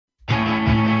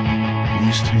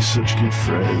used to be such good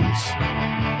friends.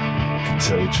 Could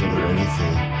tell each other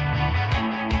anything.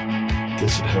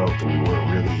 Guess it helped that we weren't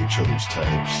really each other's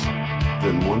types.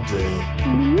 Then one day,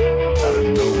 out of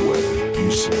nowhere,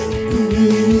 you said,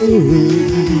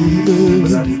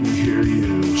 but I didn't hear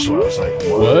you, so I was like,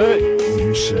 what? And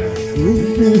you said,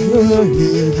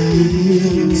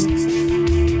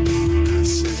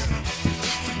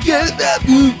 forget that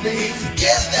movie,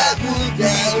 forget that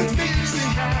movie.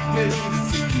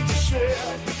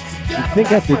 I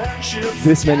think after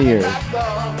this many years,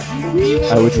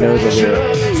 I would know the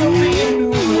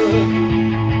lyrics.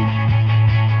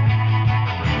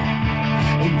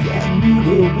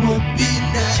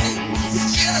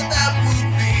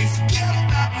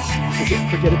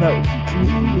 Forget about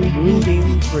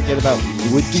moving, forget about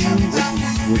would be.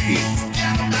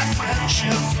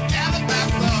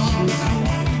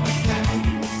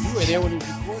 You were there when it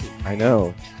was recorded. I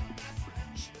know.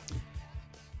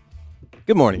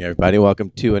 Good morning, everybody. Welcome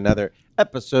to another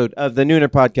episode of the Nooner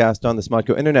Podcast on the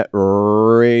Smodco Internet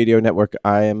Radio Network.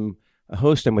 I am a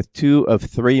host. I'm with two of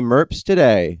three MERPs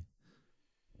today.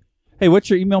 Hey, what's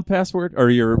your email password or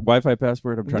your Wi-Fi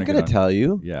password? I'm I'm trying going to tell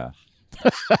you. Yeah.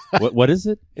 What is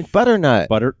it? It's Butternut.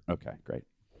 Butter. Okay, great.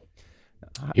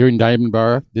 Here in Diamond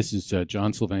Bar, this is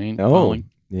John Sylvain calling.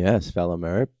 Yes, fellow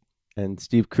MERP. And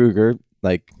Steve Kruger,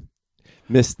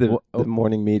 missed the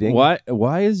morning meeting.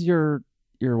 Why is your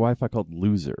Wi-Fi called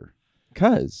Loser?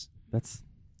 Because. That's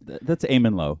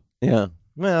aiming low. Yeah.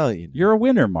 Well, You're a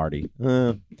winner, Marty.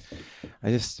 I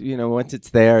just, once it's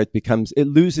there, it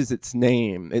loses its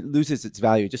name. It loses its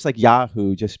value. Just like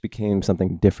Yahoo just became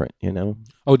something different,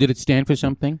 Oh, did it stand for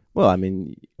something? Well, I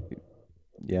mean,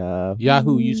 yeah.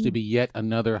 Yahoo used to be yet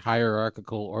another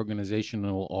hierarchical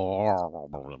organizational.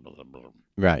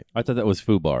 Right. I thought that was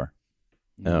FooBar.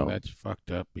 No. That's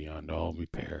fucked up beyond all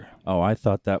repair. Oh, I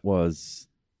thought that was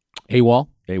AWOL?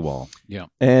 AWOL. Yeah.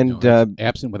 And No,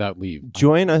 absent without leave.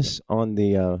 join us on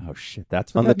the Oh shit,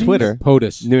 that's what on the that means? Twitter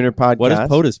POTUS. Nooner Podcast. What does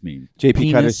POTUS mean? JP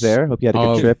Penis Cutter's there. Hope you had a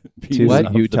good of- trip to Penis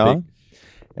of the Utah. big-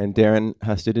 And Darren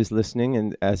Husted is listening,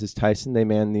 and as is Tyson. They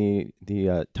man the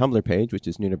Tumblr page, which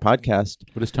is noonerpodcast.com,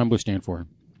 What does Tumblr stand for?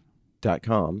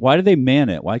 Why do they man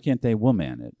it? Why can't they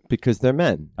woman it? because they're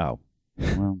men. Oh,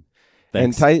 well,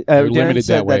 And thanks. You're Darren limited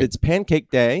said that way. it's Pancake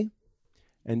Day,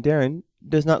 and Darren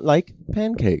does not like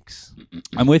pancakes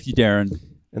I'm with you, Darren.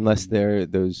 unless they're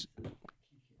those.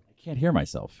 I can't hear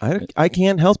myself. I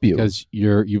can't help you. Because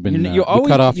you've been You you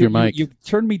cut off your mic. You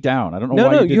turned me down. I don't know No,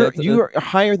 why no, you did that. you're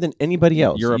higher than anybody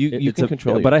else. You're You can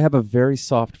control it. But I have a very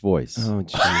soft voice. Oh,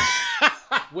 jeez.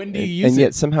 When do you use And it?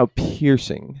 yet somehow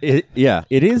piercing. It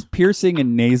is piercing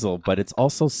and nasal, but it's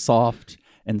also soft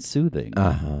and soothing.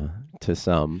 To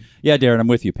some. Yeah, Darren, I'm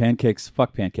with you. Pancakes,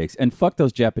 fuck pancakes. And fuck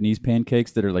those Japanese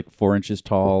pancakes that are like 4 inches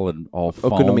tall and all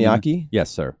foam. Okonomiyaki? Yes,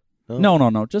 sir. Oh.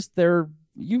 No. Just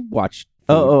you watch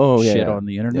Yeah, shit yeah. on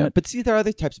the Yeah, internet. but see, there are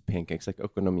other types of pancakes, like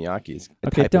okonomiyaki. Is a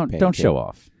Okay, type of don't show pancake.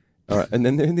 off. All right, and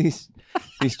then there are these What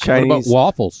about Chinese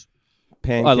waffles?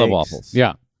 pancakes. I love waffles.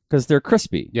 Yeah. Because they're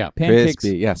crispy. Yeah. Pancakes.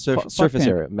 Crispy, yeah. fuck Surface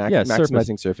area, Yeah,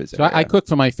 maximizing surface So area. I cook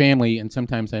for my family, and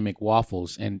sometimes I make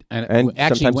waffles. And And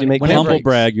actually, sometimes you make whenever, Humble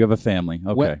brag, you have a family.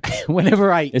 Okay.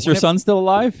 whenever I Is your son still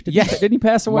alive? Yeah. Didn't he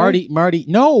pass away? Marty,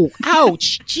 no,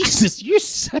 ouch, Jesus, you're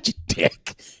such a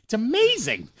dick. It's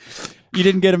amazing. You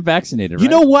didn't get him vaccinated, right? You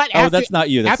know what? Oh, that's not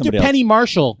you. That's after somebody else. Penny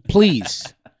Marshall,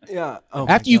 please. yeah. Oh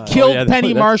After my you God. killed yeah, Penny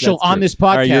that's Marshall true. on this All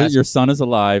right, podcast, your son is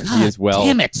alive. He is well.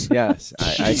 Damn it! Yes,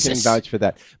 I can Jesus. vouch for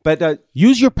that. But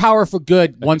Use your power for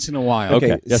good once in a while.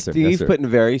 okay, Okay, yes, sir. Steve Yes, sir. put in a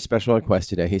very special request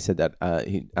today. He said that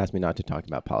he asked me not to talk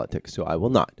about politics, so I will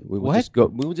not. We will What? just go.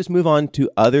 We will just move on to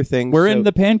other things. We're So- in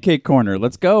the pancake corner.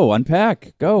 Let's go.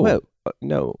 Unpack. Go. Well,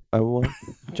 no, I want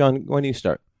John. Why don't you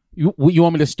start? You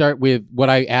want me to start with what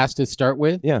I asked to start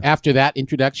with? Yeah. After that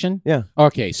introduction? Yeah.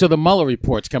 Okay, so the Mueller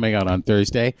report's coming out on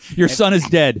Thursday. Your son is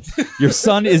dead. Your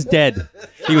son is dead.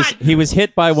 He was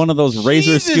hit by one of those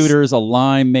razor Jesus. scooters, a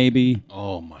Lime maybe.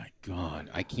 Oh my God,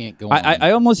 I can't go on.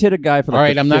 I almost hit a guy for. All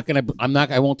right, the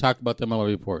I won't talk about the Mueller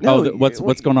report. No,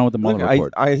 what's going on with the Mueller Look,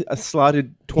 report? I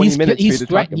slotted 20 minutes for you to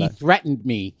talk He about. threatened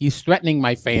me. He's threatening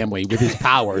my family with his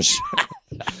powers.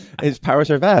 His powers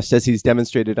are vast, as he's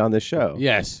demonstrated on this show.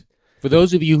 Yes. For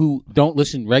those of you who don't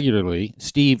listen regularly,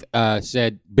 Steve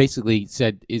basically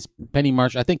said, "Is Penny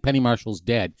Marshall? I think Penny Marshall's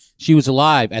dead. She was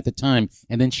alive at the time,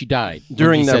 and then she died when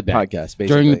During he the said that. podcast, basically.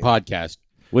 During the podcast.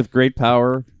 With great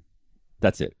power,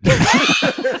 that's it.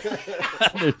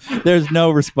 There's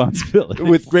no responsibility.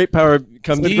 With great power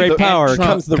comes Steve the and Trump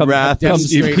comes the come wrath of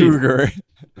Steve demonstrated- Kruger.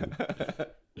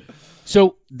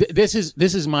 So this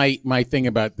is my thing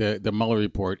about the Mueller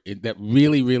report that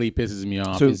really, really pisses me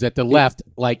off is that the left,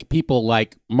 like people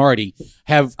like Marty,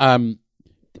 have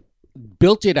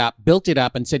built it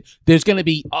up and said there's going to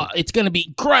be it's going to be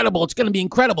incredible,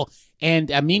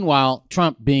 and meanwhile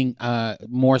Trump, being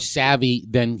more savvy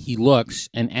than he looks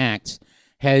and acts,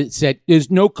 has said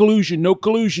there's no collusion.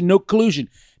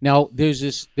 Now there's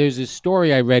this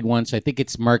story I read once, I think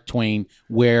it's Mark Twain,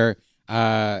 where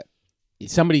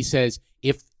somebody says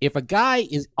if a guy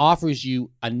offers you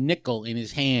a nickel in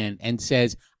his hand and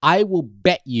says, I will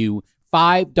bet you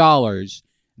 $5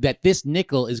 that this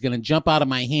nickel is going to jump out of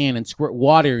my hand and squirt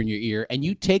water in your ear, and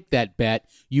you take that bet,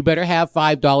 you better have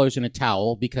 $5 in a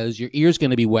towel because your ear's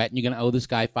going to be wet and you're going to owe this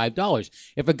guy $5.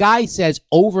 If a guy says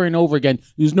over and over again,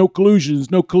 there's no collusion,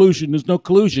 there's not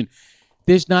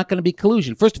going to be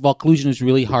collusion. First of all, collusion is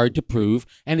really hard to prove,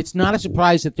 and it's not a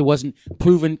surprise that there wasn't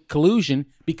proven collusion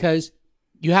because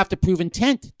you have to prove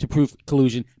intent to prove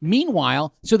collusion.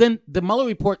 Meanwhile, so then the Mueller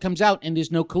report comes out and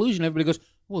there's no collusion. Everybody goes,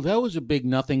 well, that was a big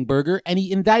nothing burger. And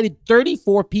he indicted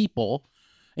 34 people,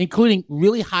 including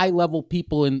really high-level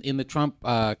people in the Trump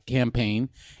campaign.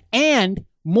 And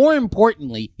more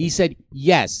importantly, he said,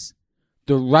 yes,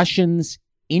 the Russians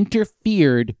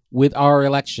interfered with our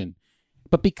election.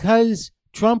 But because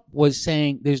Trump was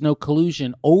saying there's no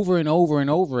collusion over and over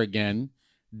and over again,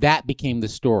 that became the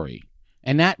story.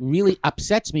 And that really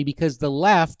upsets me because the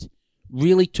left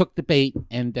really took the bait,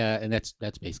 and that's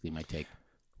basically my take.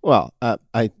 Well,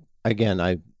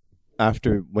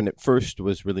 after when it first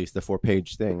was released, the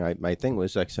 4-page thing, my thing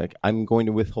was like I'm going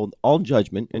to withhold all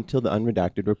judgment until the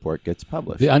unredacted report gets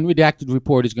published. The unredacted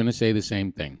report is going to say the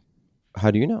same thing.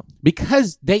 How do you know?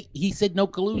 Because he said no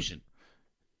collusion.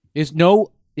 There's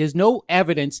no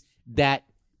evidence that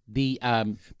the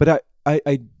But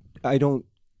I don't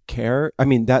care. I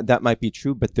mean that might be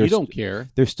true, but you don't care.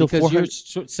 There's still because you're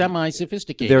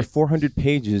semi-sophisticated. There are 400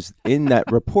 pages in that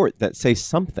report that say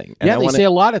something. And yeah, they say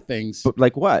a lot of things. But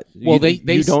like what? Well,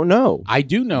 you don't know. I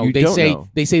do know. They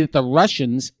say that the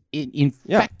Russians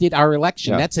infected our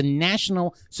election. Yeah. That's a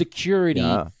national security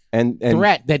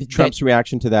threat. That Trump's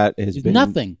reaction to that has been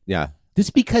nothing. Yeah. This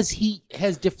is because he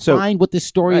has defined what this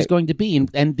story is going to be,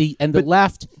 and the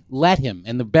left let him,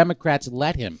 and the Democrats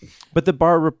let him. But the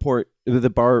Barr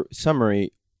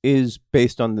summary is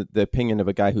based on the opinion of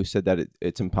a guy who said that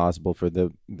it's impossible for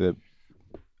the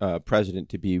president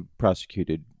to be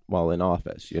prosecuted while in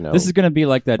office. You know, this is going to be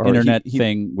like that internet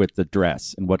thing with the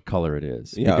dress and what color it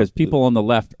is, because people on the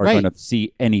left are going to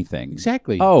see anything.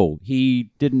 Exactly. Oh,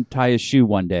 he didn't tie his shoe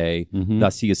one day,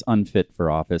 thus he is unfit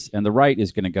for office. And the right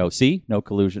is going to go, see, no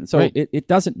collusion. So it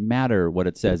doesn't matter what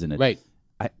it says in it. Right.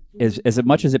 As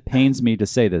much as it pains me to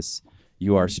say this,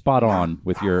 you are spot on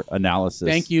with your analysis.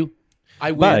 Thank you.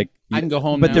 I win. I can go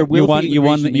home. But now.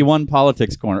 You won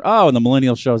politics corner. Oh, and the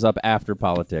millennial shows up after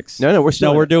politics. No,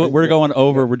 we're going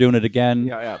over. We're doing it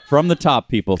again. From the top,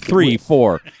 people. 3,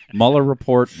 4. Mueller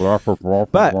report.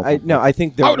 But I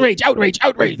think outrage.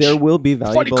 There will be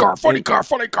valuable. Funny car.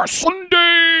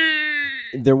 Sunday.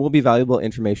 There will be valuable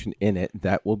information in it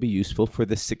that will be useful for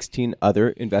the 16 other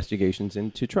investigations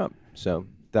into Trump. So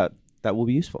that will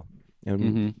be useful,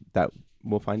 and that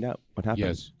we'll find out what happens.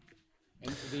 Yes.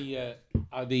 And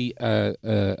are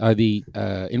the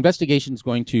investigations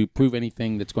going to prove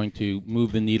anything that's going to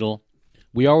move the needle?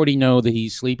 We already know that he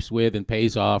sleeps with and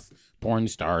pays off porn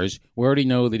stars. We already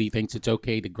know that he thinks it's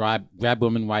okay to grab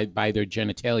women by their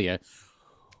genitalia,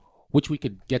 which we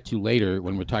could get to later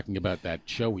when we're talking about that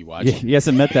show we watched. Yeah, he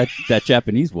hasn't met that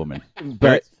Japanese woman.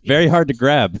 Very hard to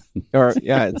grab. Or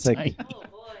it's like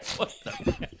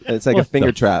it's like a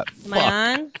finger trap. Am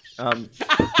I on?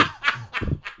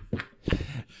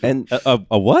 And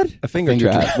a what? A finger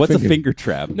trap. What's a finger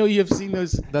trap? No, you have seen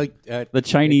those the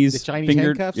Chinese finger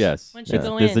handcuffs. Yes, Once you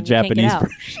go there's in, the you can't get Japanese out.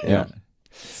 version. Yeah,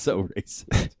 so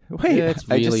racist. Wait, it's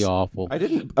really awful. I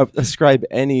didn't ascribe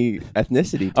any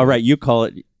ethnicity. All right, you call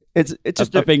it. It's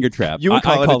just a finger trap. You would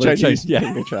call it a Chinese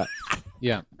finger trap.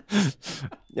 Yeah.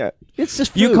 Yeah, it's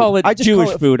just food. You call it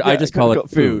Jewish food. I just call it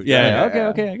food. Yeah.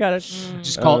 Okay, I got it.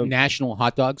 Just call it national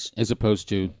hot dogs as opposed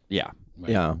to yeah.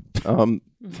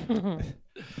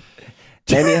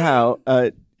 Anyhow,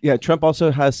 Trump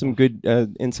also has some good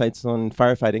insights on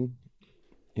firefighting.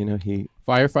 You know,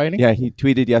 firefighting. Yeah, he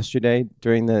tweeted yesterday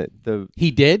during the.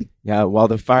 He did. Yeah, while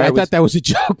the fire. I thought that was a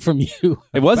joke from you.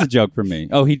 It was a joke from me.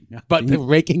 Oh, but the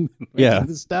raking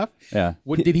the stuff. Yeah.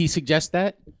 What did he suggest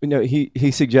that? No,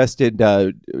 he suggested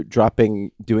doing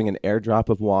an airdrop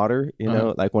of water. You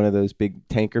know, like one of those big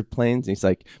tanker planes. And he's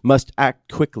like, must act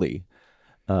quickly.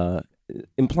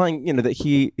 Implying, that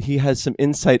he has some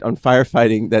insight on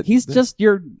firefighting. That he's just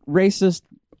your racist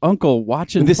uncle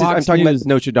watching This Fox I'm talking News. about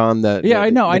Notre Dame. I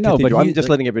know, but cathedral. I'm he- just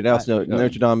letting everybody else know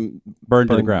Notre Dame burned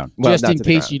to the ground. Well, Just not in to the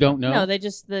case ground. you don't know. No,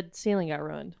 the ceiling got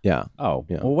ruined. Yeah. Oh,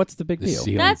 Yeah. well, what's the big The deal?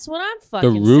 ceiling. That's what I'm the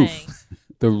fucking roof. saying.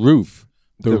 The roof.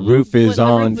 The roof is Well,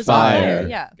 the on roof was fire.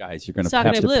 Yeah. Guys, you're going It's to not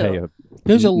have gonna to be pay blue. a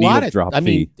There's a needle lot of. drop I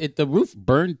mean, fee. the roof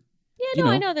burned. Yeah, You no,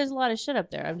 I know. know there's a lot of shit up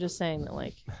there. I'm just saying that,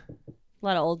 like, a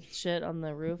lot of old shit on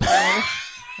the roof. I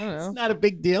don't know. Not a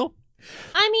big deal.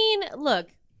 I mean, look,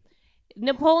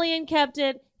 Napoleon kept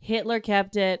it, Hitler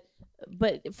kept it,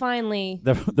 but finally,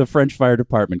 the French fire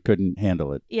department couldn't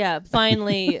handle it.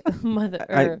 finally, Mother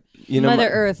my-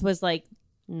 Earth was like,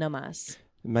 no mas.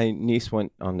 My niece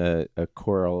went on a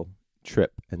choral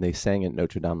trip, and they sang at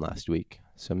Notre Dame last week.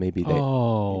 So maybe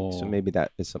Oh. maybe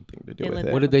that is something to do They with lived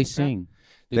it. What did they sing?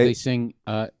 Did They- they sing?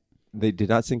 They did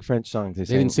not sing French songs. They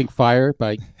They didn't sing "Fire"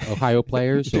 by Ohio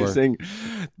Players They or sang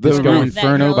Disco roof.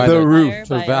 Inferno by That the Hill roof. Fire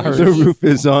for by- Valor. The roof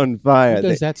is on fire. Who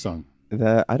does that song?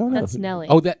 I don't know. That's Nelly.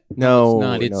 Oh, that No, it's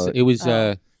not. It's no. it was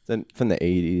Oh. It's from the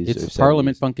 80s. or it's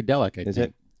Parliament 70s. Funkadelic. I Is think.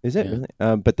 it? Is it Yeah.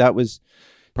 really? But that's what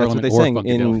Parliament they or sang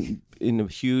Funkadelic. in a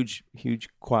huge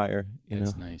choir. You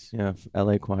That's know, nice. yeah,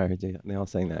 LA choir. They all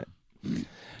sang that.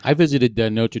 I visited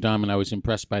Notre Dame and I was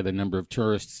impressed by the number of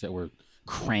tourists that were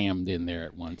crammed in there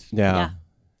at once. Yeah.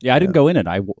 Yeah, I didn't go in it.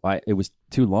 I it was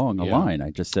too long a Yeah. line. I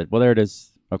just said, well, there it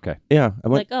is. Okay. Yeah, I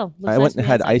went. Like, oh, looks I nice went from and the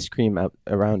had outside. ice cream out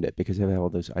around it because they have all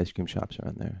those ice cream shops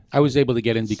around there. I was able to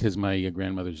get in because my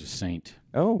grandmother's a saint.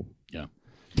 Oh,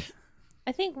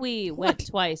 I think we went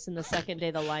twice, and the second day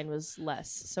the line was less.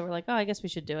 So we're like, oh, I guess we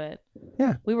should do it.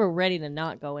 yeah. We were ready to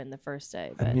not go in the first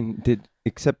day, but I mean,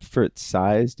 except for its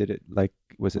size,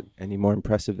 was it any more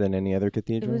impressive than any other it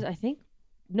cathedral? was. I think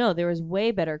no, there was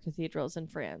way better cathedrals in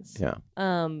France. Yeah.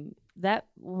 That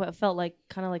felt like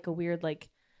kind of like a weird like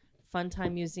fun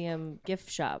time museum gift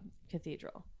shop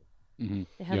cathedral. Mm-hmm.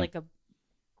 They had like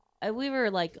we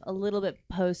were like a little bit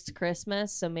post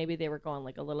Christmas, so maybe they were going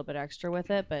like a little bit extra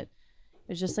with it, but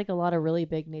it was just like a lot of really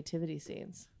big nativity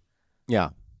scenes. Yeah.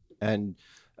 And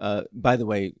by the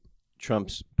way,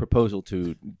 Trump's proposal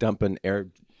to dump an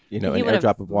He an would have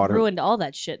airdrop of water. ruined all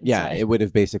that shit. Yeah, inside. it would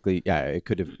have basically. Yeah, it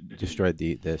could have destroyed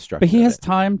the structure. But he of has it.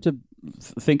 time to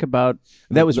think about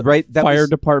That was the right. That fire was,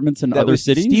 departments in that other was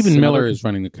cities. Stephen and Miller other- is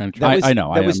running the country. That was, I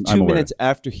know, That I was am- 2 I'm aware. minutes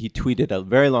after he tweeted a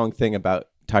very long thing about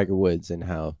Tiger Woods and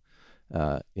how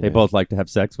They both like to have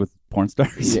sex with porn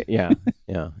stars. yeah,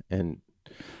 and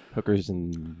hookers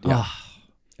and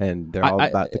and they're all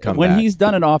about to come when back. he's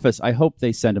done in office, I hope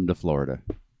they send him to Florida.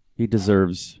 He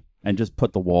deserves, and just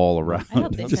put the wall around. I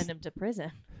hope they Just- send him to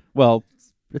prison. Well,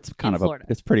 it's kind of Florida.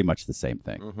 it's pretty much the same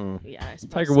thing. Mm-hmm. Yeah, I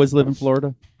suppose Tiger so. Woods live in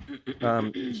Florida.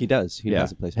 He does. He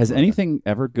has a place. in Has Florida. anything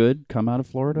ever good come out of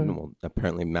Florida? Well,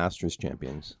 apparently, Masters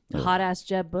champions. Hot ass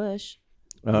Jeb Bush.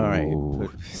 All right,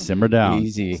 Ooh, simmer down.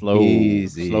 Easy, slow,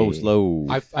 easy. slow.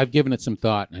 I've given it some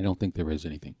thought, and I don't think there is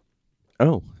anything.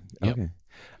 Oh, Yep.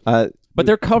 okay. But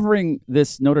they're covering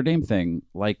this Notre Dame thing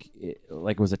like it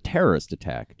was a terrorist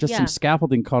attack. Just Yeah. some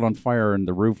scaffolding caught on fire and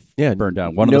the roof Yeah, burned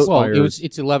down. One no- of the Well, spires.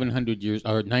 it's 1100 years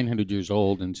or 900 years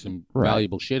old, and some Right.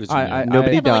 valuable shit is in I- there. I-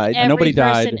 Nobody Yeah, but, like, died. every Nobody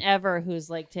died. person ever who's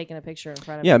like taking a picture in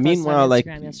front of Yeah, it posted on meanwhile, like-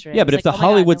 Instagram yesterday. Yeah, It but was if the like, oh my God,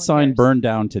 Hollywood no one sign cares. burned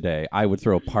down today, I would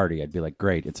throw a party. I'd be like,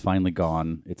 "Great, it's finally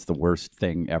gone. It's the worst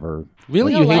thing ever."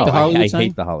 Really, You you don't hate like the it? Hollywood I sign?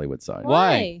 hate the Hollywood sign.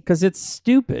 Why? Because it's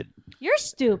stupid. You're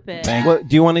stupid. Well,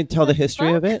 do you want to tell the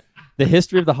history of it? The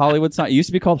history of the Hollywood sign. It used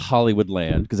to be called Hollywood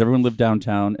Land because everyone lived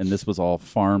downtown, and this was all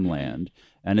farmland.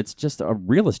 And it's just a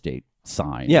real estate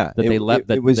sign. Yeah, that they it- left. it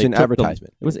That was they an took the-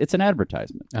 advertisement. It's an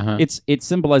advertisement. Uh-huh. It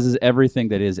symbolizes everything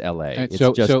that is L.A. It's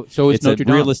so just, it's it's a Notre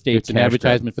Dame. real estate. It's an cash grab.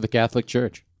 advertisement for the Catholic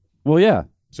Church. Well, yeah,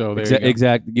 So there you go.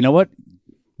 exactly. You know what?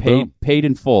 Boom. Paid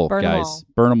in full, Burn 'em guys. all.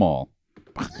 Burn them all.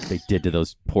 They did to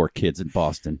those poor kids in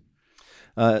Boston.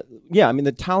 Yeah, I mean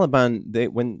the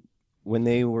Taliban. When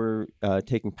they were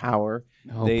taking power,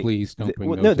 Oh, they, please don't bring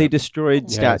those no, they up. destroyed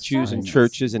Yes. statues and Yes.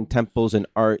 churches and temples and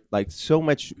art, like so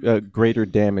much greater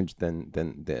damage than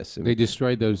this. They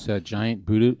destroyed those giant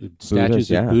Buddha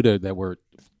statues yeah. of Buddha that were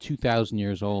 2,000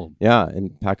 years old. Yeah, in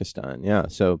Pakistan. Yeah,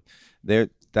 so that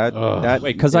Ugh.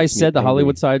 Wait, because I makes me said the angry.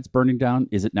 Hollywood side's burning down.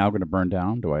 Is it now going to burn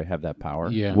down? Do I have that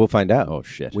power? Yeah. We'll find out. Oh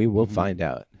shit. We will find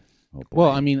out. Oh, boy. Well,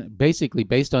 I mean, basically,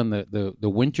 based on the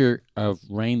winter of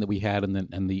rain that we had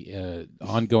and the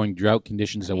ongoing drought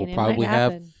conditions that I mean, we'll it might probably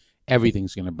have, happen.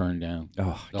 everything's going to burn down. Oh,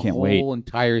 I The can't whole wait.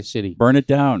 entire city. Burn it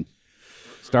down.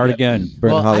 Start again.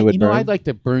 Burn well, Hollywood burn. I'd like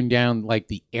to burn down like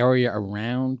the area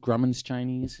around Grumman's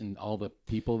Chinese and all the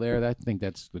people there. I think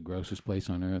that's the grossest place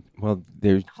on earth. Well,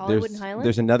 there's Hollywood and Highland?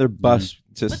 there's another bus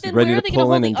But just then ready where are to they going pull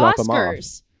to in hold and the drop them off.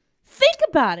 Oscars? Think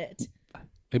about it.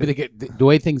 Maybe they get the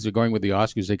way things are going with the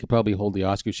Oscars. They could probably hold the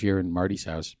Oscars here in Marty's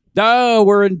house. Oh,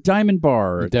 we're in Diamond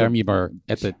Bar. Diamond Bar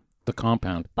at the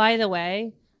compound. By the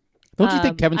way, don't you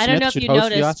think Kevin Smith I don't know if should you host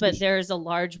the noticed, Oscars? but there's a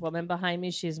large woman behind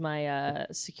me. She's my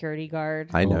security guard.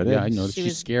 I noticed. Yeah, I noticed. She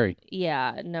She's was- scary.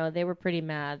 Yeah, no, they were pretty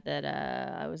mad that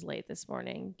I was late this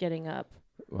morning getting up.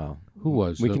 Well, Who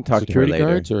was? We The can talk to her security later.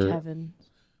 guards or? Kevin.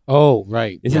 Oh,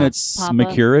 right. Isn't Yeah, it Papa.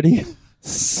 security?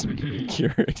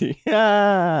 security.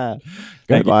 Yeah.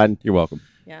 Good one. You're welcome.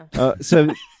 Yeah. So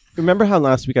remember how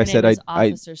last week I Her said name is I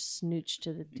Officer Snooch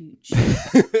to the Dooch.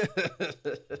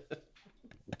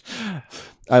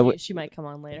 She might come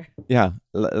on later. yeah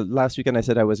last weekend I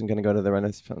said I wasn't going to go to the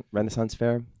Renaissance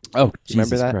Fair. Oh,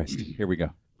 Remember Jesus that? Christ. Here we go.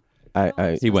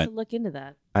 I He went. To look into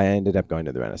that. I ended up going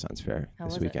to the Renaissance Fair How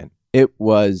this was it? weekend. It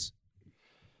was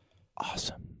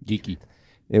awesome. Geeky.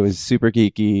 It was super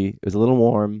geeky. It was a little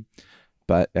warm,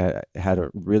 but had a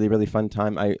really, really fun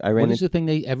time. I ran What is into the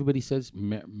thing everybody says?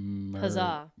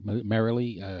 Huzzah.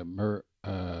 Merrily.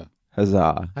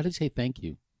 Huzzah. How do you say thank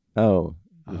you? Oh,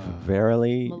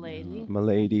 verily, Milady.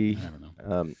 milady. I don't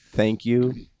know. Thank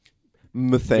you.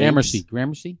 Thanks.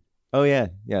 Gramercy. Oh yeah,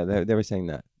 they were saying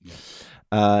that.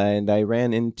 And I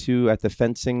ran into at the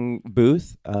fencing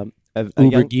booth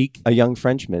Uber geek. a young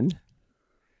Frenchman.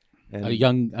 And A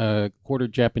young quarter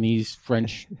Japanese,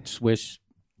 French, Swiss,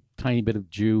 tiny bit of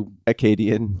Jew,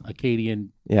 Acadian.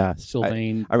 Acadian, Yeah.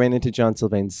 Sylvain. I ran into John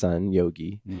Sylvain's son,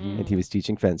 Yogi, and he was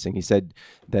teaching fencing. He said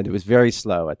that it was very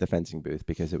slow at the fencing booth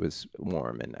because it was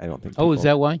warm, and I don't think. Oh, is people-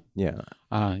 that why? Yeah,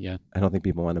 Yeah. I don't think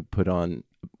people want to put on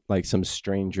like some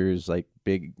stranger's like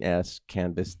big ass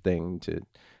canvas thing to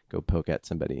go poke at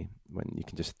somebody when you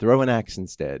can just throw an axe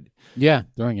instead. Yeah,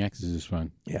 throwing axes is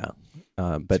fun. Yeah,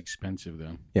 It's but expensive,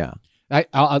 though. yeah,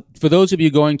 I'll, for those of you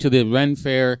going to the Ren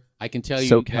Fair, I can tell you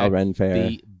SoCal that Ren Fair.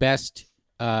 the best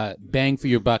bang for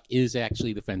your buck is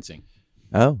actually the fencing.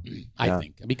 Oh, I yeah.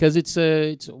 think because it's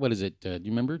what is it? Do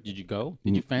you remember? Did you go?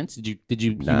 Did you fence? Did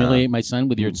you humiliate my son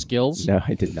with your skills? No,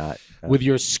 I did not. With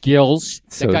your skills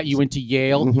So- that got you into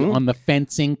Yale Mhm. on the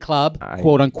fencing club, I-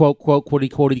 quote unquote, quote, quote,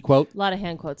 quote. A lot of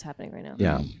hand quotes happening right now.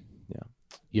 Yeah.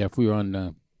 Yeah, if we were on,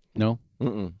 no,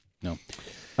 Mm-mm. no.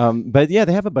 But yeah,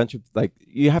 they have a bunch of like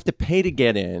you have to pay to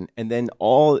get in, and then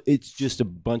it's just a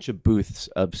bunch of booths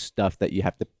of stuff that you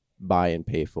have to buy and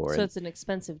pay for. So And it's an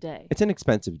expensive day. it's an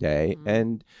expensive day,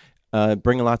 and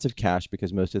bring lots of cash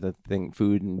because most of the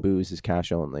food and booze is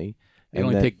cash only. They And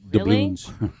only then take Really?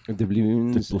 doubloons.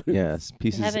 doubloons, yes, They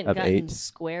pieces haven't of gotten 8.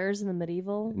 squares in the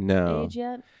medieval No. age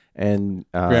yet. And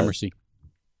Gramercy,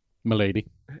 milady.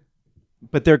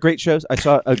 but they're great shows. I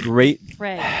saw a great.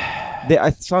 Fred.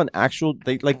 I saw an actual.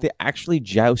 They actually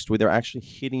joust where they're actually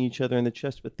hitting each other in the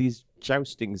chest with these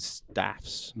jousting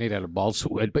staffs. Made out of balsa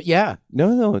wood, but yeah,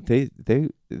 No,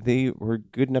 they were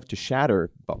good enough to shatter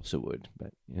balsa wood,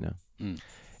 but you know,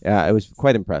 yeah, it was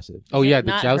quite impressive. oh yeah, the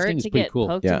Not jousting hurt is to pretty get cool.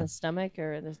 poked Yeah. in the stomach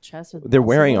or the chest with. They're balsa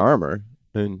wearing wood. armor,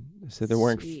 and so they're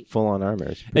wearing Sweet. full on armor.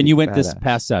 It's And pretty you went this badass.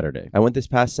 past Saturday. I went this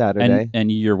past Saturday.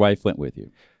 And your wife went with you.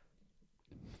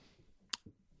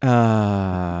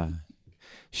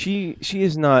 She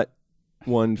is not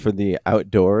one for the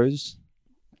outdoors.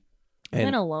 You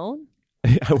went alone?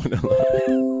 I went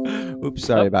alone. Oops,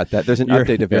 sorry about that. There's an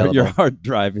update available. Your hard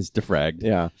drive is defragged.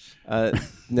 Yeah.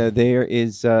 No, there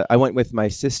is. I went with my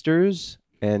sisters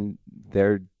and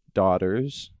their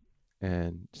daughters,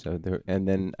 and so there. And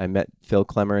then I met Phil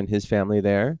Klemmer and his family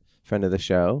there, friend of the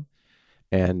show,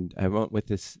 and I went with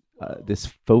this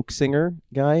folk singer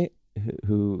guy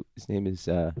who his name is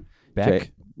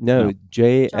Beck?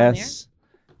 J.S.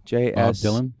 Bob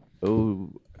Dylan,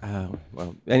 Oh,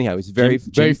 well. Anyhow, he's very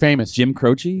very famous. Jim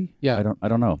Croce? Yeah. I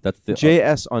don't know. That's the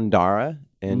J.S. Ondara,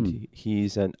 and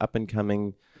he's an up and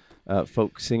coming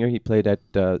folk singer. He played at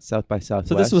South by Southwest.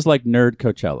 So this was like Nerd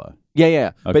Coachella.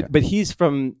 yeah. Okay. But he's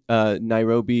from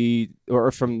Nairobi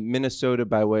or from Minnesota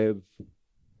by way of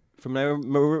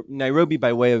Nairobi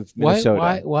by way of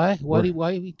Minnesota. Why are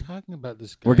we talking about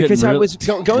this guy? We're getting Because I real- was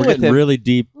going We're with getting him, really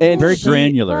deep And very he-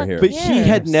 granular here. but he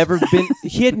had never been.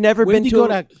 He had never Where been did you to.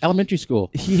 go to elementary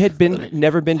school? He had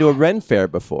never been to a Ren Fair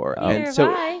before, Neither and so.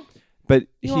 have I. But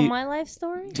You he. want my life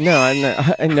story? No, I'm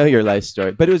not. I know your life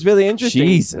story, but it was really interesting.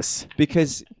 Jesus.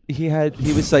 Because he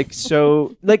was like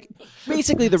so like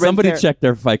basically the Ren Somebody Fair, checked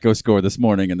their FICO score this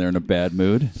morning and they're in a bad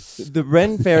mood. the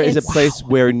Ren Fair is a It's place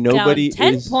where nobody Down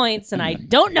 10 is. points, and I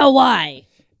don't know why.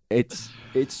 It's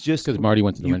It's just because Marty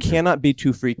went to the you Ren Fair. cannot be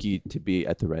too freaky to be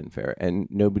at the Ren Fair, and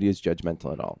nobody is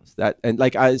judgmental at all. That and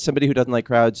like somebody who doesn't like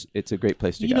crowds, it's a great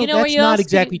place to go. You know where that's you not also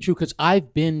exactly can- true because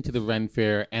I've been to the Ren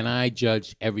Fair and I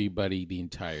judged everybody the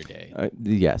entire day.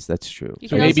 Yes, that's true. You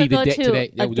So can maybe also go the day- to today-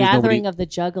 a there was gathering nobody- of the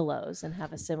Juggalos and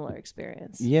have a similar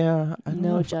experience. Yeah, I don't know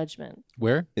No if judgment.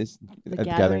 Where? it's The a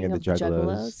gathering of the Juggalos.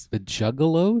 Juggalos. The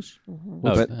Juggalos?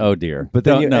 Oh dear. But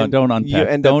then don't unpack. You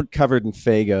end don't. up covered in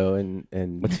Fago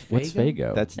and What's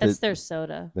Fago? that's That's their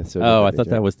soda. the soda Oh, I they thought drink.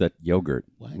 that was that yogurt.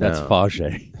 That's No.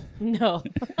 Fage. No,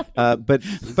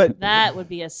 But that would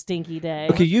be a stinky day.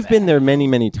 okay, you've been there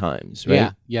many times,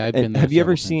 right? Yeah, I've And been there. have you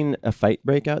ever several seen a fight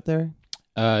break out there?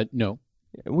 times. No.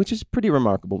 Which is pretty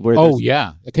remarkable. Where Oh there's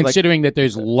yeah, considering that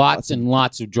there's lots and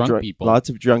lots of drunk drunk- people. lots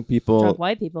of drunk people. Drunk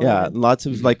white people. Yeah, lots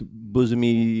of like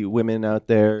bosomy women out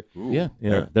there. Yeah.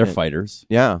 Yeah, They're and- fighters.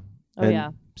 Yeah. Oh And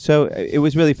yeah. So it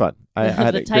was really fun. I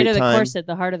had The a tighter great the time. corset,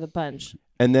 the harder the punch.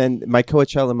 And then my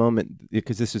Coachella moment,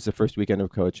 because this is the first weekend of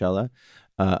Coachella.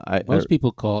 Most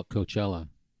people call it Coachella.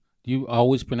 Do you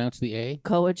always pronounce the A?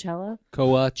 Coachella.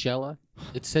 Coachella?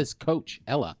 It says Coach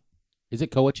Ella. Is it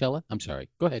Coachella? I'm sorry.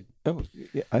 Go ahead. oh,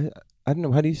 yeah, I don't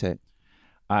know. How do you say it?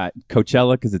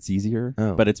 Coachella because it's easier,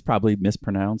 Oh. but it's probably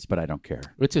mispronounced. But I don't care.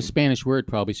 It's a Spanish word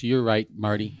probably, so you're right,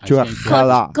 Marty. I Coachella.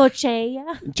 stand corrected.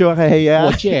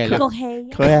 Coachella.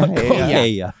 Coachella. Coachella.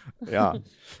 Coachella.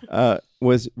 Yeah.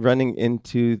 Was running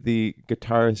into the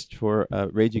guitarist for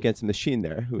Rage Against the Machine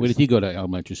there. Where did he go to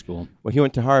elementary school? Well, he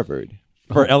went to Harvard.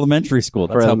 For elementary school,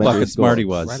 that's how elementary fucking school. smart he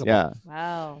was. Incredible. Yeah.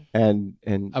 Wow. And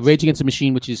Rage Against the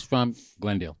Machine, which is from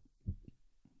Glendale.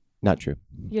 not true.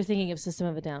 You're thinking of System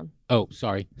of a Down. Oh,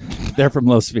 sorry. They're from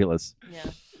Los Feliz.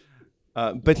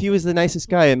 Yeah. But he was the nicest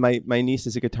guy, and my niece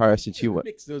is a guitarist, and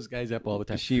Mix those guys up all the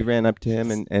time. she ran up to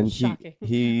him, and Shocking.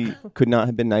 he could not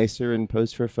have been nicer, and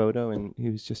posed for a photo, and he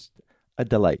was just a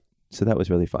delight. So that was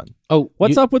really fun. Oh,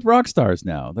 What's up with rock stars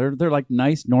now? They're like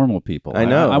nice, normal people. I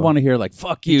know. I want to hear like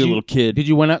 "fuck you, little kid." Did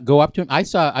you want to go up to him? I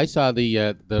saw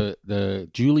the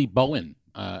Julie Bowen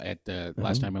at the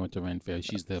last time I went to Ren Fair.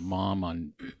 She's the mom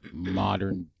on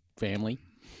Modern Family.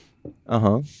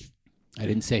 Uh-huh. I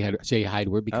didn't say hi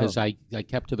to her because I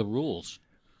kept to the rules.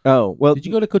 Oh, well. Did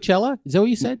you go to Coachella? Is that what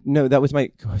you said? No, that was my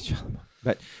Coachella.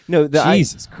 But no,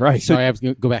 Jesus Christ! Sorry, I have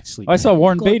to go back to sleep. I saw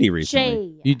Warren Beatty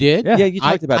recently. You did? Yeah. Yeah, you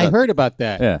talked about I it. heard about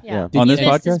that. Yeah, Yeah. Yeah. On You this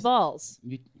missed his podcast. balls.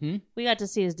 Hmm? We got to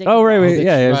see his dick. Oh, and right, balls. right.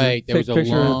 Yeah, That's yeah, right. There was a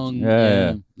picture. long.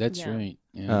 Yeah. That's Yeah. right.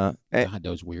 Yeah. eh, God, that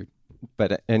was weird.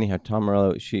 but anyhow, Tom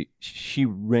Morello, she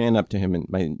ran up to him, and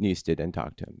my niece did, and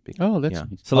talked to him. Oh, that's Yeah.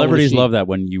 nice. Celebrities How old love that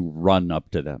when you run up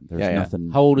to them. There's Yeah, yeah.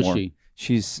 nothing. How old is more- she?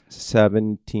 She's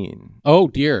 17. Oh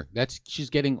dear,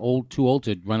 she's getting too old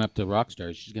to run up to rock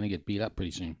stars. She's gonna get beat up pretty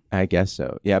soon. I guess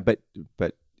so. Yeah, but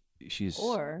she's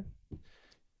Or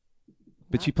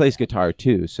but she plays guitar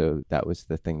too, so that was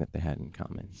the thing that they had in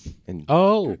common. And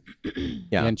Oh,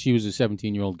 yeah, and she was a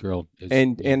 17-year-old girl.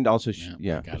 and also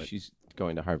Yeah, got it. she's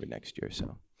going to Harvard next year.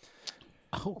 So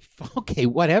Oh, okay,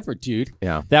 whatever, dude.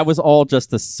 yeah, That was all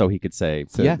just so he could say.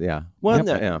 so, Yeah. yeah. Well, Yep.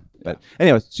 no, yeah, but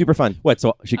anyway, super fun. What?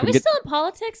 So she are couldn't we get. still in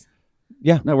politics?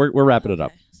 No, we're wrapping it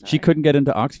up. Sorry. She couldn't get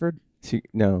into Oxford.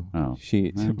 No, Oh.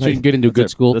 she. She can get into a good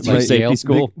school. That's like my safety Yale.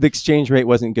 school. The exchange rate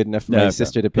wasn't good enough for my Okay.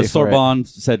 sister to pay The for it. Sorbonne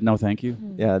said no, thank you.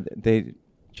 Yeah, they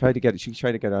tried to get. She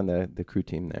tried to get on the crew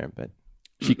team there, but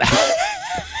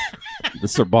The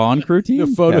Sorbonne crew team. The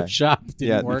Photoshop didn't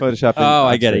yeah, work. the Photoshop. in Oh,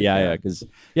 I get it. Oxford, Yeah. Because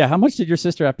how much did your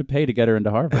sister have to pay to get her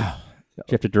into Harvard? Did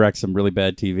you have to direct some really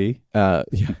bad TV? Yeah,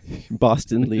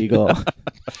 Boston Legal,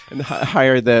 and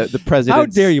hire the president. How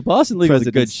dare you? Boston Legal's a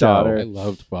good President's daughter. I show.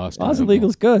 loved Boston. Boston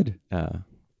Legal's good.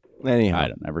 Anyhow,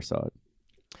 I never saw it.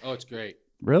 Oh, it's great.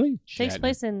 Really? Takes Chad.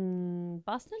 place in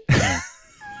Boston.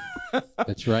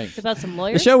 That's right. It's about some The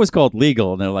lawyers. show was called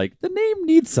Legal, and they're like, the name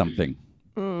needs something.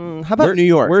 how about New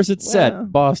York? Where's it set? Well,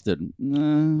 Boston.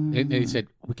 They said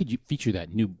we could feature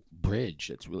that new bridge.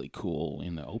 That's really cool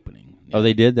in the opening. Oh,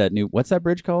 they did that new. What's that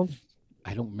bridge called?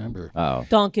 I don't remember. Oh,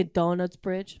 Dunkin' Donuts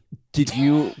Bridge. Did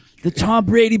you the Tom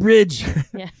Brady Bridge.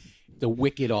 Yeah. The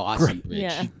wicked awesome bridge.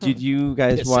 Yeah. did you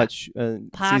guys Yes. watch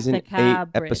Park season the 8,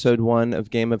 Cab Bridge. episode 1 of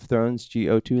Game of Thrones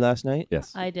GO2 last night?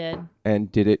 Yes. I did.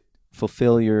 And did it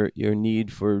fulfill your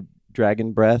need for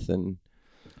dragon breath and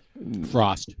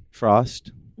Frost.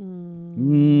 frost?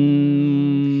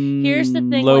 Here's the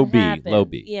thing. Low what B. happened. Low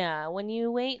B. Yeah, when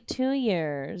you wait 2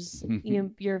 years,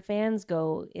 your fans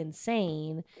go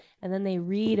insane, and then they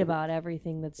read about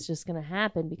everything that's just going to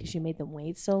happen because you made them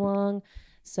wait so long.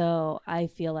 So I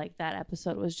feel like that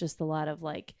episode was just a lot of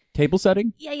like, Table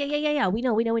setting? yeah. We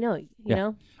know. You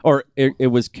know, Or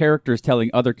it was characters telling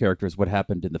other characters what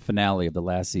happened in the finale of the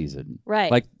last season.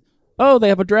 right? Like, oh, they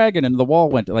have a dragon and the wall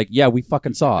went. Like, yeah, we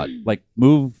fucking saw it. Like,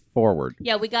 move forward.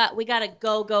 Yeah, we got to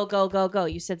go.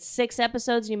 You said 6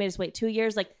 episodes and you made us wait 2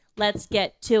 years. Like, let's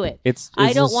get to it. It's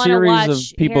I don't a want to series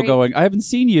watch of people Harry- going, I haven't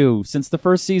seen you since the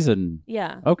first season.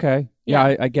 Yeah. Okay. Yeah,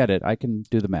 Yeah. I get it. I can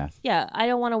do the math. Yeah, I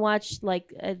don't want to watch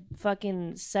like a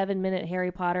fucking 7-minute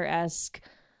Harry Potter-esque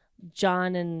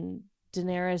Jon and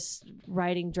Daenerys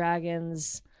riding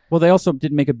dragons. Well, they also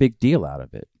didn't make a big deal out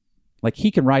of it. Like,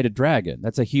 he can ride a dragon.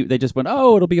 That's a huge. They just went,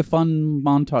 oh, it'll be a fun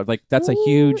montage. Like, that's a Ooh,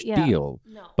 huge yeah. deal.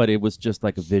 No. But it was just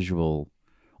like a visual.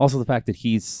 Also, the fact that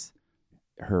he's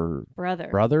her brother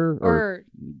or Or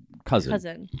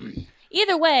cousin.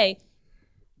 Either way,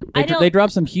 I don't. They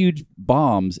dropped some huge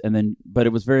bombs, but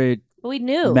it was very But we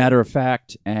knew. matter of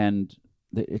fact, and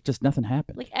it just nothing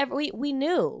happened. Like we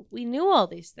knew all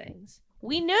these things.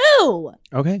 We knew.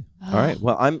 Okay. All right.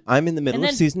 Well, I'm in the middle And of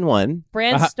then- season 1,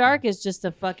 Bran Stark is just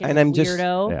a fucking And I'm just-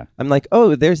 weirdo. Yeah. I'm like,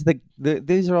 oh, there's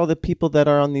these are all the people that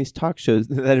are on these talk shows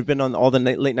that have been on all the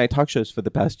late night talk shows for the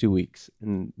past 2 weeks,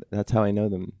 and that's how I know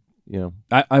them. You know.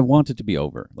 I want it to be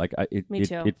over. Like, Me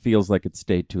too. It feels like it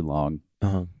stayed too long.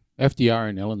 Uh-huh. FDR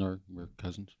and Eleanor were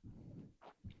cousins.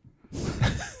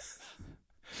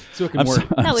 So it can I'm, work.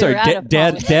 I'm No, we sorry, were out of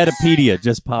Dadapedia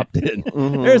just popped in.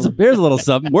 Mhm. Here's a little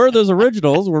something. Where those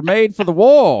originals were made for the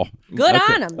wall. Good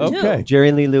Okay. on him Okay. too.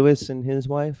 Jerry Lee Lewis and his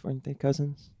wife, aren't they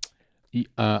cousins? Yeah.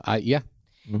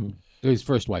 Mhm. His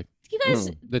first wife, You guys,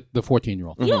 the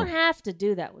 14-year-old. you don't have to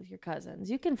do that with your cousins.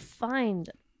 You can find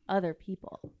other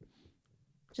people.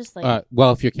 Just like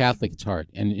Well, if you're Catholic, it's hard.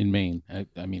 And in Maine,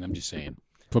 I mean, I'm just saying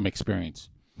from experience.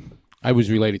 I was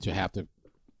related to half the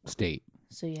state.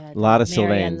 so you had A lot of to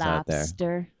marry a Sylvains out there.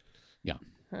 lobster, Yeah.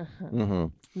 Mm-hmm.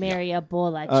 marry a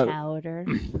bowl of chowder,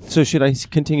 So should I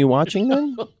continue watching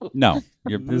then? No,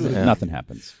 nothing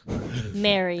happens.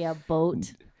 marry a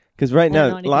boat. Because right I don't know now,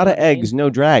 a anything lot of about eggs, Maine. no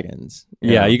dragons.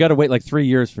 Yeah, know? you got to wait like 3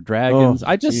 years for dragons. Oh,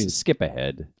 I just geez. skip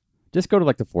ahead. Just go to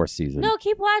like the 4th season. No,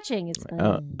 keep watching. It's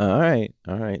fun. All right.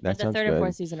 That the sounds 3rd good. and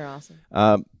 4th season are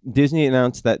awesome. Disney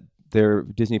announced that their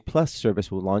Disney Plus service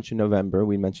will launch in November.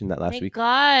 We mentioned that last Thank week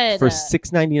God. for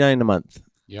 $6.99 a month.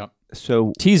 Yep.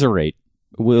 So Teaser rate.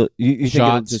 will you think it'll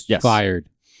Shots just Yes. fired.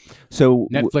 so?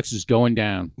 Netflix is going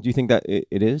down. Do you think that it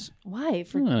is? Why?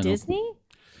 For I don't know. Disney?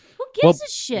 Who gives a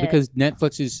shit? Because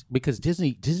because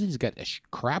Disney's got a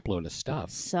crap load of stuff.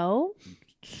 So?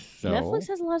 So Netflix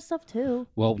has a lot of stuff too.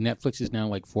 well, Netflix is now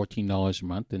like $14 a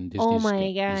month, and Disney's Oh my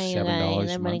is God. $7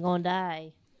 a Everybody month. gonna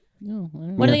die. No,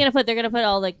 What are they gonna put? They're gonna put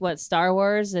all like what? Star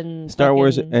Wars and Star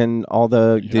Wars fucking- and all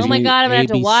the Disney. Oh my God, I'm gonna have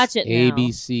to watch it now.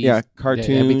 ABC, Yeah, cartoons.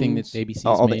 everything that ABC,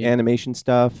 all the made, animation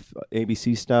stuff,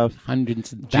 ABC stuff.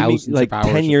 hundreds and Jimmy, thousands like of hours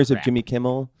 10 years of crap. Jimmy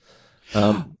Kimmel.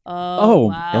 Oh,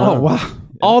 wow. Oh, wow.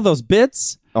 All those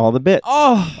bits? All the bits.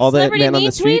 Oh. all the Celebrity Man on the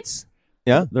meat Street. tweets?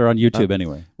 Yeah, They're on YouTube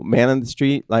anyway. Man on the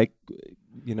Street. Like,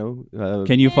 you know.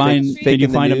 Can you Yeah, find Street. Can you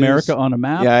in the find news. America on a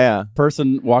map? Yeah.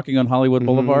 Person walking on Hollywood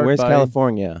Boulevard. Where's by-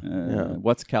 California?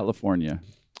 What's California?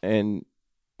 And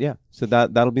yeah, so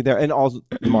that'll be there, and all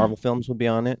the Marvel films will be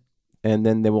on it, and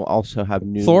then they will also have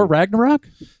new Thor Ragnarok?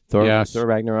 Thor Yes.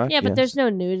 Ragnarok. Yeah, but yes. there's no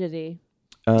nudity.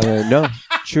 No,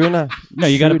 true enough. No,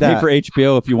 you got to True pay that. for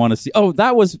HBO if you want to see. Oh,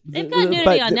 that was They've got nudity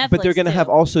but on Netflix. but they're gonna too. have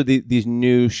also these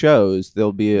new shows.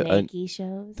 There'll be Nike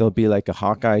shows. there'll be like a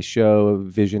Hawkeye show,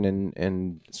 Vision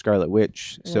and Scarlet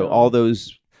Witch. So Yeah. all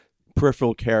those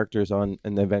peripheral characters on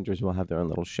and the Avengers will have their own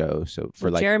little show. So for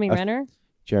With like Jeremy a- Renner.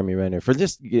 Jeremy Renner for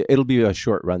just it'll be a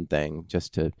short run thing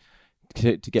just to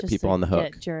get Just people to on the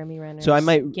hook. Get Jeremy Renner. So I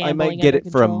might get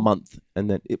it for a month. month and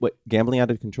then what gambling out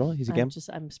of control? He's a gambler.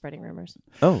 I'm spreading rumors.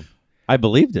 Oh, I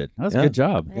believed it. That was Yeah. a good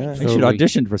job. Yeah. You So should we-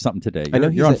 audition for something today. I know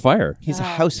You're he's on a- fire. he's a Wow.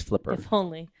 house flipper. If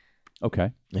only.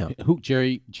 Okay. Who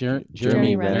Jeremy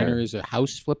Jeremy Renner Renner. is a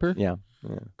house flipper Yeah.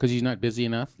 because he's not busy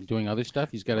enough doing other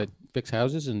stuff. He's got to fix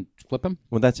houses and flip them.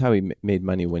 Well, that's how he made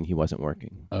money when he wasn't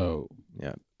working. Oh,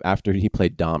 Yeah. After he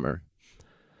played Dahmer.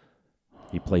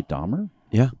 He played Dahmer?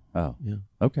 Yeah. Oh. Yeah.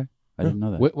 Okay. I didn't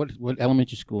know that. what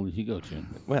elementary school did he go to?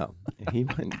 Well, he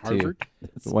went Harvard.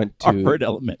 went to Harvard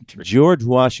Elementary. George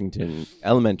Washington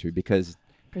Elementary because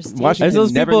Prestige. Washington As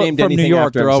those never people named from New anything York,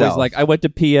 after they're always himself. like, I went to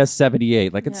PS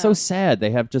 78. Like, it's so Yeah. sad.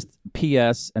 They have just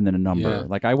PS and then a number. Yeah.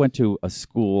 Like, I went to a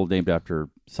school named after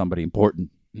somebody important.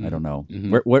 I don't know.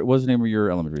 Mhm. What was the name of your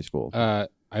elementary school?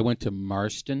 I went to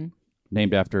Marston.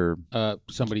 named after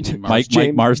Somebody named Mike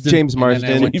Marston. Marsden? James And then I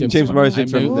Marsden. went to- James Marsden I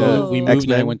from moved, the we moved and I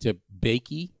X-Men. went to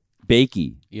Bakey.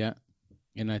 Bakey. Yeah,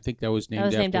 and I think that was named That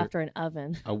was named after after an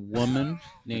oven. a woman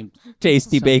named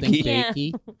Tasty something Bakey. Yeah.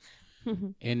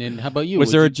 Bakey. And then how about you?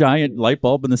 Was there a giant light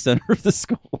bulb in the center of the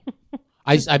school?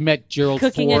 I met Gerald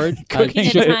Cooking Ford. cooking a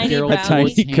shook tiny Gerald brownie.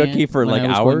 Ford's A tiny cookie hand for, when like, I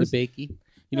was going hours? to Bakey.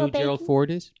 You know who No Gerald bacon.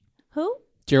 Ford is? Who?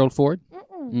 Gerald Ford?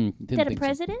 Mm-mm. Didn't Is that a think so.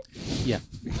 president? Yeah.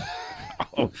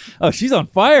 Oh, she's on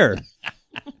fire.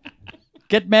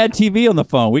 Get Mad TV on the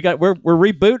phone. We're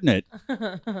rebooting it.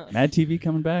 Mad TV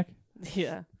coming back?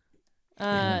 Yeah.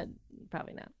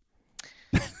 Probably not.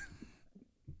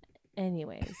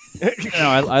 Anyways. No,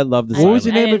 I love this. What was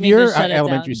the I name didn't of mean your to shut it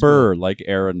elementary down. school? Burr, like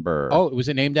Aaron Burr. Oh, was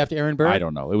it named after Aaron Burr? I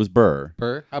don't know. It was Burr.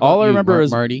 Burr. How about All I you, remember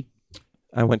is- Marty.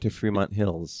 I went to Fremont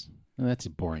Hills. Oh, that's a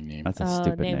boring name. That's a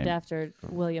stupid named name. after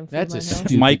William That's a Fremont Hills.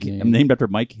 stupid Mike, name. I'm named after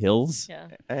Mike Hills Yeah.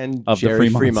 And of Jerry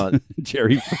the Fremont.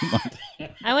 Jerry Fremont.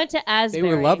 I went to Asbury.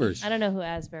 They were lovers. I don't know who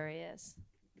Asbury is.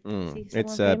 Is he still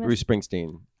It's famous? Bruce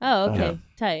Springsteen. Oh, okay.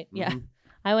 Tight. Yeah.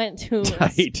 I went to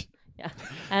Tight. Yeah.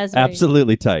 Asbury.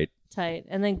 Absolutely tight. Tight.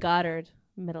 And then Goddard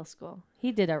Middle School.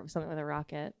 He did something with a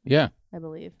rocket, Yeah. I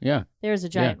believe. Yeah. There was a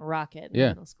giant rocket in Yeah.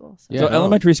 middle school. So. Yeah. So Oh.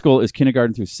 elementary school is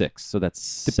kindergarten through 6. So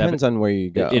that's Depends on where you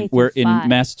go. K We're through in 5.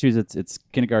 Massachusetts. It's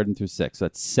kindergarten through 6. So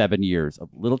that's 7 years of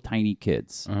little tiny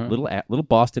kids, Uh-huh. little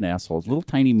Boston assholes, little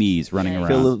tiny me's running Yeah.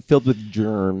 around. Filled with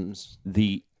germs.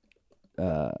 The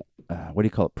what do you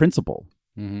call it? Principal.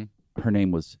 Mm-hmm. Her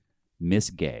name was Miss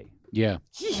Gay. Yeah.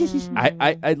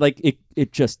 I like it.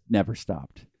 It just never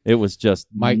stopped. It was just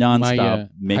nonstop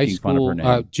making high fun of her school,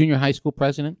 name. junior high school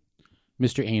president,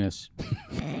 Mr. Anus.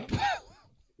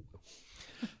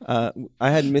 I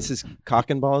had Mrs. Cock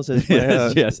and Balls as my,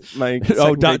 Yes. my Oh,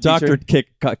 second grade Doctor teacher.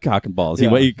 Cock and Balls.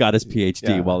 Yeah. He got his PhD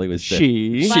Yeah. while he was there.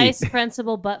 She. Vice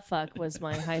Principal Buttfuck was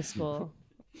my high school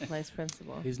vice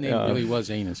principal. His name really was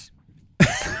Anus.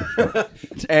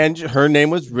 And her name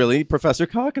was really Professor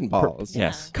Cock and Balls.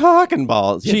 Yes. Cock and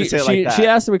Balls. You have to say it like that. She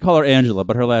asked that we call her Angela,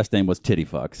 but her last name was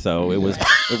Tittyfuck, so it was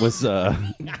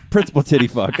Principal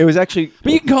Tittyfuck. It was actually.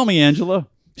 But you can call me Angela.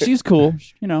 She's cool.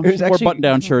 You know, It was she wore actually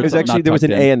button-down shirts. It was actually not there was an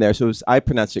tucked A in there, so it was, I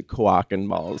pronounced it Cock and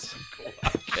Balls.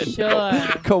 Sure.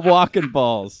 Kawak and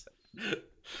Balls.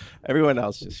 Everyone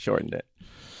else just shortened it.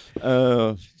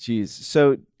 Oh, jeez.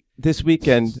 So this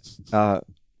weekend,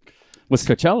 Was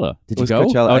Coachella? Did you Was go?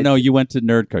 Coachella. Oh I- no, you went to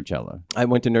Nerd Coachella. I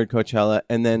went to Nerd Coachella,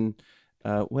 and then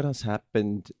what else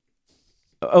happened?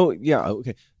 Oh, yeah.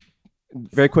 Okay.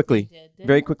 Very quickly.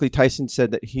 Very quickly, Tyson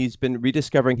said that he's been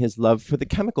rediscovering his love for the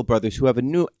Chemical Brothers, who have a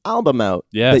new album out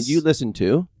Yes. that you listened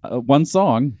to. One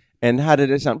song. And how did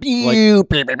it sound?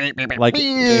 Like,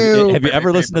 have you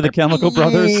ever listened to the Chemical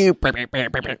Brothers?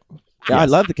 Yeah, I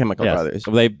love the Chemical Yes.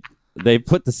 Brothers. They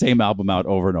put the same album out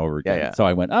over and over again. Yeah. So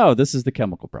I went, oh, this is the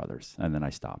Chemical Brothers, and then I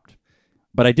stopped.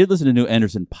 But I did listen to new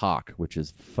Anderson .Paak, which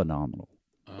is phenomenal.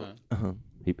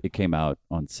 It came out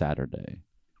on Saturday,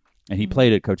 and he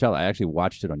played at Coachella. I actually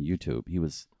watched it on YouTube. He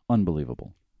was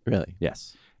unbelievable. Really?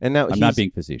 Yes, And now I'm not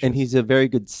being facetious. And he's a very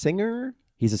good singer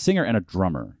He's a singer and a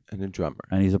drummer, and a drummer.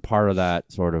 and he's a part of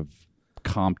that sort of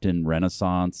Compton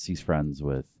Renaissance. He's friends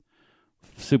with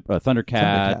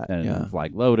Thundercat and yeah.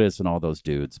 Flag Lotus and all those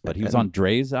dudes. But he was on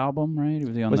Dre's album, right?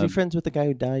 Was he on Was the? he friends with the guy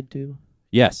who died too?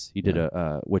 Yes, he did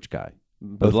a which guy?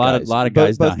 Both a lot of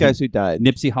guys Both dying. guys who died.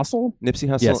 Nipsey Hussle. Nipsey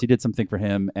Hussle. Yes, he did something for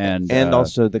him, and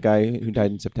also the guy who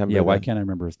died in September. yeah. Why can't I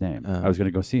remember his name? I was going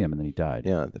to go see him, and then he died.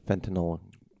 Yeah, the fentanyl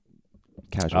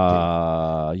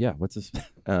casualty. Yeah. What's his?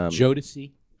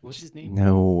 Jodeci. What's his name?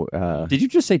 No. Did you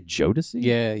just say Jodeci?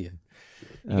 Yeah. You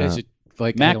guys are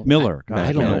like Mac I don't- Miller. I, God,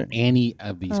 I don't Miller. know any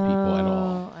of these people at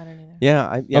all. I don't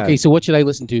either. Yeah. Okay, so what should I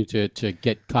listen to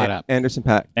get caught up? Anderson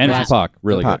 .Paak. Anderson .Paak,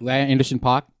 really Paak. good. Anderson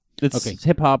 .Paak. It's Okay.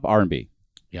 hip hop R&B.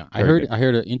 Yeah, I Very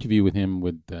heard an interview with him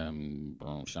with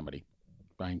somebody,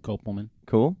 Brian Kopelman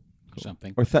Cool. or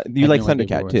something. Or you Had like no idea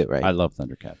who Thundercat it was. too, right? I love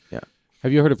Thundercat.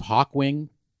 Have you heard of Hawkwing?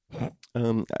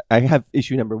 I have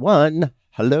issue number 1.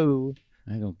 Hello.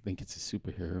 I don't think it's a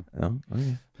superhero. Oh,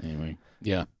 okay. Anyway,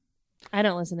 yeah. I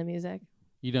don't listen to music.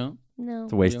 You don't? No.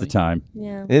 It's a waste Really? of time.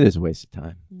 Yeah. It is a waste of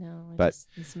time. No. I But, just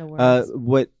listen to words.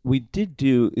 What we did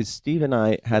do is Steve and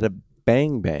I had a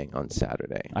bang on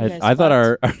Saturday. You guys I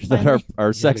thought fucked.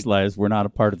 our sex lives were not a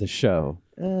part of the show.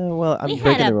 Well, I'm we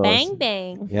breaking had the a rules. bang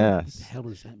bang. What Yes. the hell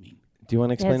does that mean? Do you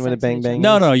want to explain Yeah, what a sex with bang each bang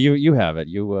other. is? No, you have it.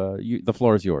 You the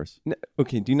floor is yours. No,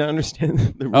 okay. Do you not understand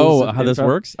the rules? Oh, of how this improv?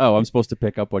 works? Oh, I'm supposed to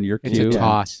pick up on your It's cue. a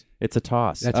toss. It's a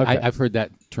toss. That's okay. I've heard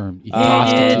that term. You Hey,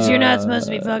 tossed it. dudes, you're not supposed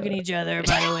to be fucking each other,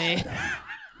 by the way.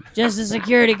 Just a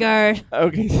security guard.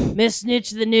 Okay. Miss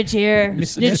Snitch the Niche here.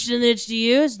 Snitch the Niche to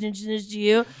you. Snitch the Niche to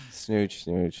you.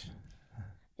 Snooch.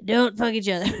 Don't fuck each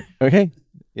other. Okay.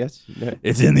 Yes. No.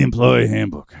 It's in the employee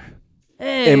handbook.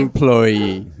 Hey,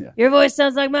 Employee. your voice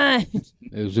sounds like mine.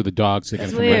 Those are the dogs that got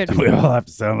That's from weird. Rescue. We all have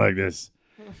to sound like this.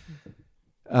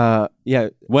 Yeah.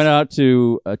 Went out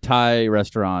to a Thai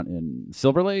restaurant in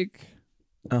Silver Lake.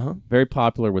 Very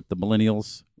popular with the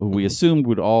millennials, who we assumed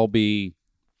would all be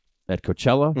at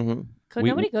Coachella.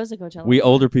 Nobody goes to Coachella. We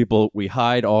older people, we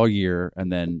hide all year,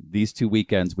 and then these 2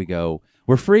 weekends we go,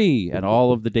 we're free, and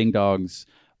all of the ding dongs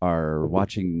are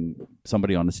watching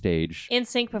somebody on the stage.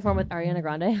 NSYNC perform with Ariana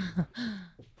Grande.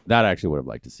 That I actually would have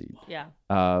liked to see. Yeah,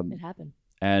 it happened.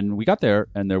 And we got there,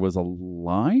 and there was a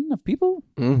line of people.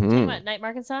 Talking about Night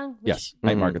Market song? Yes,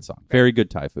 Night Market song. Very good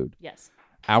Thai food. Yes.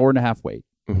 Hour and a half wait.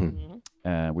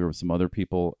 And we were with some other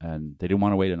people, and they didn't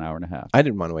want to wait an hour and a half. I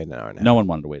didn't want to wait an hour and a half. No one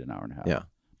wanted to wait an hour and a half. Yeah.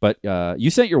 But you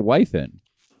sent your wife in.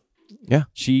 Yeah.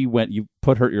 She went, you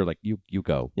put her, you're like, you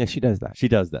go. Yeah, she does that. She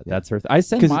does that. That's her. I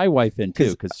sent my wife in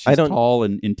too, because she's tall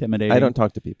and intimidating. I don't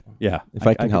talk to people. Yeah. If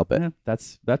I can help it. Yeah,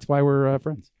 that's why we're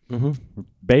friends. We're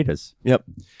betas. Yep.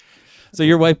 So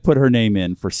your wife put her name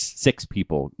in for 6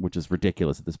 people, which is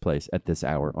ridiculous at this place at this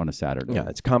hour on a Saturday. Yeah,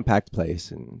 it's a compact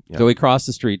place. And So we crossed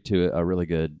the street to a really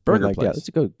good burger place. Yeah, let's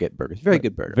go get burgers. Very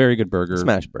good burger. Very good burger.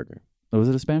 Smash burger. Oh, was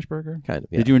it a smash burger? Kind of,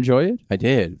 yeah. Did you enjoy it? I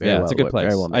did. Very well. It's a good place.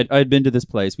 Very well made. I'd been to this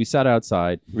place. We sat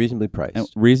outside. Reasonably priced. And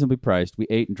reasonably priced. We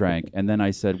ate and drank. And then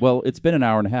I said, well, it's been an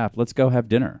hour and a half. Let's go have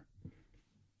dinner.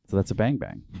 So that's a bang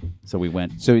bang. So we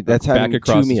went So that's back having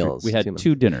across 2 the street. meals. We had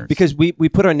 2 dinners. Because we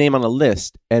put our name on a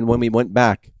list, and when we went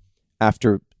back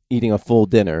after eating a full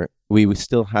dinner, they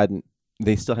still hadn't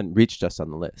reached us on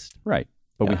the list. Right.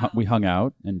 But we hung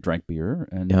out and drank beer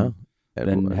and Yeah. then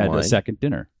And had wine. a second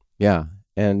dinner. Yeah.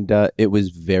 And it was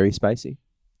very spicy.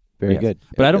 Very Yes. good.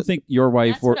 But I don't think your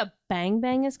wife That's what a bang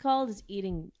bang is called, is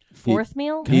eating fourth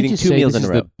meal? Can I Eating just 2 say meals this in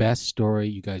a is row. the best story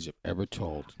you guys have ever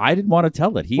told. I didn't want to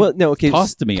tell it. He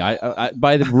tossed to me. I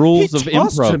by the rules of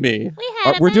improv. to me. We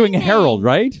had We're doing a bang Herald, bang.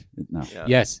 right? No. Yeah.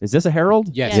 Yes. Is this a Herald?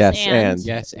 Yes. Yes, Yes, and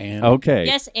Yes, and Okay.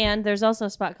 Yes, and there's also a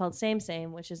spot called Same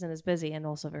Same, which isn't as busy and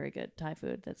also very good Thai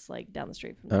food that's like down the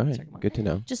street from the all right, Circle Mart. good to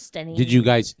know. Just Stenny. did you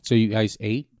guys? So you guys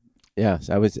ate? Yes,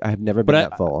 I have never been But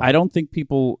that full. I don't think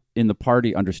people in the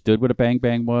party understood what a bang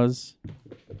bang was.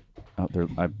 Oh,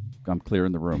 I'm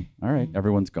clearing the room. All right,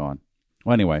 everyone's gone.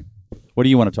 Well, anyway, what do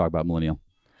you want to talk about, Millennial?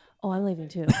 Oh, I'm leaving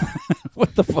too.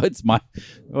 What the fuck?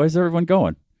 Where's everyone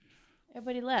going?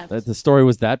 Everybody left. The story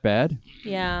was that bad?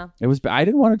 Yeah. It was. I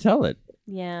didn't want to tell it.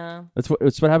 Yeah. It's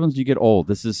what happens when you get old.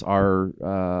 This is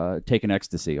our taking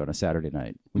ecstasy on a Saturday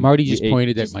night. Marty just ate-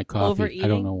 pointed at Just my coffee. overeating. I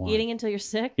don't know why. Eating until you're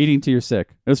sick. Eating till you're sick.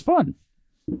 It was fun.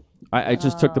 I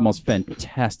just took the most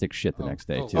fantastic shit the next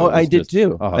day too. Oh, It was I did just-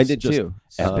 too. oh, I it's did just too.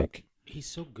 Epic. He's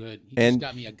so good. He And- just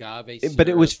got me agave. But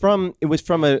it was syrup.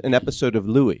 from an episode of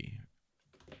Louis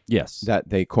Yes. that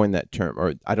they coined that term,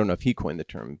 or I don't know if he coined the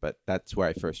term, but that's where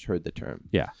I first heard the term.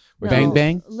 Yeah. Bang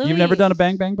bang? You've never done a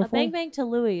bang bang A before? bang bang to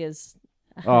Louis is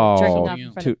Oh, jerking off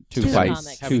in front too of too two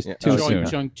fast. comics. Too Yeah. too showing, soon.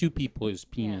 showing 2 people his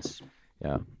penis.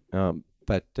 Yeah.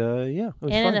 But yeah, it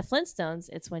was And fun. in the Flintstones,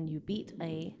 it's when you beat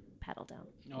a paddle down.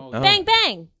 Oh, Bang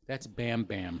bang, that's Bam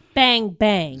Bam. bang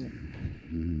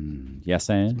bang. Yes,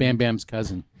 and Bam Bam's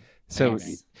cousin. So,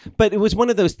 Yes. but it was one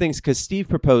of those things because Steve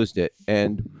proposed it,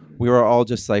 and we were all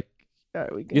just like,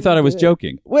 you thought I was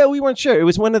joking. Well, we weren't sure. It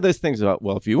was one of those things about,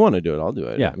 well, if you want to do it, I'll do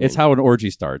it. Yeah, I mean, it's how an orgy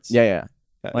starts. Yeah.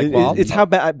 Like, It- well, it's how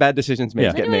bad decisions Yeah.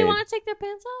 get Anybody made. want to take their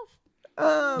pants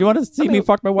off? Do you want to see me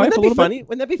fuck my wife Wouldn't a that be little funny? bit?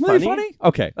 Wouldn't that be Wouldn't funny? that be funny?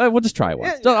 Okay, we'll just try it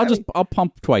once. Yeah, I'll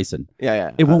pump twice in.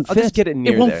 Yeah. It won't I'll fit. just get it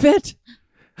near It won't there. fit.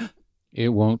 It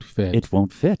won't fit. It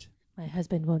won't fit. My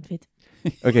husband won't fit.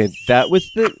 Okay, that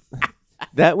was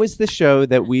the show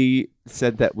that we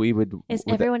said that we would Is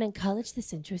everyone in college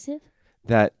this intrusive?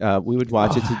 that we would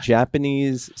watch. It's a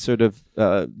Japanese sort of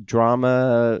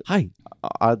drama, Hi.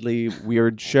 oddly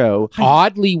weird show.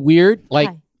 Oddly weird. Like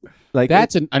Hi. Like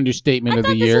that's an understatement I of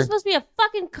thought the this year. was supposed to be a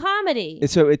fucking comedy.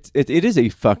 so it is a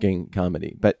fucking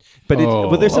comedy, but it's Oh.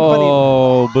 well, there's some funny.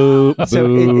 Oh, boo, So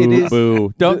boo, it is-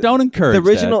 boo. Don't encourage The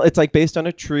original, that. it's like based on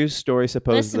a true story,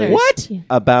 supposedly. Listeners.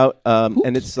 About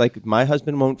and it's like my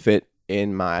husband won't fit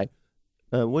in my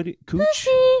cooch.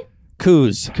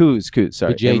 Coos. Coos.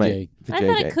 Sorry, The JJ. in my- the I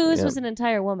thought a JJ, coos yeah. was an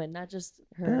entire woman, not just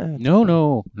her.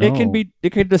 No.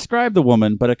 It can describe the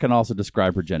woman, but it can also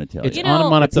describe her genitalia. It's You know,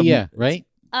 onomatopoeia, right?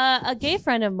 A gay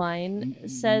friend of mine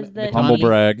says that Humble Tommy?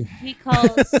 brag. he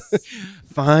calls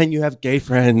Fine, you have gay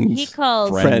friends. he calls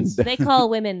Friends. they call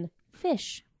women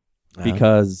fish.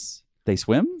 Because they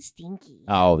swim? Stinky.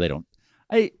 Oh, they don't.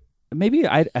 Maybe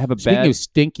I have a Speaking bad. of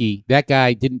stinky, that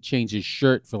guy didn't change his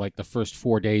shirt for like the first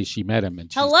 4 days she met him. And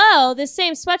she's- Hello, this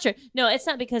same sweatshirt. No, it's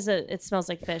not because it smells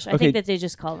like fish. I Okay. think that they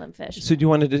just call them fish. So do you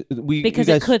want to? Because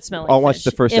you it guys could smell like all watch fish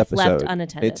the first if episode. left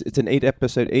unattended. It's an 8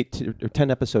 or 10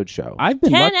 episode show. I've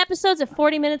been 10 lucky. episodes of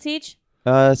 40 minutes each.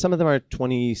 Some of them are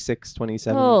 26,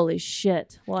 27. Holy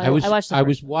shit! Well, I was watched. The I first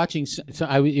was watching.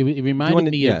 It reminded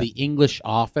wanna- me yeah. of the English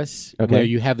Office, Okay. where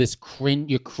you have this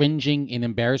you're cringing in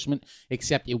embarrassment.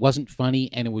 Except it wasn't funny,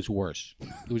 and it was worse.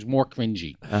 It was more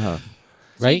cringy, Uh-huh.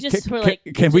 right? just were like,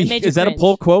 Can it we? made you Is that a cringe.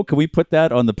 pull quote? Can we put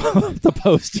that on the the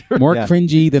poster? More Yeah.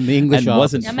 cringy than the English And Office.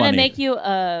 wasn't I'm gonna funny. make you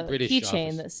a British keychain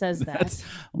office. that says that.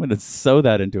 I'm going to sew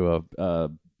that into a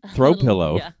throw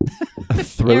pillow. Yeah.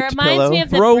 Throat It reminds pillow. me of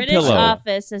the Throw British pillow.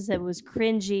 Office, as it was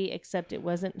cringy, except it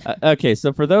wasn't. Okay,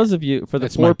 so for those of you, for the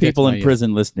That's four my- people that's in my-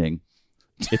 prison listening,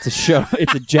 it's a show.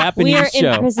 It's a Japanese We are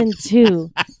show. in prison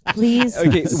too. Please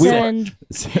Okay, send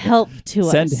help to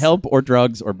us. Send help or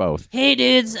drugs or both. Hey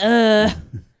dudes,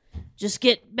 just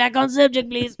get back on subject,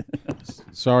 please.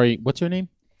 Sorry, what's her name?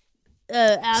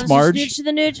 Alice Smarge? Snitch to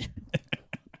the nooch.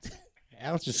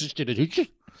 Alice is sister to Nooch.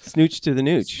 Snooch to the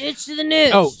nooch. Snitch to the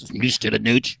nooch. Oh, Nooch to the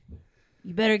Nooch.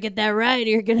 You better get that right.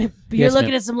 You're Yes, looking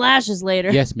ma'am. at some lashes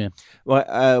later. Yes, ma'am.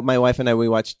 Well, my wife and I, we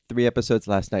watched 3 episodes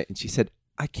last night, and she said,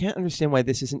 I can't understand why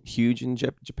this isn't huge in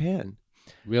Japan.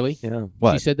 Really? Yeah.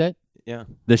 What? She said that, Yeah.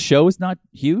 The show is not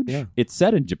huge. Yeah. It's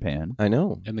set in Japan. I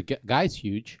know. and the guy's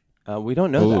huge. We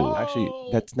don't know Ooh. that. Actually,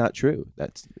 that's not true.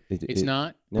 It's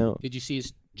not. No. Did you see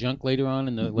his junk later on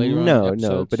in the later on No,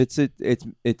 episodes? but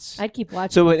it's. I'd keep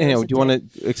watching. So it if it anyhow, was a do you want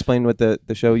dick. to explain what the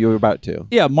show you were about to?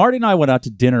 Yeah, Marty and I went out to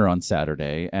dinner on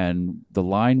Saturday, and the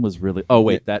line was really. Oh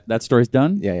wait, that story's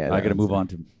done. Yeah, yeah, I that got to one's move done. on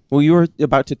to. Well, you were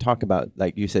about to talk about,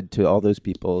 like you said, to all those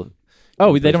people.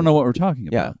 Oh, they don't know what we're talking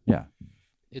Yeah. about. Yeah.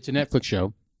 It's a Netflix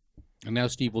show, and now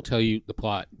Steve will tell you the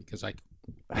plot because I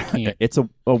can't. It's a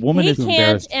woman He is can't,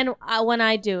 embarrassed. and when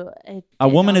I do, a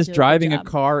woman I'll is do driving good a job.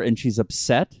 car and she's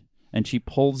upset and she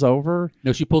pulls over.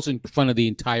 No, she pulls in front of the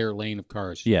entire lane of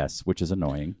cars. Yes, which is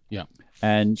annoying. Yeah.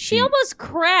 And She almost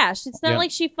crashed. It's not Yeah.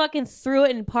 like she fucking threw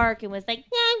it in park and was like, "Yeah,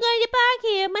 I'm going to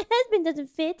park here. My husband doesn't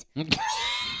fit."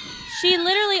 She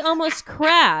literally almost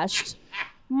crashed.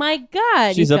 My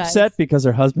God, she's you guys. upset because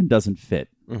her husband doesn't fit.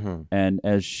 Mm-hmm. And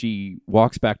as she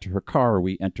walks back to her car,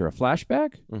 we enter a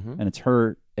flashback, Mm-hmm. and it's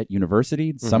her at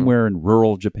university somewhere in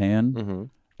rural Japan. Mm-hmm.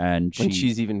 And When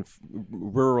she's even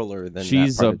ruraler than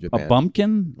she's that part a of Japan.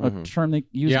 bumpkin, a Mhm. term they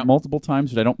use Yeah. multiple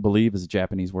times, but I don't believe is a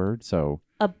Japanese word. So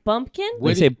A bumpkin?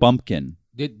 Where they say did- bumpkin.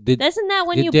 Did Isn't that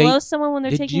when Did you they- blow someone when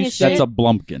they're did taking you a say- shit? That's a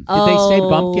blumpkin. they say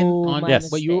bumpkin Oh, on? my Yes.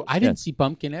 But you, I didn't Yes. see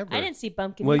bumpkin ever. I didn't see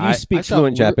bumpkin. Well, you either. speak I thought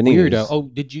fluent Japanese. Weirdo. Oh,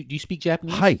 do you speak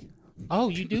Japanese? Hi. Oh,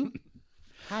 you do.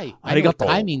 Hi. I know Arigato.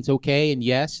 hi means okay and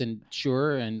yes and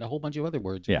sure and a whole bunch of other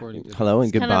words. Yeah. According to Hello and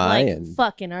It's kind of goodbye like and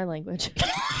fuck in our language.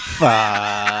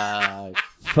 fuck.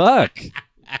 Fuck.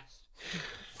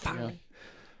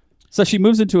 So she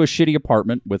moves into a shitty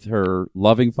apartment with her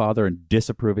loving father and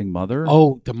disapproving mother.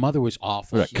 Oh, the mother was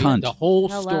awful. What a cunt. The whole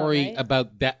Hello, story right?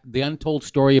 about that, the untold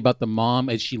story about the mom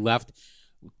as she left,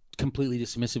 completely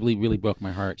dismissively, really broke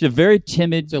my heart. She's a very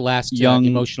timid It's the last young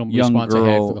emotional young response I had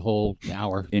girl for the whole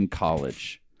hour. in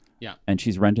college. Yeah. And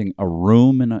she's renting a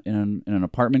room in an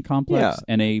apartment complex, Yeah.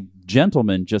 and a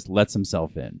gentleman just lets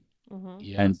himself in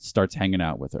Yeah. and starts hanging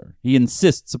out with her. He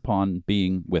insists upon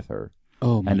being with her.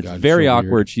 oh my And it's God, very so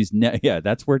awkward. weird. She's yeah,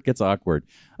 that's where it gets awkward.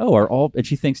 Oh, are all? And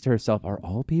she thinks to herself, are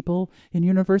all people in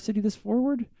university this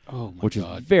forward? Oh my Which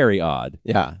God. is very odd.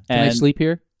 Yeah. Can I And- sleep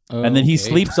here? And then he Okay.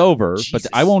 sleeps over, but Jesus.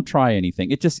 I won't try anything.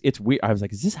 It's weird. I was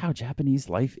like, is this how Japanese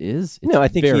life is? It's No, I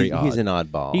think very he's odd. an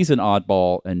oddball. He's an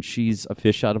oddball, and she's a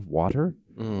fish out of water,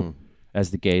 Mm.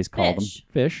 as the gays call them,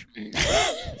 fish.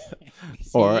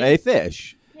 Or a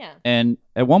fish. Yeah. And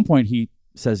at one point, he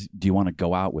says, "Do you want to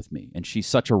go out with me?" And she's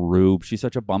such a rube. She's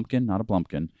such a bumpkin, not a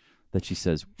blumpkin, that she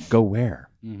says, "Go where?"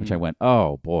 Which I went,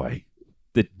 "Oh boy,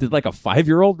 did like a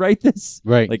 5-year-old write this?"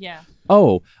 Right. Like, Yeah.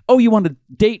 oh, you want to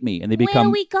date me? And they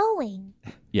become going?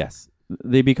 yes,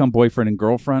 they become boyfriend and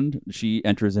girlfriend. She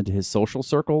enters into his social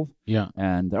circle. Yeah.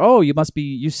 And you must be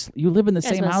you live in the Guys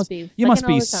same must house. be You must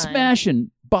fucking all be the time.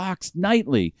 smashing box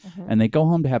nightly, and they go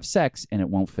home to have sex, and it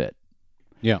won't fit.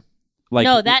 Yeah. Like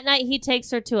No, that night he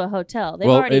takes her to a hotel. They've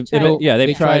well, already tried. they've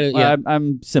they tried. tried it, yeah.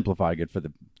 I'm simplifying it for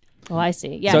the. Oh, I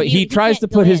see. Yeah. so he tries to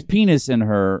can't go put his in. penis in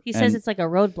her. He says and- it's like a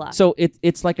roadblock. So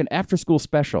it's like an after school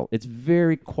special. It's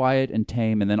very quiet and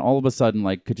tame, and then all of a sudden,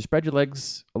 like, could you spread your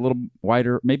legs a little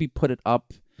wider? Maybe put it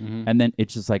up, and then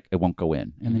it's just like it won't go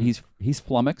in, and then he's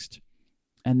flummoxed,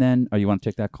 and then you want to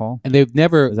take that call? And they've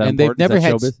never Is that and they've important? Is never that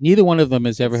had showbiz? neither one of them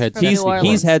has ever had From sex. New Orleans,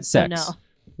 he's had so sex. no.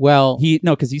 Well,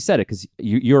 Because he said it because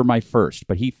you're my first,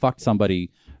 but he fucked somebody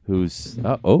who's it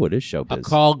is showbiz. a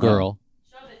call girl.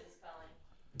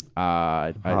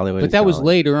 Hollywood. But is that was calling.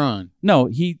 later on. No,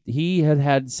 he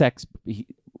had sex.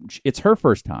 It's her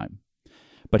first time,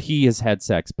 but he has had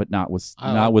sex, but not with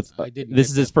Oh, not with. I didn't This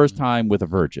get is his that. first time with a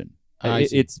virgin. I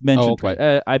see. It's mentioned okay.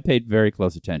 twice. I paid very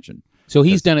close attention. So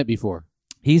he's done it before.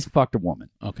 He's fucked a woman.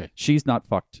 Okay. She's not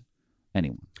fucked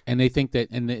anyone. And they think that,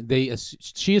 and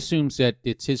she assumes that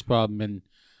it's his problem, and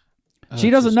She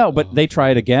doesn't know, but they try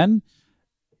it again.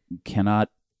 Cannot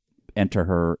enter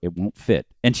her. It won't fit.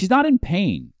 And she's not in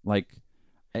pain. Like,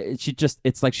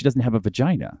 it's like she doesn't have a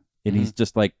vagina. And he's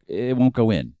just like, it won't go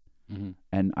in. Mm-hmm.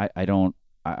 And I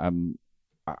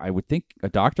would think a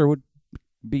doctor would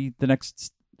be the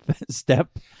next step.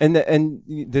 And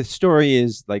the story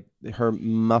is like her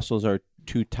muscles are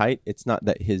too tight. It's not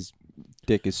that his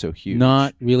dick is so huge.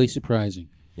 Not really surprising.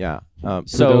 Yeah. For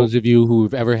those of you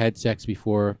who've ever had sex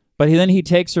before. But then he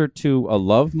takes her to a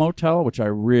love motel, which I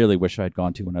really wish I'd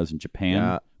gone to when I was in Japan.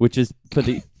 Yeah. Which is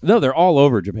no, they're all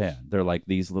over Japan. They're like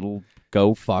these little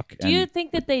go fuck. Do you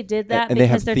think that they did that and they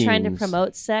because have they're trying to themes.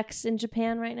 promote sex in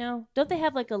Japan right now? Don't they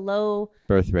have like a low?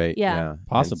 Birth rate. Yeah. and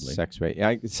Possibly. sex rate.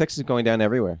 Yeah. Sex is going down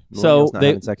everywhere. So Millennials not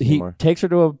having sex he anymore. takes her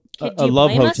to Kid, a do you love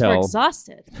blame us? We're hotel.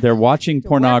 exhausted. They're watching To work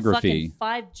pornography, fucking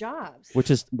 5 jobs. which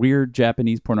is weird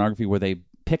Japanese pornography where they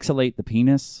pixelate the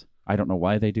penis. I don't know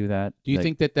why they do that. Do you They-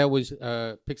 think that was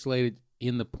pixelated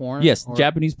in the porn? Yes, or-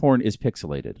 Japanese porn is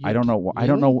pixelated. I don't know. I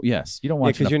don't Really? know. Yes, you don't Yeah,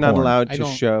 watch because enough you're not porn. allowed I to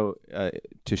don't-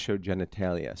 show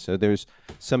genitalia. So there's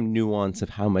some nuance of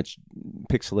how much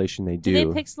pixelation they Do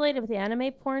do. they pixelate it with the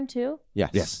anime porn too? Yes.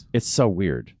 Yes, it's so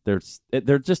weird.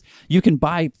 They're just you can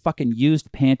buy fucking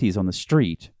used panties on the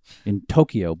street in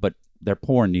Tokyo, but their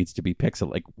porn needs to be pixel.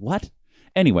 Like what?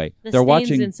 Anyway, The they're stains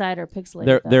watching. inside are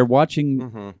pixelated. They're watching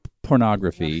Mm-hmm.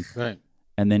 pornography, Right.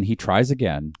 and then he tries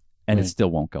again, and it Right. still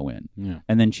won't go in. Yeah.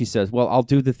 And then she says, "Well, I'll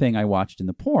do the thing I watched in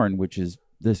the porn, which is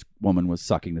this woman was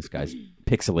sucking this guy's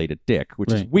pixelated dick,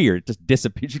 which is Right. weird. It just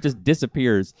disappears. She just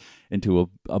disappears into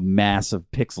a mass of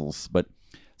pixels. But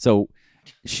so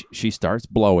she starts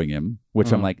blowing him,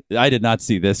 which I'm like, I did not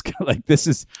see this. Like this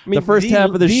is the first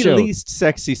half of the show. least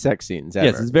sexy sex scenes ever.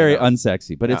 Yes, it's very you know?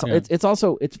 unsexy, but Yeah. it's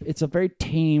also it's a very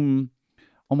tame,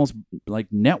 almost like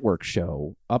network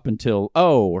show up until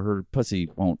her pussy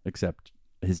won't accept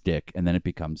his dick, and then it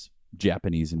becomes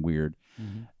Japanese and weird.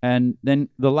 Mm-hmm. And then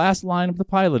the last line of the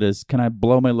pilot is, "Can I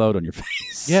blow my load on your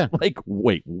face?" Yeah. Like,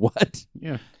 wait, what?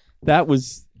 Yeah. That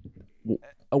was.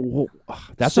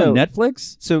 That's So- on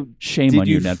Netflix. So Shame did on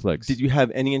you, Netflix. Did you have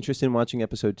any interest in watching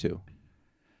episode 2?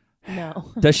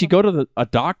 no. Does she go to a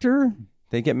doctor?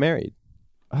 They get married.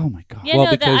 Oh my god! Yeah, Well,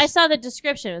 no. because- I saw the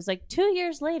description. It was like 2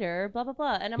 years later, blah blah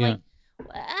blah, and I'm Yeah. like,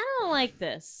 I don't like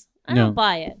this. I No. don't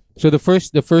buy it. So the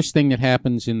first thing that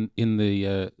happens in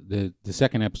the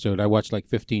second episode, I watched like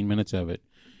 15 minutes of it,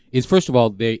 is first of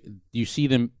all you see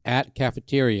them at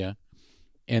cafeteria,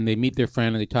 and they meet their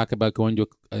friend and they talk about going to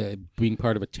being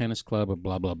part of a tennis club or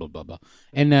blah blah blah blah blah,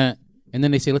 and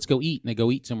then they say let's go eat, and they go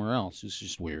eat somewhere else. It's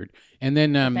just weird. And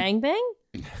then Bang bang.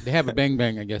 they have a bang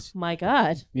bang, I guess. My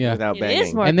God. Yeah. Without It banging.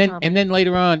 is more And then common.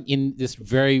 later on in this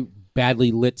very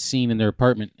badly lit scene in their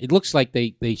apartment, it looks like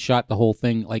they shot the whole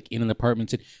thing like in an apartment.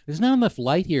 Said, "There's not enough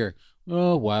light here."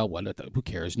 Oh well, who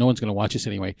cares? No one's gonna watch this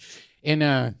anyway.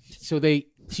 And so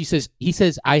he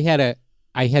says I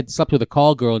had slept with a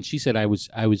call girl, and she said I was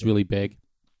really big.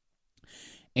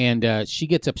 And she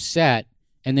gets upset,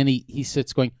 and then he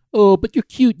sits going, "Oh, but you're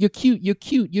cute, you're cute, you're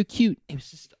cute, you're cute." It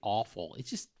was just awful. It's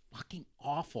just fucking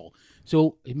awful.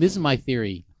 So this is my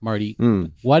theory, Marty.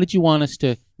 Why did you want us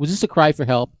to? Was this a cry for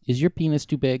help? Is your penis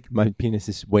too big? My penis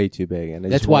is way too big, and I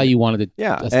That's just why wanted- you wanted to.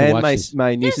 Yeah, us to and watch my this.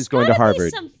 my niece There's is going to gotta be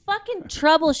Harvard. some fucking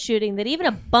troubleshooting that even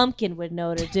a bumpkin would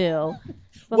know to do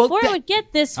Well, before it would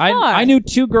get this far. I knew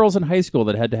 2 girls in high school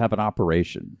that had to have an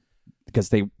operation because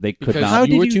they could Because not. How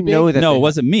You were did too you know big? that? No, they- it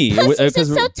wasn't me. It was- Pussies are because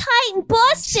so tight in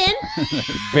Boston,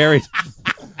 very.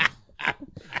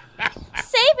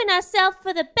 saving ourselves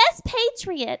for the best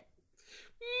patriot.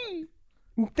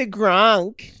 The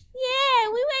Gronk. Yeah,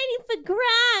 we're waiting for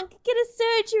Gronk. Get a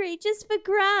surgery just for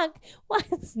Gronk.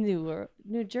 What's New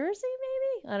Jersey,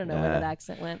 maybe? I don't know where that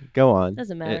accent went. Go on.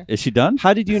 Doesn't matter. Is she done?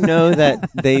 How did you know that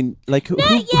they like who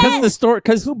Because the story.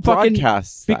 Because who fucking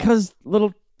broadcasts that? because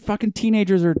little fucking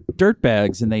teenagers are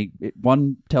dirtbags, and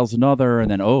one tells another, and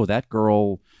then that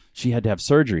girl, she had to have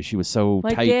surgery. She was so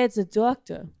My tight. dad's a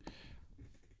doctor.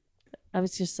 I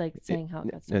was just like saying how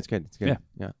it got started. That's good. It's good.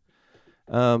 Yeah.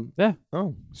 Yeah.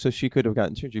 Oh, so she could have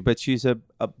gotten surgery, but she's a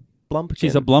blumpkin.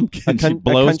 She's a blumpkin. She a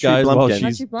blows country guys while blumpkin.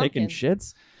 she's Country taking blumpkin.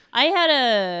 shits. I had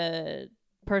a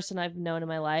person I've known in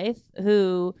my life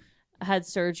who had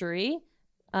surgery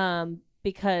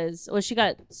because she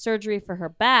got surgery for her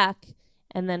back,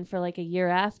 and then for like a year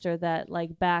after that,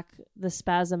 like back, the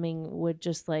spasming would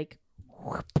just like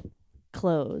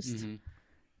closed.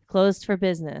 closed for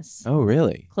business, Oh,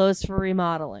 really? closed for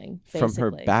remodeling. From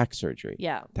her basically. back surgery.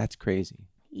 Yeah, That's crazy.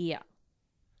 yeah.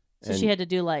 So And- she had to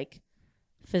do like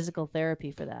physical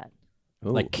therapy for that,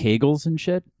 Ooh. Like Kegels and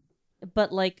shit.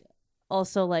 but like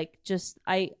also like just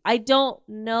I don't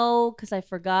know because I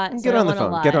forgot. so Get I on the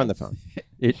don't wanna phone. Get her lie. on the phone.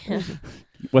 It,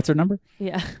 what's her number?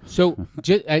 Yeah, So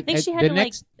I think she had the to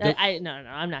next, like. the, No,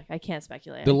 I'm not. I can't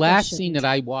speculate. the I last shouldn't. scene that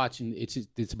I watched, and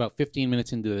it's about 15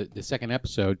 minutes into the second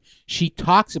episode. She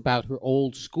talks about her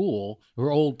old school, her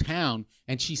old town,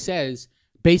 and she says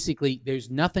basically there's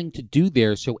nothing to do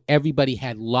there, so everybody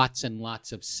had lots and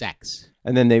lots of sex.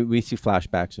 And then we see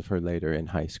flashbacks of her later in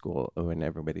high school when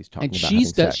everybody's talking And about having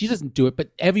sex. she doesn't do it, but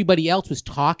everybody else was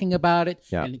talking about it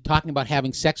Yeah. and talking about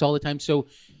having sex all the time. So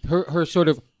her sort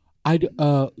of,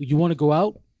 you want to go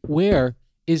out? Where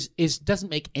is doesn't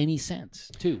make any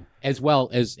sense too, as well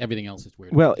as everything else is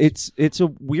weird. Well, it's a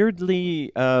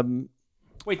weirdly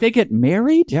Wait, they get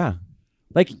married? yeah.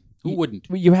 Like who wouldn't?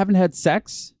 you haven't had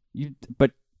sex?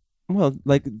 But Well,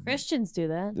 like Christians do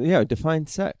that. yeah, define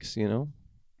sex, you know?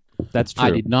 that's true. I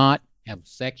did not have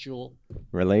sexual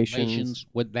Relations. relations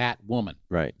with that woman.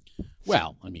 Right.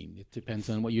 Well, I mean, it depends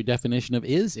on what your definition of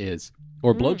is,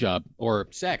 or blowjob, or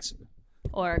sex.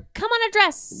 Or come on a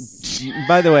dress.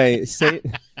 By the way,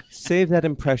 save that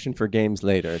impression for games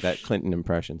later, that Clinton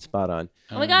impression. Spot on.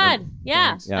 Oh my God! Yeah,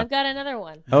 thanks. Yeah. I've got another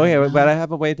one. Oh yeah, but I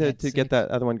have a way to That's get it. that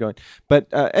other one going. But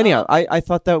anyhow, I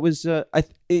thought that was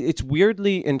it's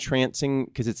weirdly entrancing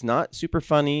because it's not super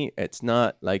funny. It's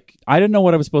not like I didn't know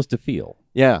what I was supposed to feel.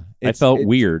 yeah. I felt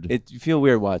weird. You feel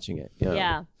weird watching it.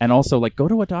 Yeah, And also, like, go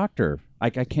to a doctor. I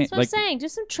can't, that's what like, I'm saying. Do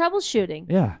some troubleshooting.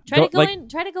 yeah. Try to go like, in.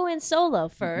 Try to go in solo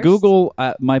first. Google,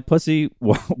 my pussy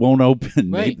won't open. Right.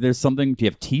 Maybe there's something. Do you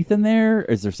have teeth in there?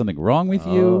 Is there something wrong with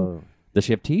you? Oh. Does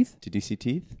she have teeth? Did you see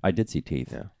teeth? I did see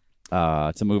teeth. Yeah.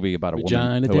 It's a movie about a woman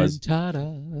Vagina who has.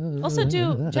 dentata. Also,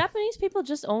 do Japanese people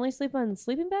just only sleep on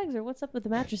sleeping bags, or what's up with the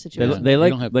mattress They, situation? they They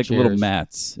like don't have little chairs.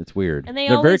 mats. It's weird. And they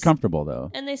they're very always- comfortable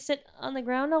though. And they sit on the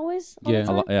ground always. All Yeah.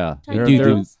 the A lo- time? yeah. Tiny They They're, do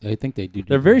they're, girls? I think they do.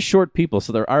 they're very short people,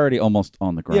 so they're already almost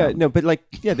on the ground. Yeah, no, but like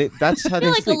yeah, that's how I they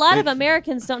feel like a sleep. lot They- of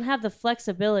Americans don't have the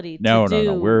flexibility. No, to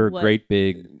do We're what- great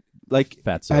big like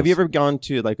fatsos. have you ever gone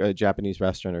to like a Japanese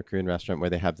restaurant or Korean restaurant where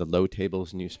they have the low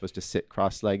tables and you're supposed to sit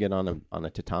cross-legged on a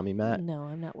tatami mat? No,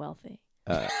 I'm not wealthy.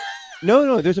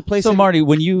 No, there's a place. So in, Marty,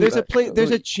 when you There's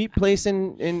a cheap place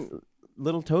in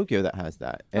Little Tokyo that has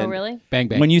that. Oh, And really? Bang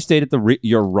bang. when you stayed at the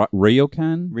your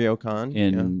ryokan Ryokan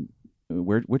in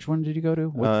which one did you go to?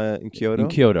 What- in Kyoto. in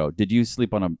Kyoto. Did you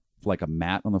sleep on a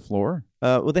mat on the floor?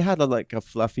 Well, they had like a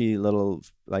fluffy little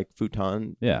like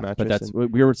futon. Yeah, mattress but that's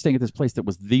and- we were staying at this place that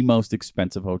was the most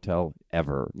expensive hotel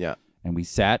ever. yeah. And we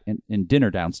sat in dinner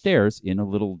downstairs in a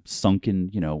little sunken,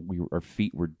 our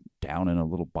feet were down in a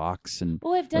little box and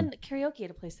Oh, I've done karaoke at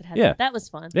a place that had Yeah. that. That was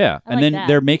fun. yeah. I And like then that.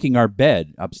 they're making our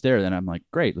bed upstairs, and I'm like,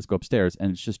 great, let's go upstairs.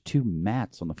 And it's just two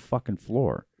mats on the fucking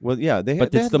floor. Well, yeah. They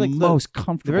But they it's had, the like, most they're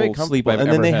comfortable, very sleep comfortable. I've And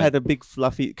ever then they had. had a big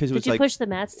fluffy because it Did was you like push the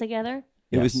mats together?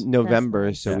 it was Yes. November,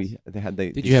 nice. so Yes. they had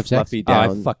the Did you have sex? fluffy Oh,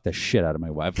 down. I fucked the shit out of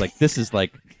my wife. Like, this is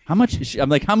like, how much? I'm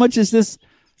like, how much is this?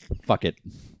 Fuck it.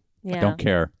 Yeah. I don't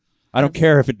care. I don't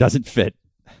care if it doesn't fit.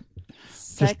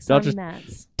 Sex I'll on just-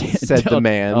 mats. Said the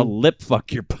man. I'll lip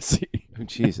fuck your pussy. Oh,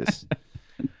 Jesus.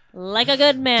 Like a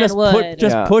good man just would.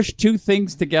 Yeah. push two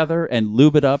things together and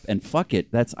lube it up and fuck it.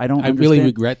 I don't. I really understand.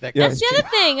 regret that. Yeah. That's the other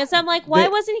thing is I'm like, why They-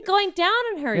 wasn't he going down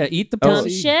on her? Yeah, you eat the dumb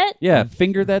pussy. shit. Yeah,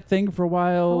 finger that thing for a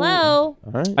while. Hello.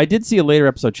 All right. I did see a later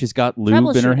episode. She's got lube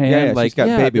in her Troubleshooting. hand. yeah, like she's got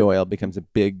yeah, baby oil becomes a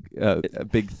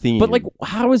big theme. But like,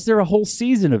 how is there a whole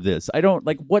season of this? I don't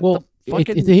like what Well, the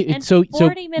fucking. And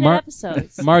 40-minute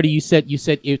episodes. Marty, you said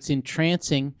it's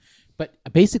entrancing, but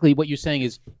basically what you're saying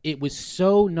is it was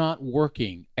so not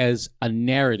working as a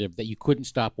narrative that you couldn't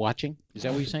stop watching. Is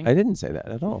that what you're saying? I didn't say that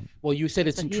at all. Well, you said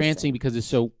it's That's what he entrancing said. because it's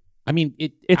so. I mean,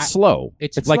 it's slow.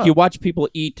 it's It's like slow. you watch people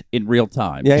eat in real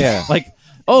time. Yeah, yeah. Like,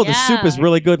 oh, the soup is Yeah.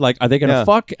 really good. Like, are they gonna Yeah.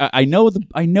 fuck? I know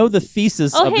the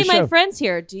thesis Oh, of hey, the my show. friend's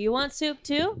here. Do you want soup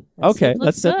too? That Okay, soup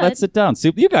let's looks good. sit down.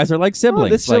 Soup. You guys are like Oh,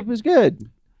 siblings. this like, soap is good.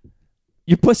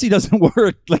 your pussy doesn't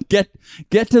work. Like,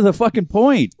 get to the fucking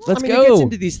point. Let's I mean, go. it gets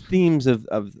into these themes of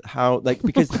how like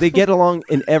because they get along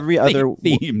in every other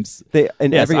themes. They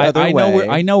in Yes, every I, other I way.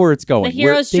 know I know where it's going. The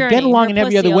hero's They journey. get along her in every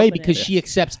pussy other way opening. because she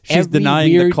accepts She's every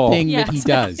denying the weird call. thing Yeah. that he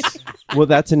does. Well,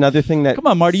 that's another thing that. Come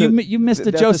on, Marty. so- you missed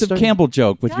the that's a Joseph start- Campbell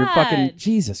joke with your fucking God.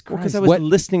 Jesus Well, Christ. because I was What-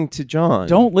 listening to John.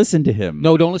 Don't listen to him.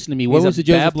 No, don't listen to me. What He's was a the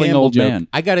Joseph babbling Campbell old joke? man.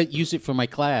 I got to use it for my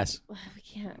class. We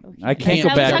can't. I can't Yeah, go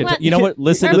I was back. talking And about- you know what?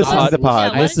 Listen to Her the Listen to pussy- the pod. Yeah, why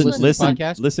don't you Listen, listen to the listen,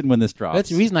 podcast? listen when this drops. That's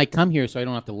the reason I come here, so I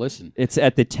don't have to listen. It's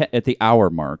at the hour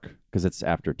mark. because it's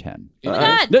after 10. Oh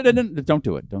my God. No, don't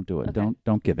do it. Don't do it. Okay.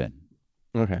 Don't give in.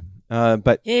 Okay.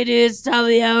 But It is top of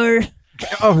the hour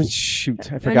oh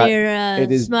shoot, I on forgot. your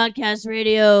It is- Smodcast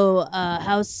Radio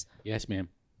house. Yes, ma'am.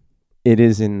 It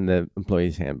is in the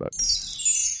employee's handbook.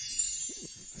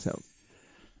 So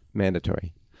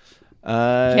mandatory.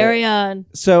 Carry on.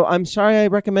 So I'm sorry I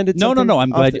recommended No. something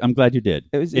I'm off glad. the- I'm glad you did.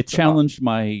 It It challenged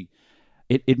my.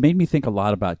 It made me think a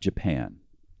lot about Japan.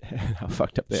 how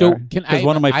fucked up they So are. can I? Because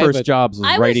one of my I have first a- jobs was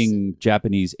I was- writing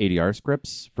Japanese ADR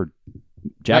scripts for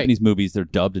Japanese movies. They're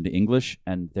dubbed into English,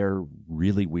 and they're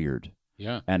really weird.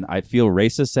 Yeah. And I feel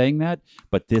racist saying that,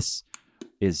 but this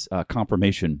is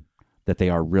confirmation that they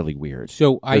are really weird.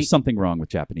 So There's something wrong with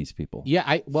Japanese people. Yeah.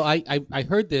 I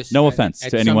heard this. No at- offense at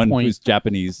to some anyone point. who's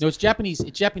Japanese. No, it's Japanese.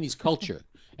 It's Japanese culture.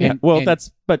 Yeah, And- well, and-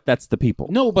 that's the people.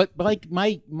 No, but like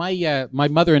my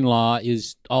mother-in-law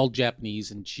is all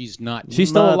Japanese, and she's not. She's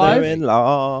still alive?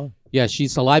 Mother-in-law. Yeah,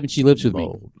 she's alive and she lives with me.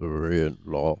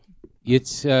 Mother-in-law.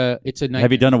 It's a nightmare.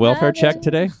 Have you done a welfare check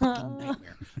today?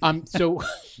 So,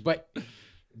 but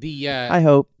the I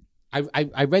hope.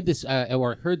 I read this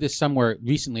or heard this somewhere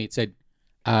recently. It said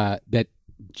that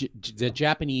the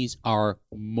Japanese are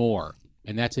more,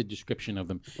 and that's a description of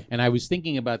them. And I was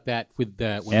thinking about that with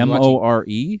when you're watching MORE.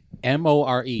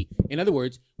 MORE. In other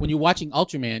words, when you're watching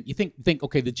Ultraman, you think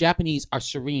okay, the Japanese are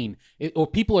serene, or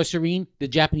people are serene. The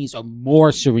Japanese are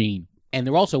more serene, and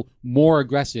they're also more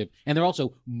aggressive, and they're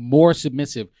also more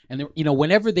submissive. And they're,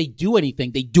 whenever they do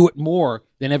anything, they do it more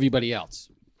than everybody else.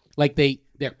 Like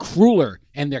they're crueler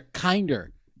and they're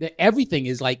kinder. Everything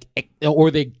is like, or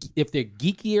if they're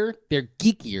geekier, they're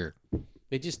geekier.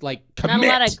 They just like commit. Not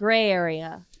a lot of gray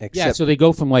area. Yeah, Except so they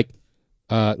go from like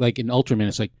in Ultraman,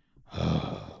 it's like,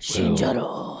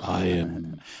 Shinjaro. I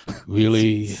am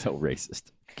really So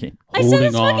racist. Can't- I said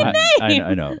his holding fucking on name.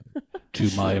 I know. to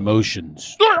my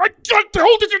emotions. I can't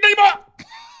hold your name up.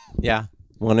 yeah,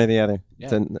 one or the other. Yeah.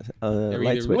 It's a They're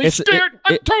light either switch. really scared.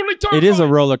 I'm totally terrified. It is a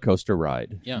roller coaster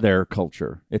ride. Yeah. Their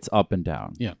culture. It's up and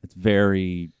down. Yeah. It's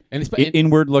very And it's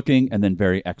inward looking and then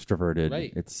very extroverted.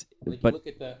 Right. It's like but you look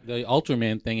at the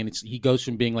Ultraman thing, and he goes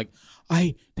from being like,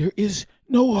 there is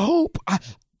no hope.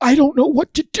 I don't know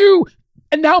what to do,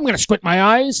 and now I'm going to squint my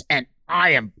eyes, and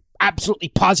I am absolutely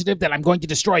positive that I'm going to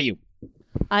destroy you.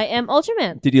 I am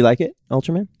Ultraman. Did you like it,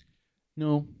 Ultraman?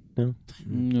 No, No.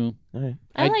 no. All right.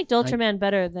 I liked I- Ultraman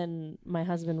better than My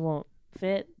Husband Won't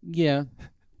Fit. Yeah.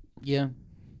 Yeah.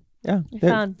 I there-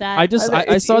 found that. I just I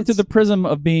it's- saw it through it's- the prism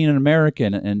of being an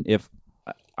American, and if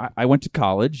I went to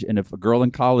college, and if a girl in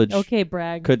college okay,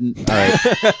 brag. couldn't, all right,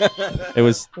 it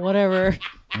was Whatever.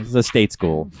 a state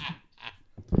school.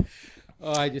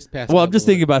 Oh, I just passed. Well, out I'm just a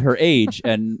little thinking about her age,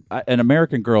 and an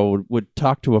American girl would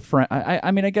talk to a friend.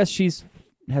 I mean, I guess she's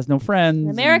has no friends. An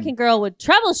American girl would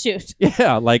troubleshoot.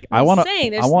 Yeah, like I I'm want saying, to.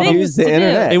 there's I want things use to the do.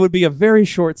 internet. It would be a very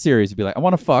short series. It'd be like, I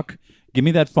want to fuck. Give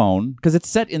me that phone because it's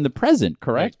set in the present,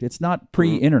 correct? It's not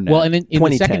pre-internet. Well, and in the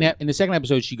 2010. second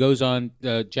episode, she goes on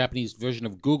the Japanese version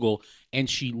of Google, and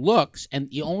she looks, and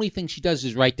the only thing she does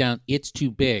is write down "it's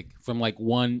too big" from like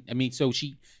one. I mean, so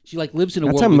she like lives in a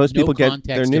That's world how with most no people get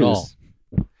context their at all.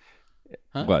 news.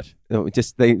 what? No,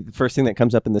 just the first thing that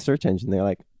comes up in the search engine, they're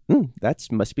like, that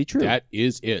must be true. That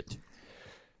is it.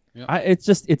 It's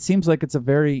just. It seems like it's a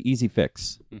very easy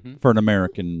fix for an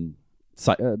American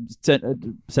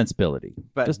sensibility.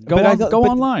 Just go I thought-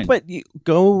 online. But you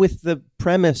go with the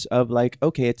premise of like,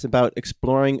 okay, it's about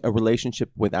exploring a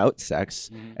relationship without sex,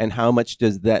 and how much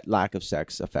does that lack of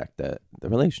sex affect the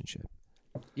relationship?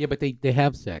 Yeah, but they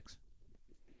have sex.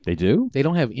 They do. They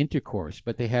don't have intercourse,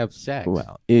 but they have sex.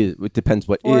 Well, it depends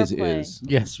what Foreplay. is.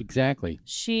 Yes, exactly.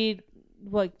 She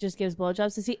just gives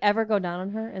blowjobs. Does he ever go down on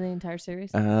her in the entire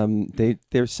series?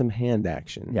 There's some hand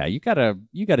action. Yeah, you gotta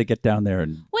get down there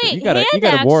and Wait, you gotta hand you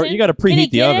gotta action? you gotta Can he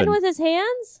preheat the get oven. in with his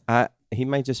hands? He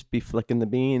might just be flicking the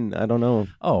bean. I don't know.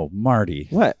 Oh, Marty.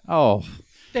 What? Oh,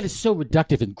 That is so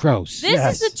reductive and gross. This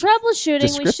Yes. is the troubleshooting we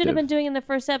should Descriptive. have been doing in the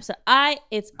first episode.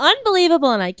 It's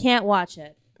unbelievable, and I can't watch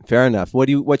it. Fair enough. What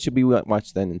should we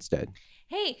watch then instead?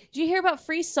 Hey, did you hear about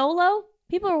Free Solo?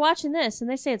 People are watching this, and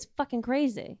they say it's fucking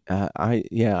crazy. I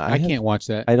can't watch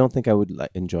that. I don't think I would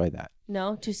enjoy that.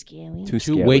 No, too scary. Too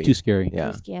scary. Way too scary.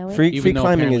 Yeah. Too scary. Free Even though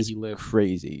climbing apparently is he lived.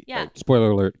 crazy. Yeah. Spoiler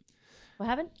alert. What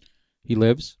happened? He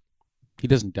lives. He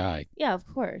doesn't die. Yeah, of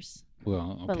course.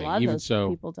 Well, okay. But a lot of Even those so,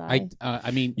 people die.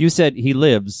 I mean, you said he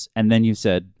lives, and then you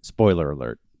said spoiler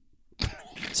alert.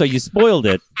 So you spoiled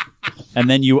it, and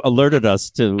then you alerted us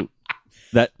to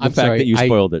the I'm fact sorry, that you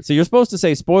spoiled it. So you're supposed to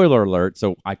say spoiler alert,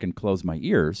 so I can close my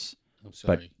ears. I'm But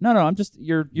sorry. no, I'm just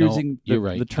you're No, using you're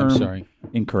right. the I'm term sorry.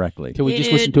 incorrectly. Can we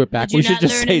just listen to it backwards? We should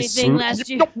just say anything last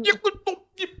year?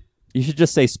 You should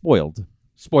just say spoiled.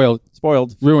 Spoiled,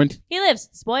 ruined, He lives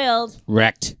spoiled.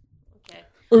 wrecked. Okay.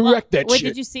 Wrecked that Wait, shit.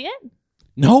 did you see it?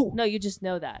 No. No, you just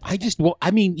know that.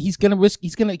 He's gonna risk. He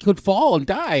could fall and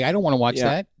die. I don't want to watch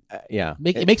that. Yeah.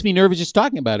 It makes me nervous just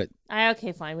talking about it.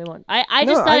 Okay, fine. We won't. I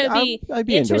No, just thought it'd be I'd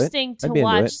be into it. interesting to I'd be into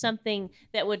watch it. something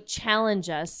that would challenge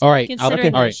us. All right,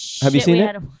 Considering all the right. Have you shit seen we it?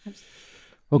 had to watch.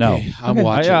 Okay, No. I'm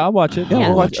watching. Yeah, I'll watch it. Yeah, Yeah.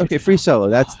 we'll watch. Okay, Free Solo.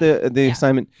 That's the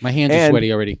assignment, My hands are And-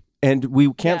 sweaty already. and we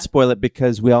can't Yeah. spoil it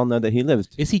because we all know that he lives.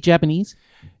 Is he Japanese?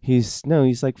 He's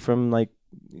like from like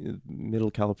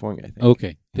Middle California, I think.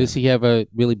 Okay. Does he have a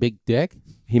really big dick?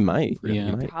 He might. Yeah.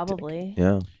 He might. Probably.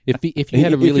 Yeah. If you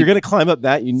had a If really you're gonna climb up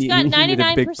that, you It's need. got you need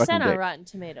a big 99% fucking on dick. Rotten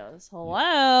Tomatoes.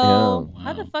 Hello. Yeah.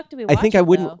 How the Wow. fuck do we watch I think I it,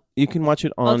 wouldn't. though? You can watch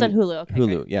it Oh, on it's on Hulu. Okay,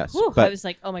 Hulu. great. Yes, Whew, I but was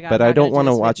like, oh my god. but I'm I not don't gonna do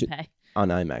wanna this. We watch have to pay. on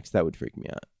IMAX. That would freak me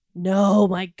out. No,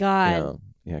 my god.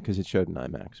 Yeah, because it showed in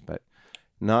IMAX, but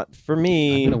not for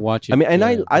me. I'm gonna watch it. I mean, and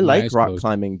I with my like eyes rock closed.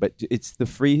 climbing, but it's the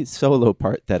Free Solo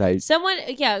part that I.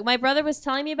 My brother was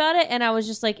telling me about it, and I was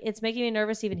just like, it's making me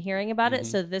nervous even hearing about Mm-hmm. it.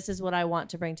 So this is what I want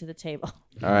to bring to the table.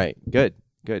 All right, good,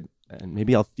 and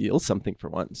maybe I'll feel something for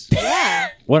once. Yeah.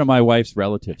 One of my wife's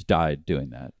relatives died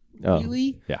doing that. Oh,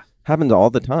 Really? happens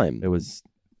all the time. It was.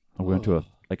 I went to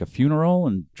a funeral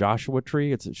in Joshua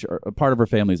Tree. It's a part of her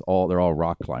family's they're all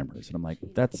rock climbers, and I'm like,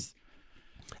 that's.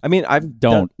 I mean, I've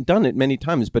Don't. done it many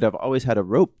times, but I've always had a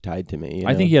rope tied to me.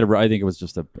 I think he had I think it was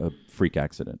just a freak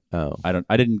accident. Oh,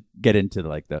 I didn't get into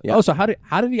like the. Yeah. Oh, so how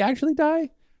did he actually die?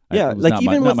 yeah, It was like not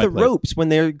my- even not with my the place. ropes when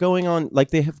they're going on, like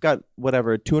they have got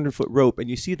whatever a 200-foot rope, and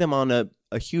you see them on a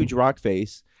huge rock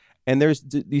face, and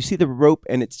you see the rope,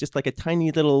 and it's just like a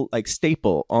tiny little like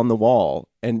staple on the wall,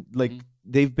 and like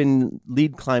they've been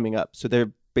lead climbing up, so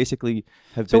they're basically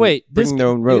have So been wait, bringing their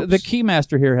own ropes. The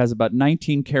keymaster here has about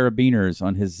 19 carabiners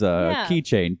on his Yeah.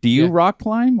 keychain. Do you Yeah. rock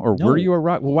climb, or No. were you a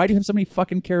rock? Well, why do you have so many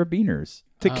fucking carabiners?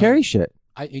 to carry shit.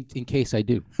 In case I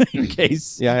do. In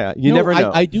case. Yeah, you No, never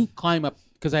know. I do climb up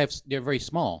because they're very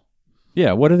small.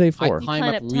 Yeah. What are they I for? climb climb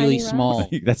up up really tiny rocks? small.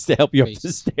 That's to help you up the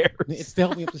Faces. stairs. It's to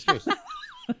help me up the stairs.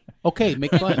 Okay,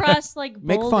 make fun. Across like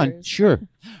Make fun. boulders.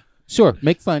 Sure,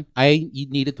 make fun. You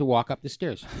needed to walk up the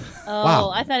stairs. Oh, Wow.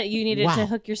 I thought you needed Wow. to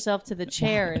hook yourself to the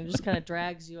chair and it just kind of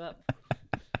drags you up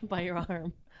by your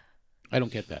arm. I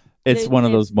don't get that. It's one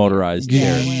of those motorized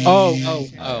Yeah. stairs.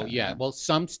 Oh, yeah. Well,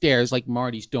 some stairs like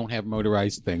Marty's don't have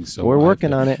motorized things. So We're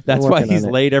working on it. That's We're why working he's on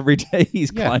it. late every day.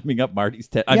 He's Yeah. climbing up Marty's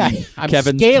tent. Yeah, I mean, I'm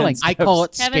Kevin's scaling. 10 I call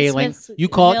it steps. Kevin scaling. Smith's You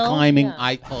call it hill? climbing. Yeah.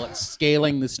 I call it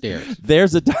scaling the stairs.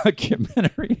 There's a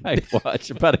documentary I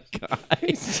watch about a guy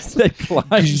that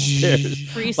climbs stairs.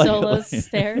 Free Like- solos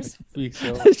stairs It's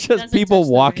Doesn't just people touch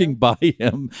the walking by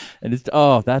him, and it's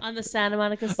on the Santa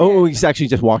Monica stairs. Oh, he's actually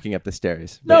just walking up the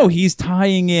stairs. no, he's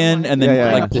tying in and then Yeah,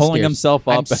 yeah, like yeah. The pulling stairs. himself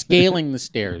I'm up. scaling the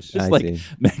stairs. Just I like see.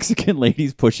 Mexican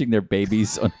ladies pushing their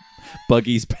babies on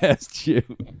buggies past you.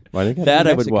 Why do you gotta That be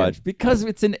I would Mexican? watch because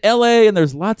it's in L.A. and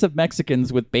there's lots of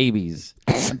Mexicans with babies.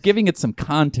 I'm giving it some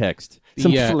context.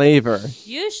 Some The, flavor.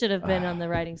 You should have been on the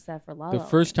writing staff for La La The Land.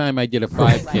 first time I did a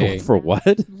 5K, For what?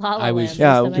 La La I was- Land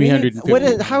Yeah, the time I 350. What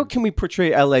is, how can we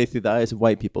portray LA through the eyes of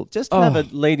white people? Just have Oh. a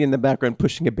lady in the background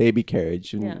pushing a baby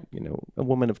carriage, and Yeah. a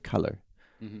woman of color.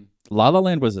 La La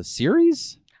Land was a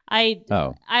series?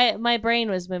 Oh. My brain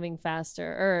was moving faster.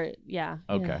 Or yeah.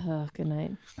 Okay. Yeah. Oh, good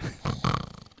night.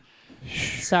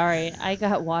 Sorry, I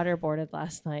got waterboarded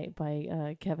last night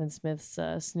by Kevin Smith's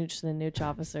Snooch the Nooch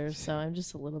officers, so I'm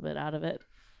just a little bit out of it.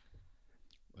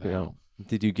 You know,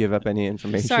 did you give up any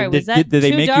information? Sorry, was that did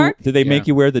they too make dark? you? Did they Yeah. make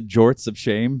you wear the jorts of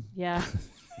shame? Yeah.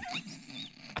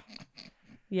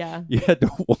 Yeah. You had to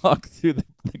walk through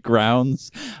the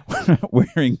grounds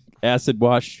wearing acid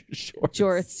wash shorts.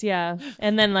 Jorts, yeah.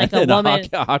 And then like and a a woman.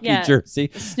 hockey yeah. jersey.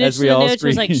 Snooch as we the all Nooch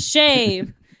was like, screamed.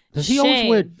 shave. does he always Shame.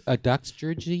 wear a Ducks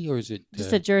jersey or is it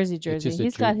Just a jersey jersey. just a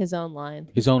He's got jer- his own line.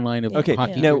 his own line of Okay,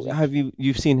 hockey now jerseys? have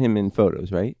you've seen him in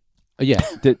photos, right? Yeah.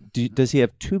 Does he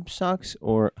have tube socks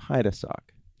or hide a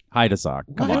sock? Hide a sock.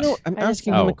 Come I on. don't know. I'm Hide a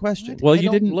asking sock. him Oh. a question. Well, I you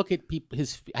don't didn't look at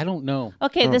I don't know.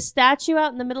 Okay, Oh. the statue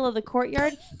out in the middle of the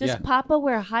courtyard, does Yeah. Papa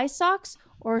wear high socks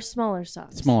or smaller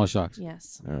socks? Smaller socks.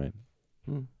 Yes. All right.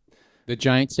 The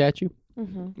giant statue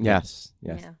Mm-hmm. Yes.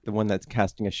 Yeah. The one that's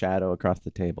casting a shadow across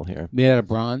the table here. made out of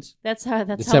bronze. That's how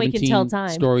The we can tell time.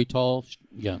 story tall.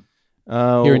 Yeah.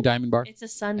 Oh. Here in Diamond Bar It's a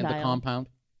and the sundial. compound.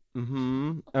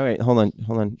 Mm-hmm. All right, hold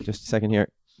on, just a second here.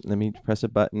 Let me press a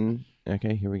button.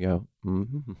 Okay, here we go.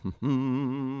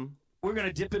 Mm-hmm. We're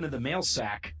gonna dip into the mail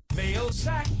sack. Mail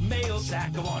sack, mail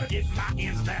sack. I wanna get my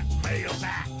hands in that mail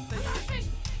sack.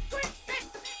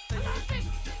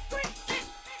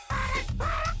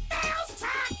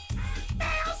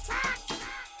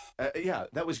 Yeah,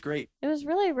 that was great. It was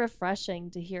really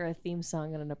refreshing to hear a theme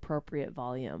song at an appropriate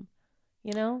volume.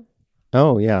 You know?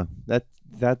 Oh yeah,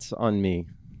 that's on me.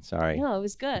 Sorry. No, it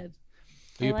was good.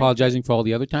 Are you I liked apologizing for all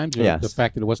the other times, or Yes. the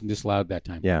fact that it wasn't this loud that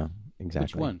time? Yeah, exactly.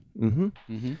 Which one?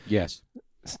 Mm-hmm. Yes.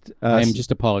 I am just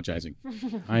apologizing.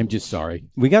 I am just sorry.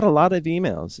 We got a lot of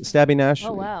emails. Stabby Nash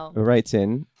Oh, wow. writes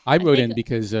in. I wrote think- in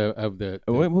because of the.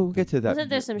 We'll get to that. Wasn't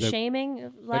there some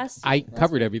shaming last? I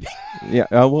covered everything. Yeah,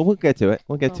 well, we'll get to it.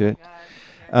 We'll get to it.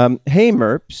 Hey,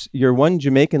 Merps, your one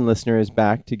Jamaican listener is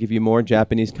back to give you more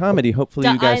Japanese comedy. Hopefully,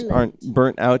 The you guys Island. aren't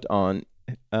burnt out on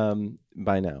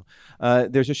by now.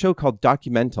 There's a show called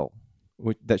Documental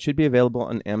that should be available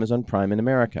on Amazon Prime in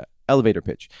America. Elevator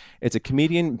pitch. It's a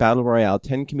comedian battle royale.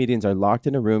 10 comedians are locked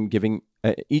in a room,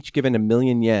 each given $1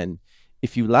 million yen.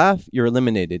 If you laugh, you're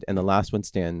eliminated, and the last one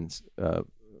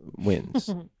wins.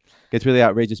 Gets really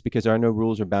outrageous because there are no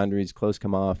rules or boundaries. Clothes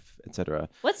come off, etc.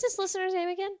 What's this listener's name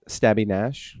again? Stabby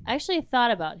Nash. I actually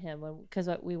thought about him because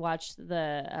we watched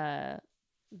the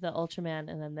Ultraman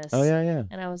and then this. Oh yeah.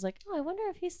 And I was like, oh, I wonder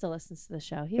if he still listens to the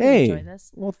show. He would Hey, enjoy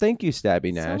this. well, thank you,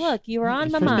 Stabby Nash. So look, you were on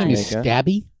my His name is mind.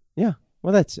 Stabby. Yeah.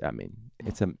 Well, it's a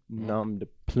nom de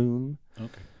plume.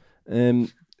 Okay.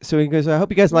 So he goes, I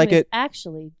hope you guys His like name is it.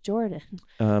 Actually, Jordan.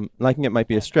 Liking it might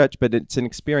be a stretch, but it's an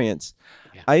experience.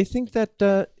 Yeah. I think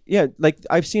that, like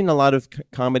I've seen a lot of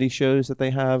comedy shows that they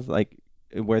have, like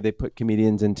where they put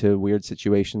comedians into weird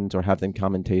situations or have them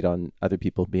commentate on other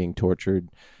people being tortured,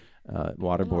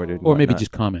 waterboarded, and Or maybe whatnot.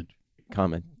 just comment.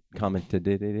 commented. Commented.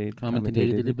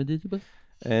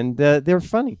 And they're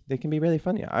funny. They can be really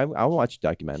funny. I'll watch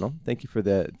Documental. Thank you for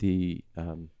the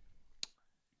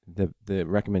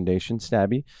recommendation,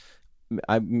 Stabby.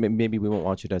 Maybe we won't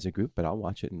watch it as a group, but I'll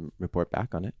watch it and report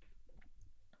back on it.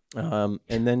 And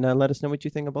then let us know what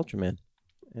you think of Ultraman,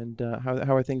 and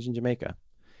how are things in Jamaica,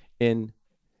 in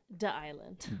The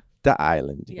Island. the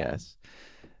island. Yeah.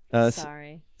 Yes.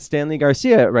 Sorry. Stanley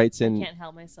Garcia writes I in. can't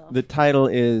help myself. The title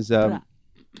is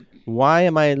 "Why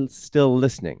Am I Still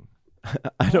Listening?"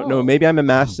 I don't know. Oh. Maybe I'm a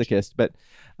masochist, but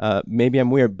maybe I'm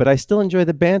weird. But I still enjoy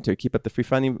the banter. Keep up the free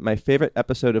funny. My favorite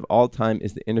episode of all time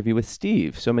is the interview with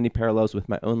Steve. So many parallels with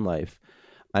my own life.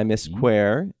 I miss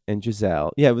Quare and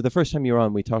Giselle. Yeah, the first time you were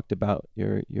on, we talked about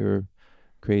your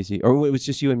crazy, or it was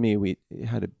just you and me. We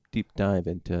had a deep dive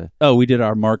into. Oh, we did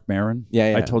our Mark Maron.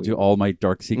 Yeah. I told you all my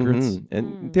dark secrets Mhm.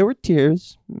 And there were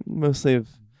tears, mostly of.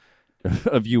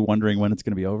 of you wondering when it's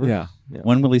going to be over. Yeah.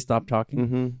 When will he stop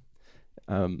talking?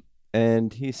 Mm-hmm.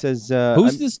 And he says,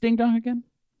 Who's this ding dong again?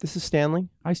 This is Stanley.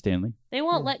 Hi, Stanley. They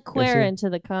won't let Garcia. Queer into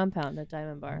the compound at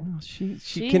Diamond Bar. Well, she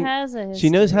has a She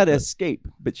knows how to history. escape,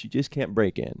 but she just can't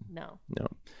break in. No.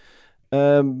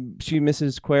 She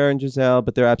misses Quare and Giselle,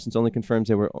 but their absence only confirms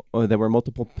there were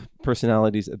multiple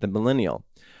personalities at the Millennial.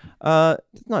 That's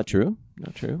not true.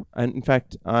 Not true. And in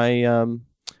fact, I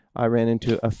ran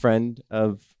into a friend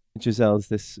of Giselle's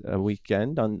this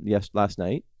weekend last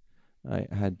night. I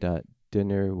had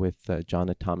dinner with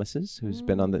Jonna Thomases, who's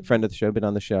been on the friend of the show, been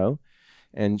on the show,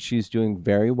 and she's doing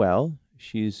very well.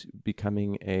 She's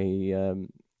becoming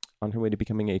on her way to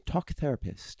becoming a talk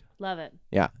therapist. Love it.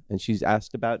 Yeah, and she's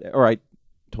asked about, or I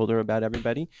told her about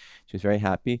everybody. She was very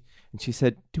happy, and she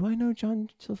said, "Do I know John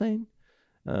Sylvain?"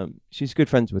 She's good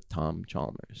friends with Tom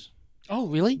Chalmers. Oh,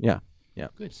 really? Yeah.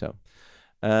 Good. So,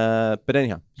 but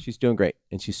anyhow, she's doing great,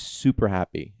 and she's super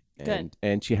happy. Good.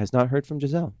 And she has not heard from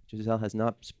Giselle. Giselle has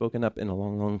not spoken up in a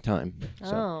long, long time.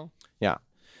 So, Oh. yeah.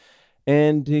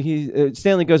 And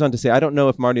Stanley goes on to say, I don't know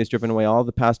if Marty has driven away all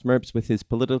the past MERPs with his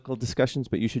political discussions,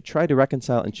 but you should try to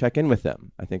reconcile and check in with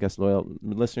them. I think us loyal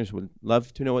listeners would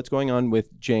love to know what's going on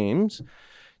with James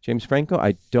Franco.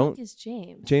 I don't. Is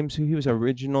James? James, who he was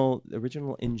original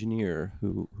engineer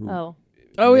who. Oh.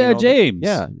 Oh, made yeah, all the- James.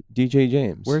 Yeah, DJ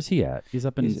James. Where's he at? He's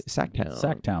up in He's Sacktown.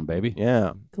 Sacktown, baby.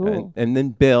 Yeah. Cool. And then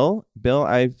Bill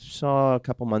I saw a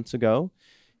couple months ago,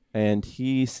 and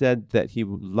he said that he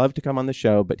would love to come on the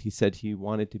show, but he said he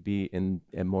wanted to be in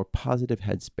a more positive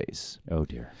headspace. Oh,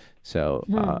 dear. So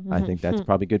I think that's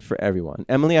probably good for everyone.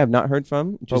 Emily, I've not heard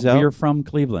from. Giselle? But we're from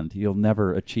Cleveland. You'll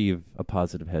never achieve a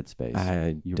positive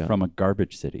headspace. You're don't. from a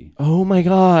garbage city. Oh, my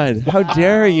God. How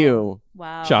dare you?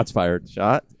 Wow. Shots fired.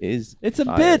 Shot is It's a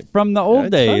fired. bit from the old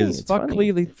it's funny, days. it's Fuck funny.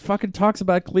 Cleveland. Fucking talks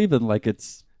about Cleveland like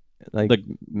it's like the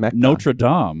Mecca. Notre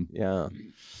Dame. Yeah.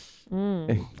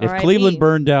 If R.I.P. Cleveland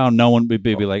burned down, no one would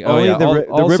be like, oh, Only yeah.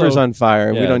 the river's on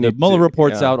fire. Yeah, we don't the need Mueller to,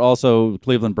 report's yeah. out. Also,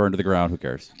 Cleveland burned to the ground. Who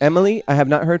cares? Emily, I have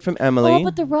not heard from Emily. Oh,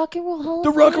 but the Rock and Roll Hall of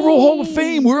The Fame. Rock and Roll Hall of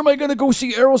Fame. Where am I going to go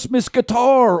see Aerosmith's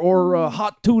guitar or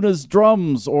Hot Tuna's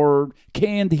drums or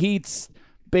Canned Heat's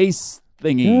bass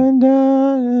thingy?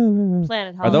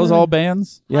 Planet Hollywood. Are those all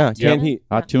bands? Yeah, Canned Heat.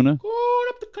 Hot Tuna?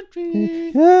 up the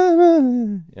country.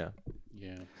 Yeah.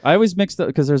 Yeah. I always mixed up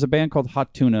because there's a band called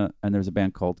Hot Tuna and there's a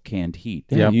band called Canned Heat.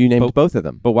 Yeah, you named both of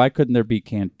them. But why couldn't there be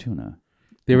Canned Tuna?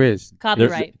 There is.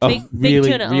 Copyright. There's- Big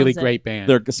Really, Tuna really owns it. great band.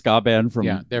 They're a ska band from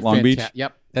they're Long Beach.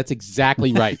 Yep, that's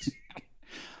exactly right.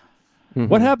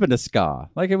 What happened to ska?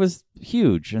 Like it was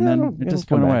huge and then it just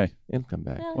went away. It'll come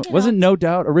back. Well, you Wasn't know. No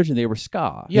Doubt originally they were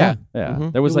ska? Yeah. Yeah.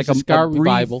 There was It like was a ska brief,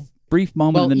 revival. brief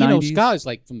moment Well, in the you know, 90s. ska is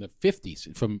like from the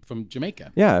 50s, from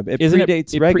Jamaica. Yeah, it Isn't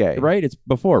predates it reggae. right? It's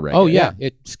before reggae. Oh yeah,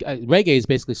 reggae is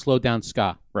basically slowed down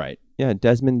ska. Right. Yeah,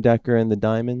 Desmond Decker and the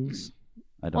Diamonds.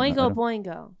 I don't know. Boingo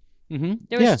boingo. Mm-hmm.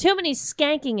 There was too many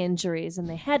skanking injuries, and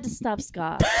they had to stop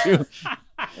ska.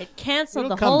 It canceled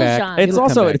It'll the come whole back. genre. It's It'll come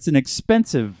also back. it's an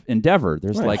expensive endeavor.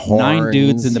 There's Right. like 9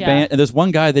 dudes in the Yeah. band, and there's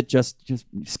one guy that just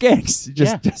skanks,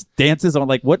 just dances on.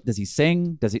 Like, what does he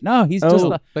sing? Does he? No, he's just Oh,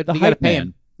 the but the you gotta hype pay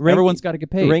man. him. Everyone's got to get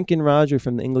paid. Rankin Roger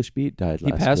from the English Beat died He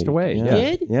last passed week. away, Yeah. yeah.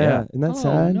 Did? Yeah. Yeah. Isn't that Oh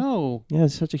sad? no. Yeah,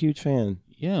 such a huge fan.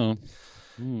 Yeah.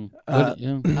 How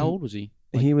old was he?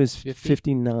 Like he was 50?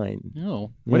 59.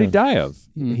 No. What did he die of?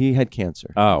 He had cancer.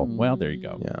 Oh, well, there you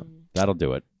go. Yeah. That'll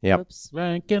do it. Yep. Whoops.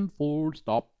 Rankin Ford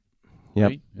stop. Yep.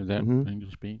 Right? Is that Mhm.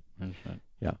 English beat? Is that-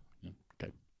 Yeah.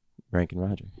 Okay. Rankin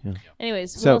Roger. Yeah.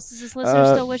 Anyways, who So, else does this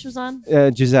listener still wish was on?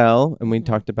 Giselle, and we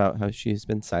talked about how she's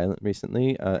been silent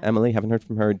recently. Emily, haven't heard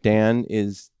from her. Dan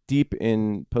is deep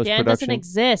in post Dan doesn't production.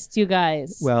 exist, you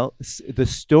guys. Well, the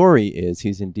story is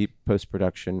he's in deep post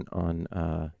production on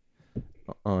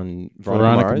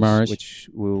Veronica Mars. which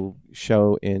will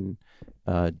show in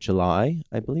July,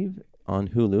 I believe, on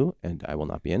Hulu, and I will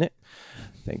not be in it.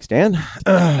 Thanks, Dan.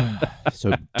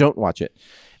 So don't watch it.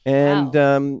 And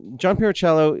John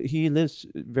Piricello, he lives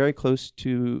very close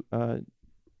to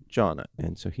Jonna,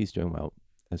 and so he's doing well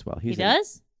as well. he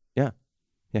does? Yeah,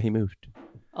 he moved.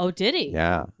 Oh, did he?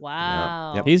 Yeah.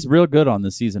 Wow. Yep. He's real good on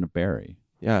the season of Barry.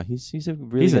 Yeah, he's a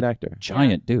really He's good a actor.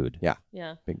 Giant dude. Yeah,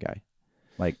 Yeah. big guy.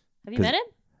 Like Have you met him?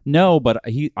 no, but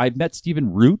I met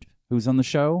Stephen Root, who's on the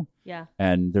show. Yeah.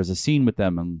 And there's a scene with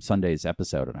them on Sunday's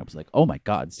episode, and I was like, "Oh my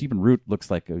God, Stephen Root looks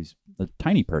like he's a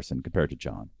tiny person compared to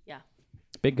John. Yeah.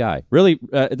 Big guy. Really,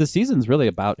 the season's really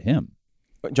about him.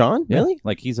 John, Yeah. really?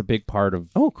 Like he's a big part of.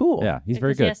 Oh, cool. Yeah, he's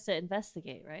very Because he good. has to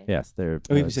investigate, right? Yes, they're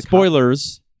Oh, he was a cop.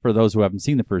 spoilers for those who haven't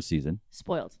seen the first season.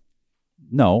 Spoiled.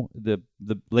 No, the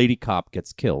lady cop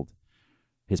gets killed,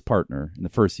 his partner in the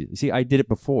first season. See, I did it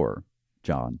before,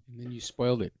 John. And then you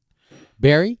spoiled it.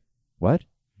 Barry? What?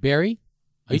 Barry?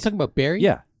 Are you talking about Barry?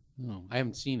 Yeah, No, I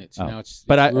haven't seen it. So Oh. now it's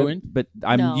but ruined. But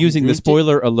I'm No. using the Ruined it?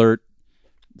 spoiler alert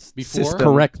Before? System.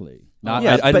 correctly. Not,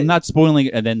 Yeah, I'm but- not spoiling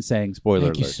it and then saying spoiler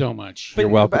Thank you alert. so much. But- You're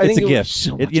welcome. I It's a think it gift. was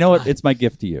so You much know what? fun. It's my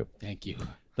gift to you. Thank you.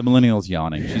 The millennial's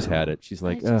yawning. She's had it. She's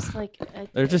like, I just, ugh.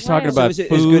 like They're just why talking are about is it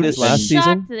food. as good as I'm last and- season?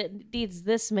 shocked that it needs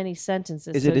this many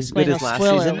sentences Is to it as explain good as how last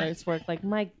spoiler season? alerts work. Like,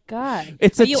 my God.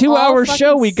 It's Are a you 2-hour all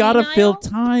show. We fucking gotta fill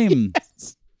senile? time.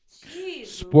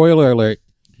 Spoiler alert.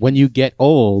 When you get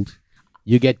old,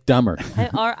 you get dumber.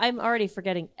 I'm already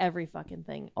forgetting every fucking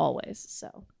thing always.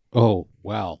 So Oh,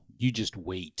 wow. You just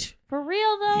wait. for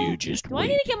real though, You just do I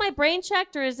need wait. to get my brain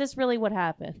checked, or is this really what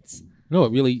happens? No,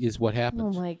 it really is what Oh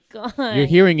happens. my God. Your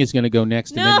hearing is going to go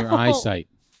next, and then your No. eyeyesight.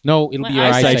 No, it'll My be your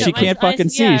eyesight- eyesight. She My can't eyes- fucking yeah, I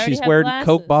see. already She's have wearing glasses.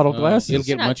 Coke bottle Oh, glasses. it'll These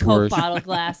are get not much Coke worse. bottle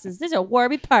glasses. These are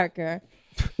Warby Parker.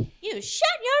 You shut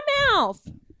your mouth.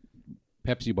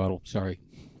 Pepsi bottle. Sorry.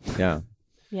 Yeah.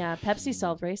 Yeah, Pepsi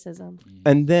solved racism.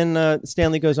 And then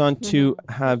Stanley goes on to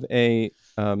have a.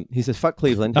 He says, "Fuck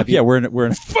Cleveland." Oh, Have yeah, you, we're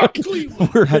in fuck.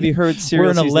 have you heard We're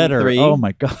Serial in a Season letter. 3? Oh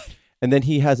my God. And then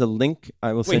he has a link.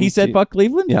 I will Wait, send. he said to- fuck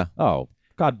Cleveland? Yeah. Oh,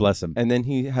 God bless him. And then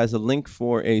he has a link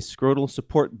for a scrotal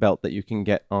support belt that you can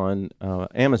get on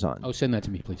Amazon. Oh, send that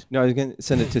to me, please. No, I was going to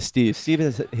send it to Steve. Steve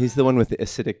he's the one with the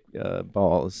acidic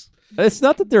balls. It's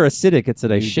not that they're acidic. It's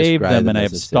that I You shave describe them them and I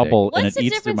as have acidic. stubble and What's it the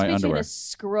eats through difference my between underwear. a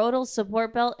scrotal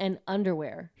support belt and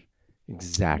underwear?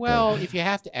 Exactly. Well, if you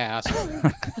have to ask,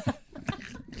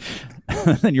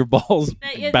 And your balls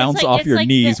It's bounce like- off it's your like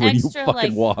the knees when you extra, fucking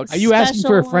like, walk. are you asking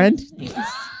for a special friend? one?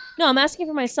 No, I'm asking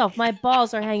for myself. My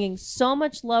balls are hanging so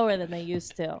much lower than they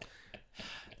used to.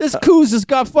 This coos has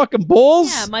got fucking balls.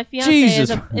 Yeah, my fiance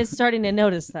Jesus. is starting to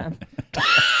notice them.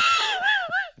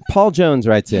 Paul Jones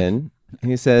writes in.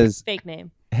 He says, Fake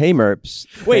name. "Hey Merps,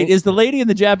 Wait, thank- is the lady in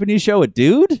the Japanese show a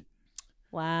dude?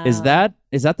 Wow. Is that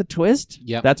the twist?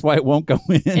 Yep. That's why it won't go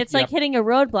in. It's like hitting a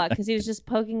roadblock because he was just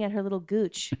poking at her little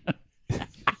gooch.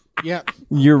 yeah,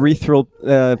 urethral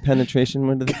penetration?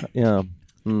 What is it? Yeah.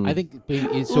 I think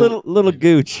it's so, little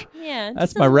gooch. Yeah.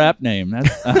 That's just my a- rap name.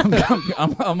 That's,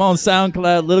 I'm on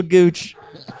SoundCloud. Little Gooch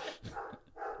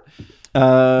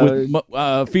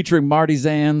with featuring Marty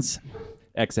Zans,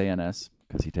 XANS.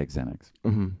 because he takes Xanax.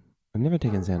 Mm-hmm. I've never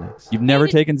taken Xanax. You've never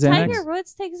taken Xanax? Tiger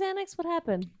Woods take Xanax? What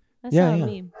happened? I Yeah, saw a yeah.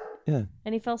 meme. Yeah.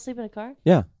 And he fell asleep in a car?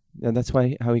 Yeah. That's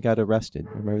how he got arrested.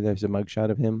 Remember there's a mugshot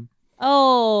of him?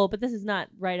 Oh, but this is not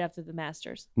right after the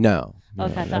Masters. No.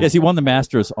 Okay, I thought Yes, he it won was- the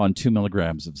Masters on 2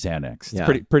 milligrams of Xanax. It's Yeah.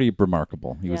 pretty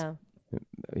remarkable. He was Yeah.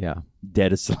 Yeah.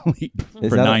 dead asleep Is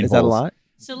for that 9 is that a holes. lot?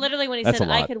 So literally when he That's said,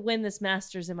 a I lot. could win this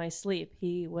Masters in my sleep,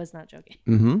 he was not joking.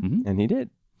 Mm-hmm. Mhm. And he did.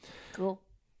 Cool.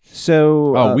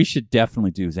 So Oh, we should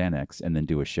definitely do Xanax and then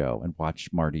do a show and watch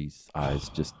Marty's eyes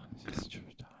just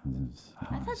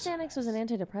I thought Xanax was an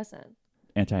antidepressant.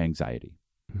 anti-anxiety.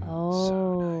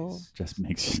 Oh. Just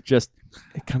makes you just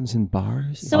it comes in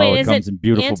bars. So Oh, wait, it is comes it in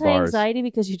beautiful bars. anti-anxiety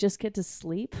because you just get to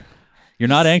sleep? you're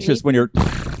not anxious Sleep. when you're.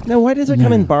 No, why does it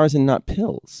come in bars and not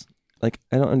pills? Like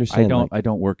I don't understand. I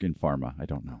don't work in pharma. I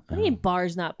don't know. What do you mean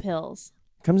bars, not pills?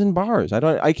 It comes in bars.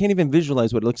 I can't even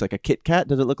visualize what it looks like. A Kit Kat?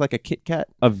 Does it look like a Kit Kat?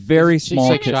 A very Is it small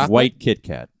like chocolate? white Kit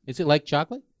Kat. Is it like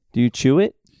chocolate? Do you chew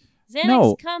it? Xanax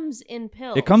No. comes in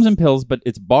pills. It comes in pills, but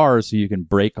it's bars, so you can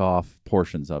break off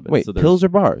portions of it. Wait, so there's- pills or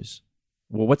bars?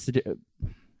 Well, what's the What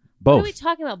both? are we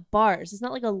talking about? Bars. It's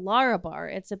not like a Lara bar.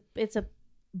 It's a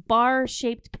bar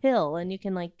shaped pill, and you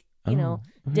can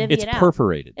divvy It's it out.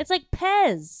 perforated. It's like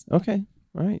Pez. Okay.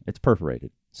 All right. It's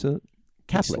perforated. So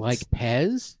It's caplets. like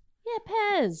Pez? Yeah,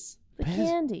 Pez. The Pez?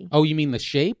 candy. Oh, you mean the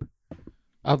shape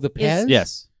of the Is- Pez?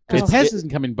 Yes, Because Oh. Pez doesn't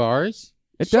come in bars.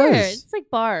 it Sure, does. it's like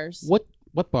bars.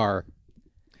 What bar?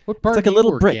 What bar? It's like do a you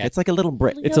little work brick. at? It's like a little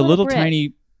brick. Like It's a little brick.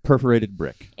 tiny perforated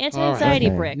brick. Anti-anxiety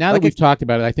Okay. brick. Now that Like we've a- talked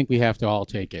about it, I think we have to all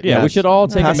take it. Yeah, Yes. we should all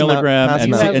take Pass a 'em out, milligram pass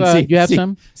and 'em see, out. and You see, have, you have see,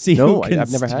 some? see No, who can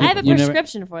I've never had I have a You never-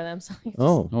 prescription for them. So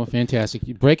Oh, Oh, fantastic.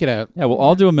 You break it out. Yeah, we'll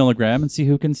all do a milligram and see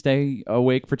who can stay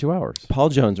awake for 2 hours. Paul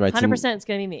Jones writes in, 100% it's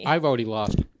going to be me. I've already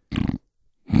lost.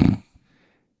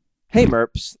 Hey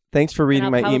Merps, thanks for reading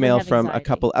I'll my probably email have from a anxiety.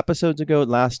 couple episodes ago.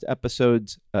 Last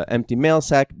episode's empty mail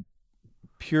sack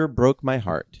pure broke my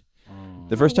heart.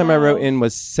 The first time I Wow. wrote in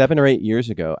was 7 or 8 years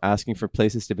ago, asking for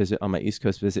places to visit on my East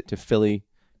Coast visit to Philly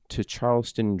to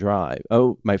Charleston Drive.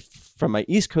 Oh, from my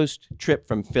East Coast trip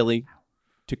from Philly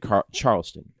to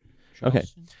Charleston. Okay.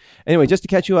 Anyway, just to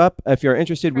catch you up, if you're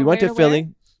interested, we From went to where to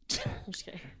Philly. I'm just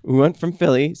kidding. We went from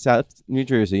Philly, South New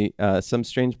Jersey, some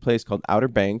strange place called Outer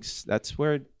Banks. That's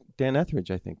where Dan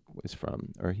Etheridge, I think, was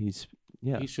from, or he's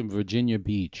He's from Virginia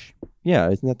Beach. yeah.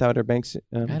 Isn't that the Outer Banks?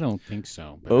 I don't think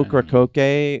so. but I don't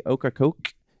know.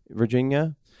 Ocracoke,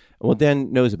 Virginia. Well,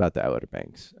 Dan knows about the Outer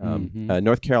Banks,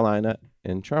 North Carolina,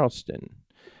 and Charleston.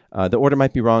 The order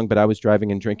might be wrong, but I was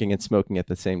driving and drinking and smoking at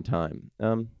the same time.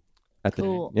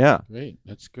 Cool. Yeah. Great.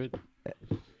 That's good.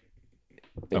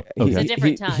 It's a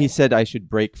different time. He said I should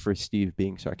break for Steve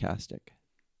being sarcastic.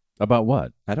 About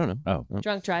what? I don't know. Oh,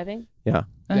 Drunk driving. Yeah.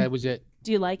 That was it.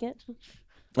 Do you like it?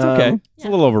 it's okay. Um, It's a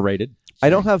little overrated. I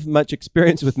don't have much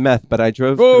experience with meth, but I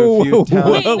drove Whoa, through a few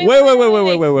whoa, towns. Wait,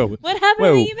 whoa. What happened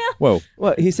in the email? Whoa.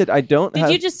 Well, he said I don't Did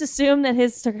have. you just assume that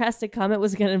his sarcastic comment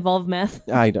was going to involve meth?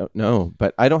 I don't know,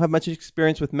 but I don't have much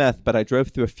experience with meth, but I drove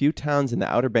through a few towns in the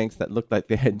Outer Banks that looked like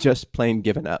they had just plain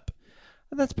given up.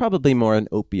 That's probably more an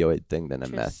opioid thing than a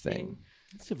meth thing. Interesting.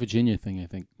 It's a Virginia thing, I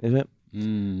think. Is it?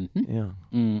 hmm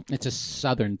Yeah. It's a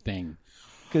southern thing.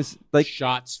 Because, like,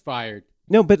 Shots fired.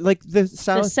 no, but like the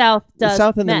South. The South The does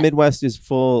South and the meth. Midwest is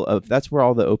full of. That's where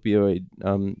all the opioid.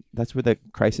 That's where the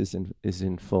crisis is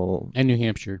in full. And New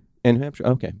Hampshire. In New Hampshire,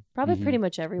 okay. Probably pretty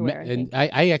much everywhere. I And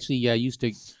think. I actually used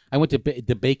to. I went to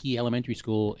the Bakey Elementary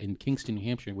School in Kingston, New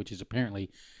Hampshire, which is apparently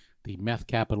the meth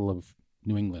capital of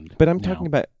New England. But I'm now. talking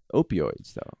about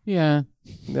opioids, though. Yeah,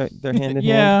 They're hand in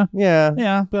Yeah. hand. Yeah.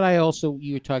 yeah. But I also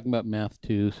you were talking about meth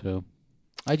too, so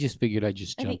I just figured I'd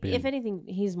just I jump think in. if anything,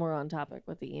 he's more on topic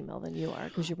with the email than you are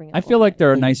because you bring it I up feel all like day.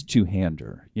 they're a nice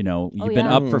two-hander. You know, you've been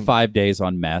yeah. up for 5 days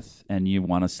on meth and you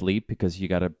want to sleep because you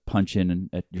got to punch in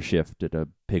at your shift at a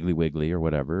Piggly Wiggly or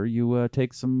whatever. You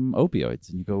take some opioids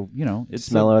and you go, you know, it's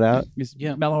Mellow it out.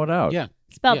 Yeah. mellow it out. yeah.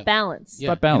 It's about Yeah. balance. Yeah,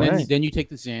 about balance. And then, Right. then you take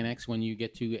the Xanax when you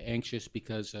get too anxious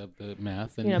because of the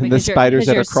meth, and, You know, The because your- spiders because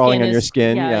that your are crawling skin on your is-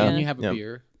 skin. yeah, Yeah. and you have a Yeah.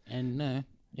 beer, and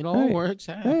it all Right. works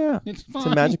out. Yeah. It's It's a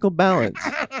fine. magical balance.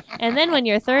 And then when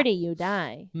you're 30, you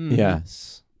die. Mhm.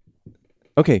 Yes.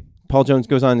 Okay. Paul Jones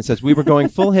goes on and says, we were going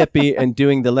full hippie and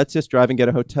doing the let's just drive and get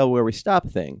a hotel where we stop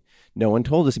thing. No one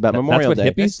told us about That's Memorial what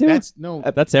Day. hippies do? That's no,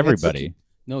 That's everybody.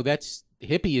 no. That's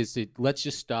hippie. Is it? Let's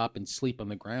just stop and sleep on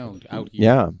the ground out here.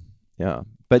 Yeah. Yeah.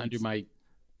 But under my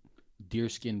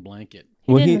deerskin blanket.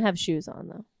 He Well, didn't he- have shoes on,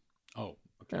 though. Oh,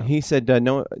 okay. he said,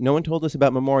 no one told us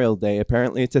about Memorial Day.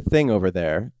 Apparently it's a thing over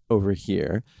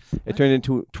here. It turned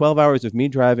into 12 hours of me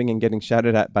driving and getting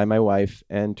shouted at by my wife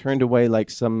and turned away like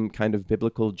some kind of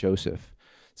biblical Joseph.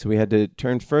 So we had to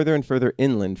turn further and further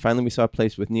inland. Finally, we saw a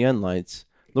place with neon lights.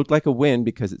 Looked like a win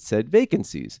because it said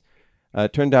vacancies.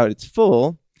 Turned out it's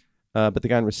full, but the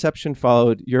guy in reception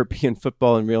followed European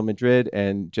football in Real Madrid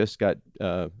and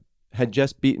had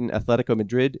just beaten Atletico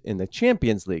Madrid in the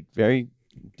Champions League. Very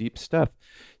deep stuff.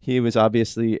 He was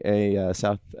obviously a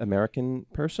South American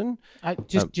person. I'm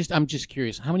just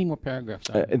curious. How many more paragraphs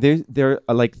are there? There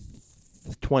are like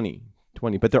 20,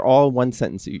 but they're all one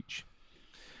sentence each.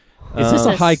 Is this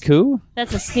a haiku?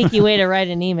 That's a sneaky way to write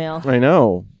an email. I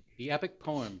know. The epic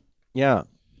poem. Yeah.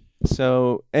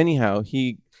 So anyhow,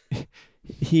 he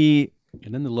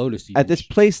And then the Lotus at this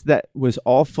place that was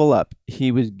all full up,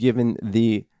 he was given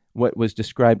what was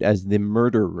described as the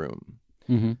murder room.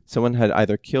 Mm-hmm. Someone had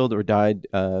either killed or died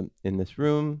in this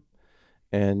room,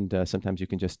 and sometimes you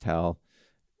can just tell.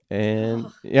 And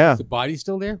yeah, Is the body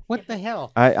still there? What the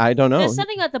hell? I don't know. There's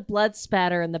something about the blood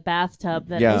spatter in the bathtub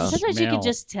that Yeah. sometimes you Smell. can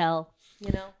just tell,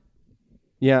 you know.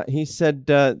 Yeah, he said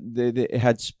it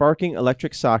had sparking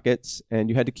electric sockets, and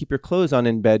you had to keep your clothes on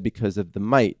in bed because of the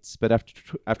mites. But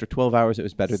after 12 hours, it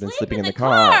was better than Sleep sleeping in in the the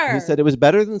car. car! He said it was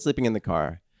better than sleeping in the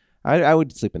car. I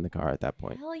would sleep in the car at that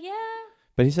point. Hell yeah.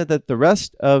 But he said that the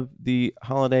rest of the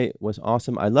holiday was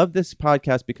awesome. I love this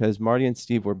podcast because Marty and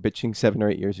Steve were bitching 7 or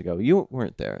 8 years ago. You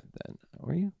weren't there then,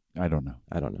 were you? I don't know.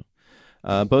 I don't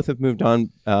know. Both have moved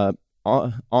on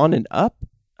and up.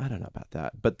 I don't know about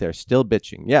that, but they're still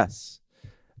bitching. Yes.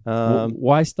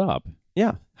 Why stop?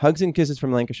 Yeah. Hugs and kisses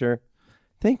from Lancashire.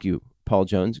 Thank you, Paul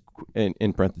Jones.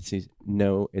 In parentheses,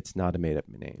 no, it's not a made-up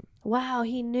name. Wow,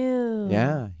 he knew.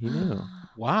 Yeah, he knew.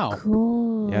 Wow.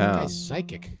 Cool. Yeah. Guy's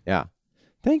psychic. Yeah.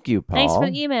 Thank you, Paul. Thanks for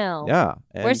the email. Yeah.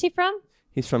 And Where's he from?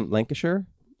 He's from Lancashire,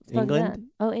 Fuck that. England.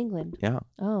 Oh, England. Yeah.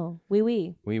 Oh, wee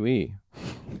wee. Oui.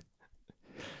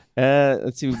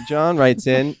 Let's see. John writes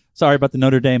in. Sorry about the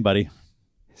Notre Dame, buddy.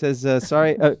 Says,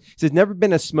 sorry. Says, never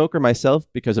been a smoker myself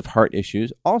because of heart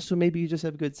issues. Also, maybe you just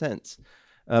have good sense.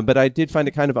 But I did find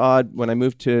it kind of odd when I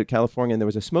moved to California and there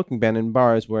was a smoking ban in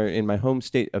bars where in my home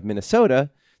state of Minnesota,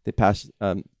 they passed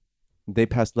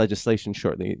legislation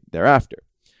shortly thereafter.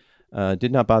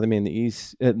 Did not bother me in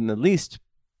the least,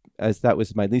 as that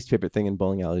was my least favorite thing in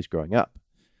bowling alleys growing up.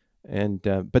 And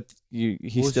but he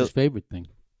What was still his favorite thing?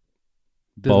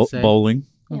 Doesn't say. Bowling.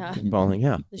 Yeah. bowling,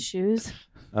 yeah. The shoes.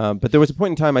 But there was a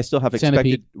point in time I still have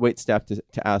Centipede. expected wait staff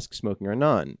to ask smoking or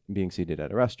non, being seated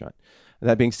at a restaurant.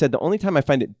 That being said, the only time I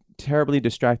find it terribly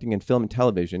distracting in film and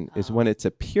television is when it's a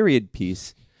period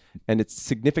piece and it's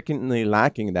significantly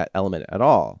lacking that element at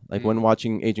all. Like when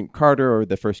watching Agent Carter or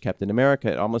the first Captain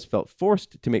America, it almost felt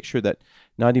forced to make sure that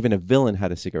not even a villain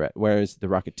had a cigarette. Whereas The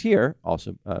Rocketeer,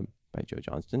 also by Joe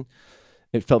Johnston,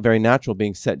 it felt very natural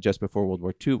being set just before World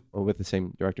War II with the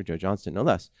same director, Joe Johnston, no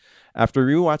less. After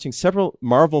rewatching several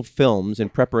Marvel films in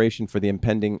preparation for the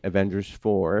impending Avengers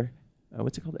 4,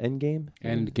 what's it called? Endgame?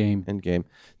 Endgame.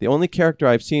 The only character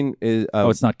I've seen is...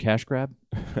 It's not Cash Grab?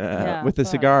 Yeah, with the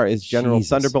fuck. cigar is General Jesus.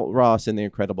 Thunderbolt Ross in The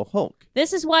Incredible Hulk.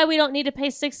 This is why we don't need to pay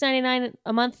 $6.99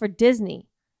 a month for Disney.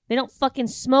 They don't fucking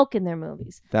smoke in their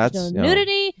movies. That's There's no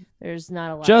nudity. There's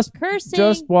not a lot Just of cursing.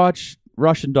 Just watch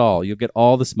Russian Doll. You'll get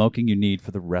all the smoking you need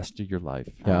for the rest of your life.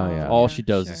 Yeah. All Yeah, she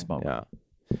does sure. is smoke.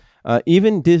 Yeah.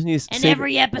 Even Disney's... And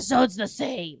every episode's the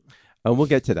same. we'll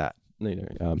get to that later.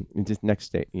 Just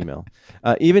next email.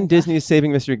 Even Disney's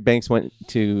Saving Mr. Banks went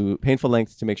to painful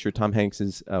lengths to make sure Tom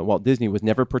Hanks's Walt Disney was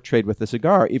never portrayed with a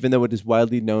cigar, even though it is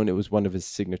widely known it was one of his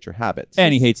signature habits.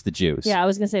 And he hates the Jews. Yeah, I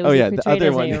was going to say, Oh, was yeah, he the portrayed other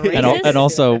as one. a And racist? And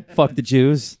also, fuck the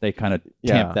Jews. They kind of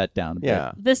Yeah. tamped that down a bit.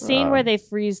 Yeah. The scene where they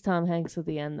freeze Tom Hanks at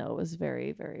the end, though, was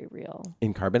very, very real.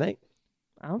 In Carbonite?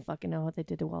 I don't fucking know what they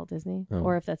did to Walt Disney, Oh.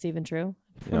 or if that's even true.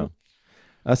 Yeah.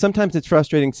 Sometimes it's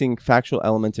frustrating seeing factual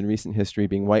elements in recent history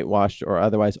being whitewashed or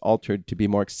otherwise altered to be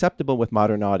more acceptable with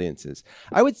modern audiences.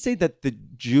 I would say that the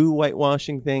Jew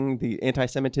whitewashing thing, the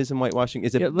anti-Semitism whitewashing,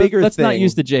 is a bigger let's thing. not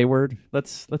use the J word.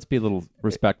 Let's be a little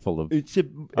respectful of It's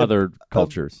other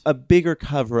cultures. A bigger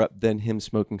cover-up than him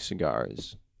smoking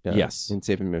cigars. Yes. In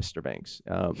Saving Mr. Banks.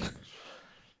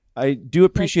 I do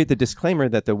appreciate the disclaimer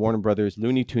that the Warner Brothers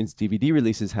Looney Tunes DVD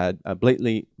releases had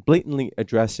blatantly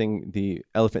addressing the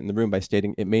elephant in the room by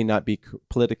stating it may not be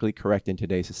politically correct in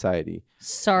today's society.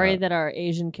 Sorry that our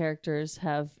Asian characters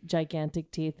have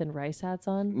gigantic teeth and rice hats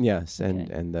on. Yes, and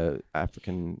Okay. and the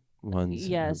African ones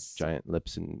Yes. have giant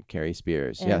lips and carry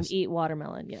spears. And yes. eat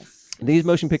watermelon, yes. These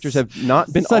motion pictures have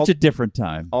not been Such a different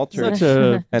time. altered. Such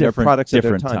a And they're different, products of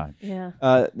their different time. time.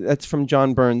 Yeah. That's from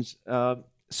John Burns.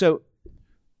 So,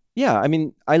 yeah, I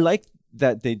mean, I like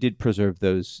that they did preserve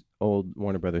those old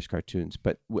Warner Brothers cartoons,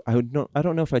 but I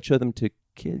don't know if I'd show them to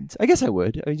kids. I guess I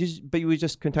would. But you would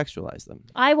just contextualize them.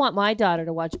 I want my daughter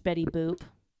to watch Betty Boop.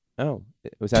 Oh,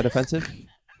 was that offensive?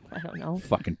 I don't know.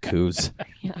 Fucking coos.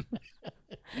 Yeah.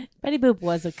 Betty Boop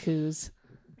was a coos.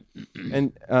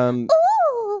 And Ooh.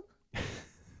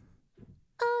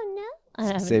 Oh no. I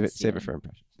haven't save it seen for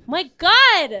impression. My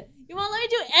God, you won't let me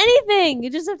do anything. You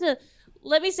just have to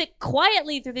let me sit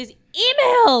quietly through these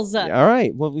emails. All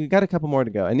right. Well, we got a couple more to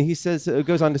go. And he says,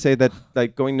 goes on to say that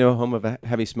like going to a home of a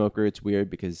heavy smoker, it's weird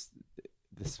because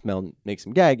the smell makes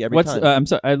him gag every time. I'm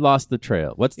sorry, I lost the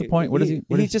trail. What's the point? What is he?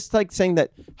 He's just like saying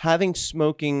that having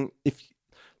smoking, if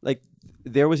like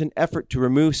there was an effort to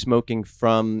remove smoking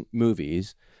from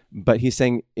movies, but he's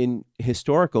saying in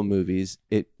historical movies,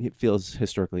 it feels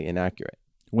historically inaccurate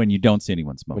When you don't see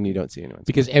anyone smoking. when you don't see anyone.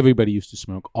 Because everybody used to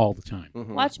smoke all the time.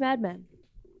 Watch Mad Men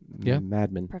Yeah.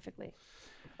 Mad Men. perfectly.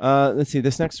 Let's see.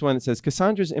 This next one, it says,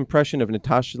 Cassandra's impression of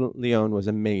Natasha Lyonne was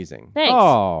amazing. Thanks.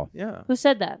 Oh, Yeah, Who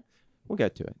said that? we'll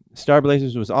get to it. Star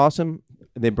Blazers was awesome.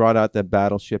 They brought out the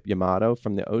battleship Yamato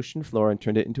from the ocean floor and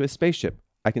turned it into a spaceship.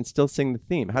 I can still sing the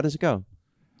theme. How does it go?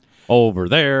 over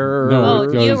there. No, Oh,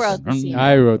 it you goes- wrote the scene.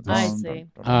 I wrote I this. see.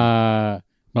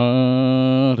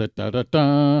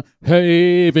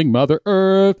 Having Mother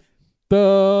Earth,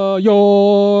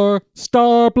 your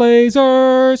Star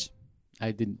Blazers.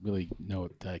 I didn't really know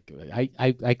it.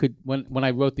 I could when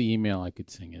I wrote the email, I could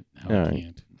sing it. Now All I right.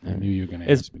 can't. I knew you were going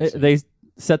to ask me. to sing. They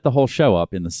set the whole show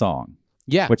up in the song,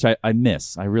 Yeah. which I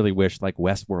miss. I really wish like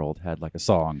Westworld had like a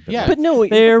song. Yeah. But no,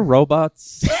 They're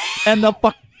robots, and they'll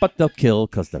fuck, but they'll kill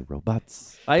because they're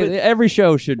robots. Every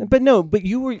show should. but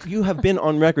you have been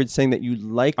on record saying that you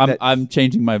like that. I'm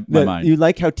changing my that mind. You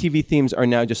like how TV themes are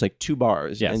now just like 2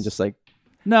 bars Yes. and just like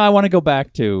No, I want to go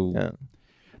back to yeah.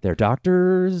 they're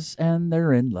doctors and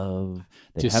they're in love.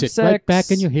 They Just have sit sex. right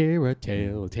back and you hear a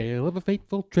tale of a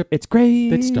fateful trip. It's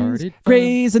Grey's that started from-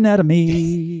 Grey's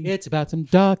Anatomy. It's about some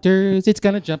doctors. It's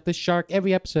gonna jump the shark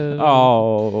every episode.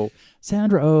 Oh,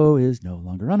 Sandra Oh is no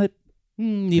longer on it.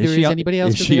 Neither Is is, she on- anybody else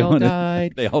is because she they all on it?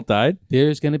 died. They all died.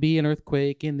 There's gonna be an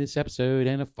earthquake in this episode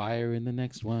and a fire in the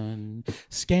next one.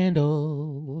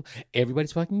 Scandal.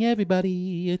 Everybody's fucking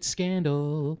everybody. It's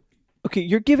scandal. Okay,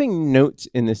 you're giving notes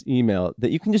in this email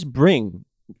that you can just bring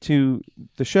to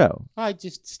the show.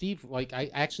 Steve, I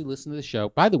actually listen to the show.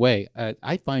 By the way,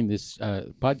 I find this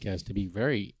podcast to be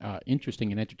very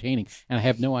interesting and entertaining, and I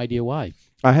have no idea why.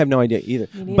 I have no idea either.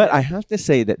 Me neither. But I have to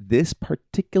say that this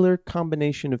particular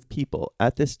combination of people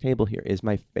at this table here is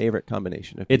my favorite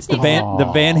combination of It's people. the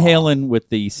Van Halen with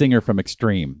the singer from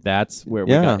Extreme. That's where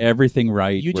we Yeah. got everything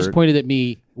right. You just We're- pointed at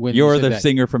me when You're you said the that.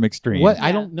 singer from Extreme. What? Yeah.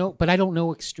 I don't know, but I don't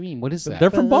know Extreme. What is that? They're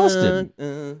from Boston.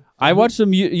 I watched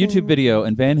some YouTube video,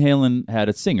 and Van Halen had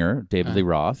a singer, David Lee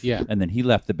Roth. yeah. And then he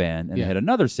left the band, and Yeah. they had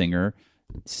another singer,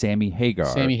 Sammy Hagar.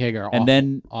 Sammy Hagar. And awful,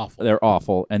 then awful. they're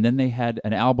awful. And then they had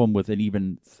an album with an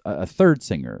even a third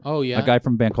singer. Oh, yeah? a guy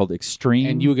from a band called Extreme.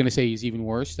 And you were going to say he's even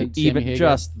worse than even Sammy Hagar?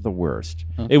 just the worst.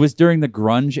 It was during the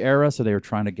grunge era, so they were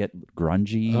trying to get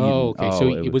grungy. Oh, okay. and-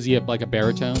 So it was he like a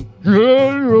baritone?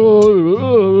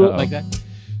 Uh-oh. Like that?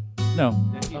 No.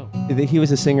 He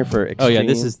was a singer for Extreme. Oh yeah,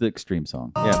 this is the Extreme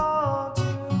song. Yeah.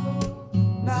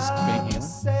 Is this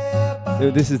Van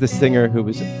Halen? This is the singer who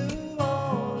was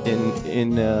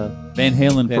in Van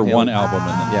Halen Van for Halen. one album, and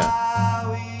then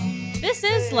yeah. This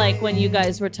is like when you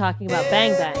guys were talking about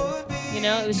Bang Bang. You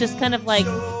know, it was just kind of like,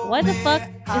 why the fuck is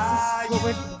this what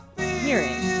we're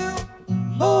hearing?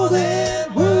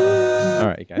 All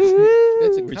right, guys.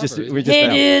 That's a We're cover, just isn't we're it? just Hey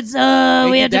out. dudes,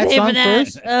 Wait, we have did to that pay for song that.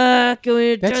 first? Can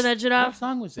we That's- turn that shit What off?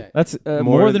 song was that? that's More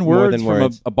more than Than words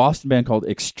Words. from a Boston band called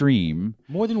Extreme.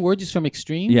 More Than Words is from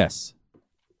Extreme? Yes,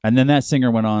 and then that singer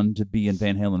went on to be in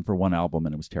Van Halen for one album,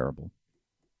 and it was terrible.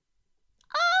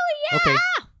 Okay.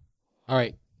 All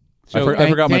right. I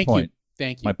forgot my thank you. point.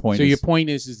 Thank you. My point So is- your point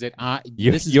is that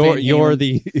this is You're Van Halen.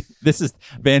 the this is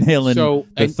Van Halen, So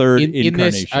the and third in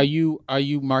incarnation. this, are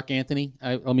you Mark Anthony?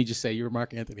 Let me just say you're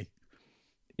Mark Anthony.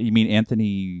 You mean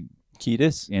Anthony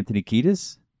Kiedis.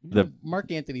 Kiedis, the Mark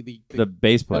Anthony, the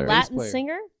bass The player? Latin player.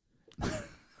 singer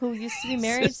who used to be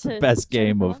married It's to the best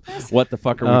game Jennifer of Lopez? what the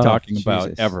fuck are we Oh, talking about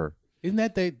Jesus. ever. Isn't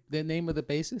that the name of the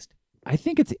bassist? I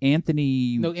think it's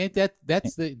Anthony. No,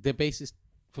 that's the bassist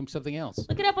from something else.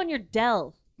 Look it up on your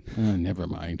Dell. Never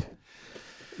mind.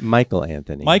 Michael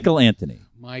Anthony. Michael Anthony.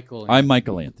 Michael. I'm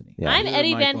Michael Anthony. Yeah. I'm You're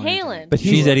Eddie Van Michael Halen. Anthony. But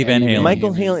She's Eddie Van Halen.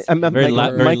 Michael Halen. Very, very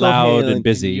Michael loud Halen- and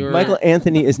busy. You're- Michael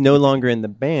Anthony is no longer in the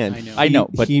band. I know. I know,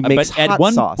 but he makes at hot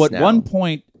one sauce but now. one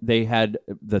point they had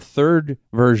the third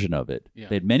version of it. Yeah.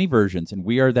 They had many versions, and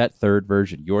we are that third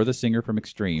version. You're the singer from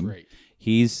Extreme. Great.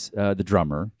 He's the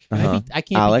drummer. I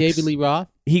can't Alex? be David Lee Roth.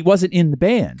 He wasn't in the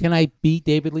band. Can I beat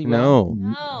David Lee Roth?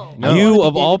 No. No. You, I wanna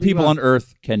of be all David Lee people Roth. on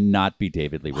earth, cannot be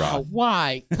David Lee Oh, Roth.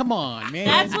 why? Come on, man.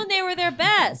 That's when they were their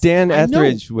best. Dan I know.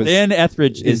 Etheridge was. Dan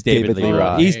Etheridge is David Lee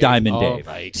Roth. He's Diamond Dave.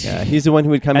 Right. Yeah, he's the one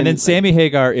who would come in. And then Sammy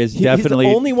Hagar is definitely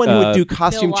He's the only one who would do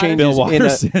costume Bill changes. Bill in a,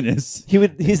 Watterson is.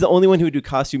 He's the only one who would do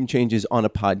costume changes on a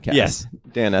podcast. Yes.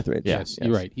 Dan Etheridge. Yes,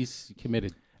 you're right. He's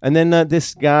committed. And then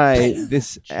this guy,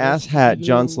 this asshat,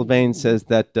 John Sylvain, says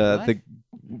that the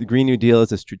Green New Deal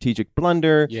is a strategic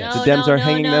blunder. Yes. The No, Dems no, are no,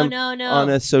 hanging no, them no, no. on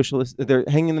a socialist. They're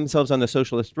hanging themselves on a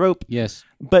socialist rope. Yes.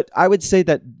 But I would say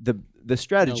that the No,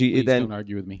 strategy please then don't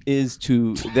argue with me. is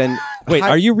to then Wait,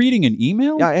 are you reading an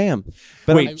email? Yeah, I am.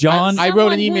 But Wait, John. I wrote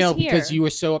Someone an email who's because here. you were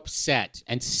so upset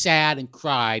and sad and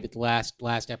cried at the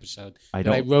last episode. I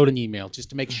that I don't- wrote an email just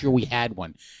to make sure we had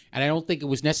one, and I don't think it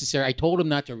was necessary. I told him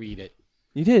not to read it.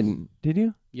 you didn't, did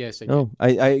you? Yes, I did. Oh, I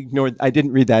ignored. I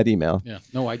didn't read that email. Yeah.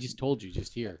 No, I just told you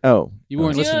just here. Oh, You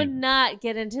weren't Do listening. not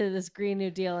get into this Green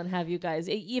New Deal and have you guys.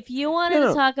 If you wanted No, to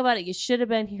no. talk about it, you should have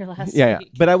been here last yeah.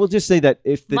 week. But I will just say that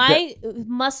if the My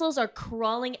muscles are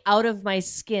crawling out of my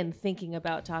skin thinking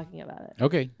about talking about it.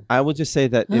 Okay. I will just say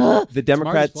that if the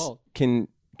Democrats fault. can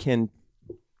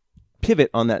pivot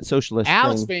on that socialist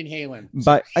Alex thing, Van Halen.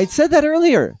 but I said that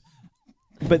earlier.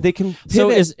 But they can pivot. So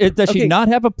does she Okay. not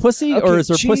have a pussy, or Okay, is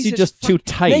her pussy Jesus just too fuck-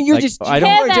 tight? Man, you're Like, just I you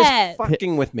don't. are just Pivot.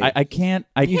 fucking with me. I can't.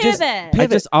 I Pivot. just. I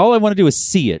just. All I want to do is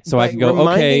see it, so I By can go. Okay,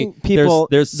 reminding people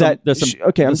there's some. that- There's some.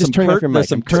 okay, I'm there's just some turning off your mic. There's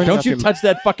some I'm turning don't off you your touch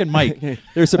that fucking mic. Okay.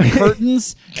 There's some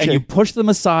curtains, and you push them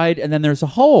aside, and then there's a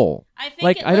hole. I think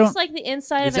Like, it I looks don't- like the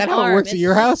inside Is of an that how it arm. works at It's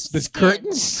your just house? There's skin.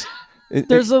 curtains.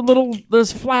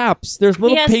 There's flaps. There's He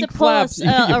little has pink to pull flaps. a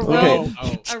You rope, pull.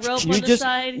 a rope You on the just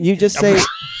side. you just say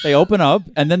They open up,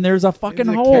 and then there's a fucking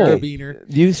There's a hole. carabiner.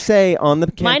 you say on the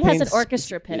Mine campaign has an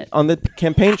orchestra pit. on the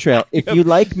campaign trail. If you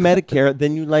like Medicare,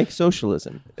 then you like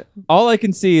socialism. All I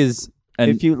can see is. And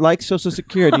If you like Social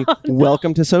Security,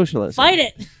 welcome to socialism. Fight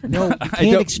it. No, you I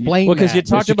can't don't- explain well, because that. you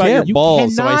talked you about can. your You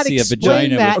balls, so I cannot see a explain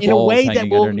vagina that with in a balls way that hanging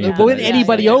will underneath win it.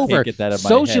 anybody Yeah, yeah. over. Can't get that out of my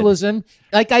head. Socialism,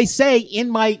 like I say in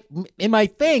my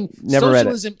thing, Never read it.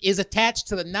 socialism is attached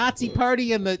to the Nazi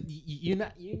Party and the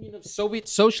Union of Soviet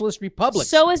Socialist Republics.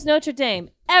 So is Notre Dame.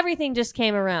 Everything just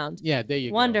came around. yeah, there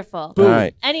you go. Wonderful. All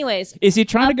right. Anyways, Is he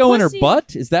trying A to go in her pussy-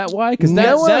 butt? Is that why? Because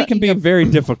No, that can be very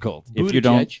difficult if you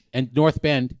don't. Buttigieg and North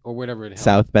Bend or whatever it is.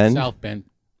 South Bend. South Bend.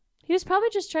 he was probably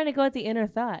just trying to go at the inner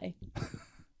thigh.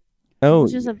 Oh,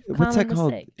 Which is a what's that common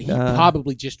called? mistake. He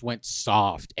probably just went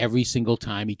soft every single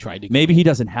time he tried to. Maybe he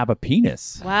doesn't have a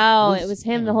penis. Wow, it was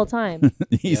him the whole time.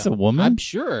 He's a woman. I'm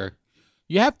sure.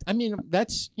 You have. I mean,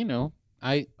 that's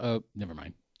I never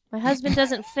mind. My husband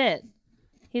doesn't fit.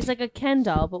 He's like a Ken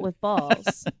doll, but with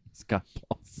balls. He's got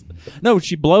balls. No,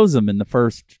 she blows him in the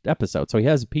first episode, so he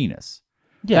has a penis.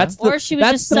 Yeah. That's the, Or she was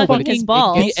that's just the sucking his fucking-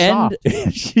 balls. The end.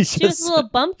 She's She was just- a little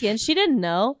bumpkin. She didn't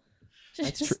know.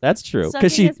 That's true. sucking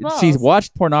Because his she's balls.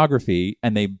 watched pornography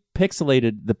and they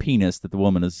pixelated the penis that the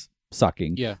woman is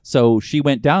sucking. Yeah. So she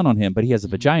went down on him, but he has a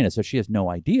vagina, so she has no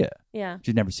idea. Yeah.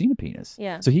 She's never seen a penis.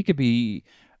 Yeah. So he could be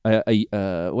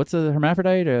what's a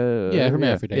hermaphrodite? Yeah,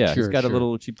 hermaphrodite. Yeah, Sure, he's got sure. a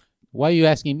little. Why are you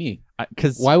asking me?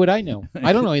 Because Why would I know?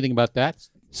 I don't know anything about that.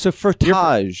 So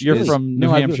frottage. you're is, from New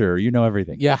No, I- Hampshire, you know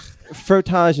everything. Yeah.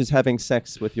 frottage is having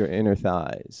sex with your inner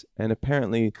thighs, and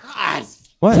apparently,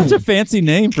 what? Such a fancy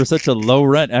name for such a low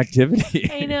rent activity.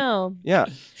 I know. Yeah,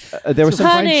 there was some.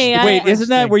 Honey, Wait, I- isn't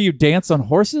that where you dance on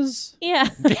horses? Yeah.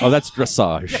 Oh, that's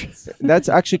dressage. That's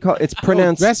actually called. It's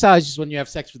pronounced. Dressage is when you have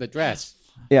sex with a dress.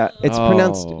 Yeah, it's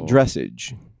pronounced Oh.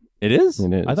 dressage. It is?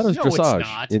 It is. I thought it was No, it's dressage.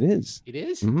 not. It is. It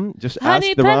is? Just Honey,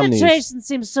 ask the Romneys. penetration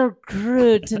seems so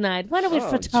crude tonight. Why don't we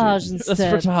frottage That's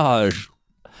instead? frottage.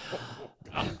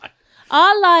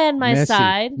 I'll lie on my Messy.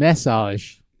 side.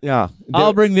 Massage. Yeah.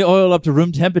 I'll bring the oil up to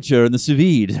room temperature in the sous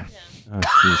vide. Oh,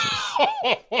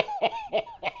 Jesus.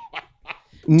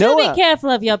 Do Noah. be careful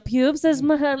of your pubes. There's a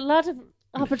lot of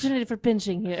opportunity for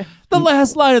pinching here. The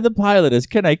last line of the pilot is,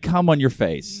 "Can I come on your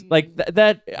face?" Like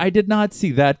that. I did not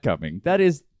see that coming.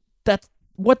 That's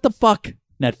what the fuck,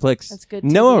 Netflix. That's good.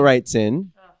 Noah TV. writes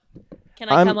in. Can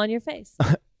I I'm- come on your face?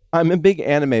 I'm a big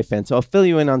anime fan, so I'll fill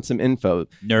you in on some info.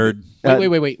 Nerd.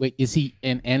 Wait. Is he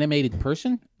an animated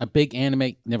person? A big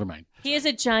anime? Never mind. He is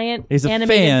a giant He's a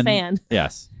animated fan.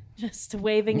 Yes, Just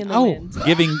waving in the Oh. wind.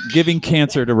 giving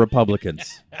cancer to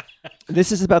Republicans.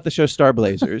 This is about the show Star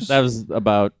Blazers. That was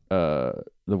about the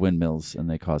windmills and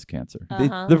they cause cancer.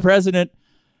 Uh-huh. The president,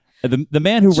 the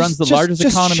man who runs the largest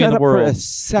just economy shut in the up for a world.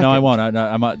 second. No, I won't.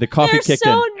 I'm the coffee They're kicked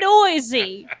so in.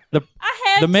 noisy. The I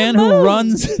had the to man move. who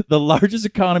runs the largest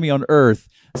economy on Earth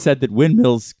said that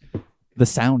windmills The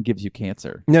sound gives you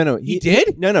cancer. No, He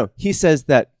did? No, he says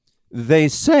that they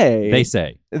say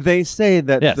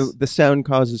that Yes. the sound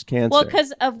causes cancer. Well,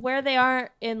 because of where they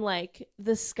are in like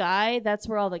the sky, that's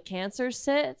where all the cancer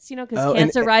sits. You know, because Oh, and-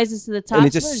 cancer rises to the top, and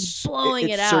it so just they're just blowing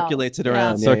it out. circulates it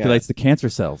around. Yeah, Circulates the cancer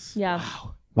cells. Yeah, I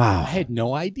Wow. had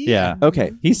no idea. Yeah.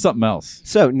 Okay, He's something else.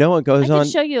 so Noah I goes can on.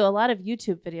 show you a lot of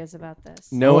YouTube videos about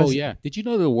this. Noah's, Oh yeah. Did you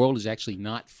know the world is actually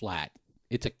not flat?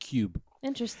 It's a cube.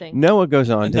 Interesting. Noah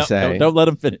goes on to No, say don't let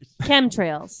him finish.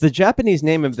 Chemtrails. the Japanese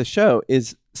name of the show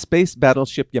is Space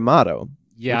Battleship Yamato,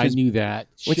 Yeah, Which I is- knew that.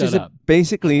 which Shut is up.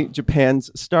 basically Japan's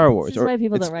Star Wars, is or why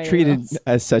people it's don't write treated emails.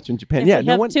 as such in Japan. If Yeah, we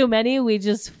no have one. too many, we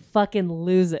just fucking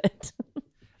lose it.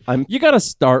 You got to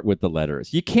start with the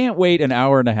letters. You can't wait an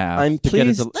hour and a half. I'm to get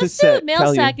pleased into- to Let's do mail tell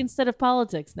you- sack instead of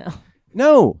politics now.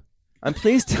 No, I'm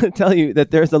pleased to tell you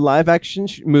that there's a live-action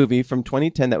movie from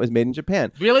 2010 that was made in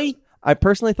Japan. Really? I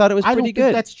personally thought it was I don't pretty think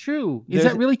good. that's true. Is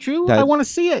There's- that really true? that- I want to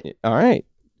see it. All right.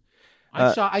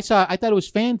 I thought it was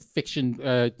fan fiction,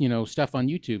 stuff on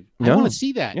YouTube. I No. want to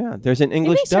see that. Yeah, there's an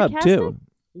English they dub sarcastic? too.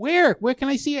 Where can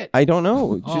I see it? I don't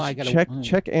know. Oh, Just I gotta-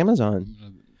 check Amazon.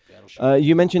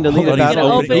 You mentioned Hold Alita on,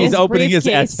 Battle. open his he's opening his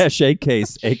briefcase. attaché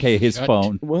case, aka his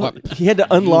phone. Well, he had to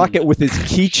unlock it with his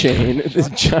keychain, this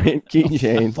giant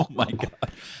keychain. Oh my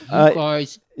god! You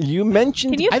guys, You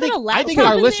mentioned. Can you I put think a laptop our in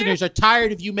there? listeners are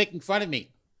tired of you making fun of me.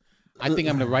 I think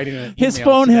I'm going to write in an His email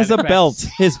phone to has that a effect. belt.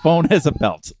 His phone has a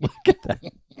belt. Look at that,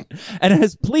 and it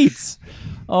has pleats.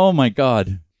 Oh my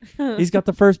god! He's got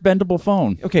the first bendable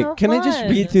phone. Okay, How can I just fun.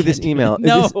 read through this email?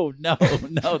 No, This-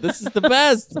 no, this is the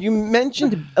best. you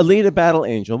mentioned Alita Battle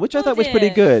Angel, which I Who thought was pretty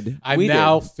did? good. I'm We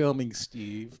now did. filming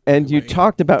Steve. And you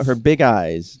talked about her big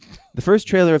eyes. The first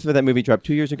trailer for that movie dropped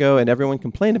 2 years ago, and everyone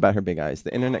complained about her big eyes.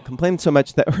 The internet complained so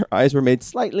much that her eyes were made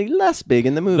slightly less big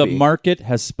in the movie. The market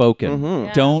has spoken. Mhm.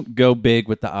 Yeah. Don't go big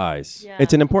with the eyes. Yeah.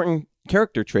 It's an important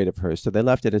character trait of hers, so they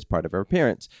left it as part of her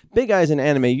appearance. Big eyes in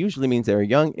anime usually means they're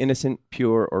young, innocent,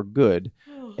 pure, or good,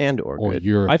 or Or good.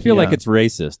 Europe. I feel like Yeah. it's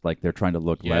racist. Like they're trying to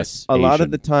look Yes. less. A lot of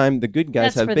Asian. the time, the good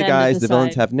guys That's have for big them to eyes, the villains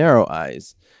decide. have narrow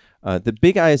eyes. The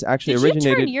big eyes actually Did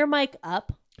originated. you turn your mic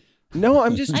up? No,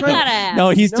 I'm just I trying. gotta ask.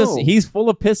 No, No. he's full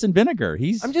of piss and vinegar.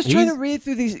 I'm just trying to read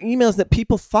through these emails that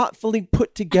people thoughtfully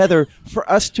put together for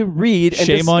us to read. And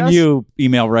Shame on discuss. you,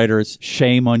 email writers.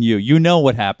 Shame on you. You know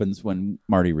what happens when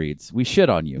Marty reads. We shit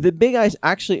on you. The big eyes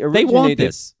actually They want originated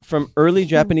this. from early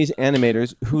Japanese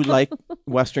animators who like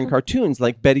Western cartoons,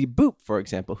 like Betty Boop, for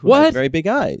example, who What? had very big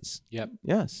eyes. Yep.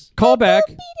 Yes. Call back.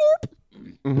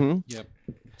 Mm-hmm. Yep.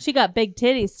 She got big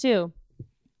titties too.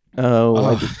 Oh,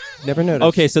 I never noticed.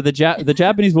 Okay, so the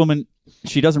Japanese woman,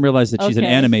 she doesn't realize that she's an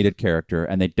Okay. animated character,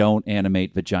 and they don't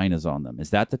animate vaginas on them. Is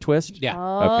that the twist? Yeah.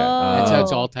 Oh. That's how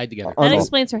it's all tied together. Oh. That Oh.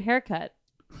 explains her haircut.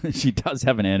 She does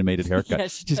have an animated haircut.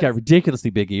 Yes, she She's does. got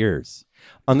ridiculously big ears.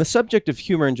 On the subject of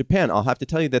humor in Japan, I'll have to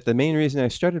tell you that the main reason I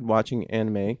started watching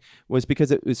anime was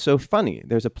because it was so funny.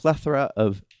 There's a plethora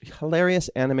of hilarious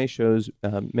anime shows.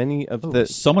 Many of the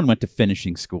Someone went to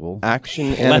finishing school.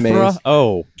 action Plethora? animes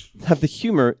Oh, have the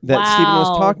humor that wow, Stephen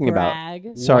was talking brag.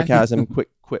 about. Sarcasm, quick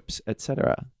quips,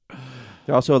 etc. There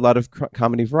are also a lot of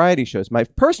comedy variety shows. My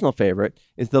personal favorite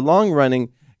is the long-running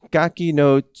Gaki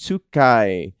no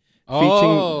Tsukai,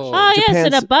 featuring Oh. Oh yes, an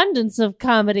Japan's- abundance of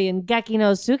comedy in Geki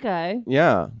no Tsukai.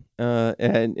 yeah,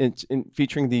 and it's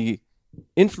featuring the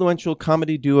influential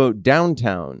comedy duo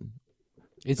Downtown.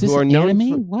 Is who this are an known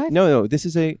anime? for- What? No, this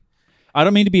is a. I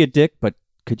don't mean to be a dick, but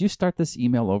could you start this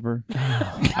email over?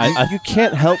 You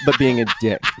can't help but being a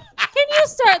dick. Can you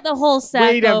start the whole sack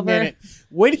Wait a over? minute.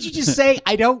 What did you just say?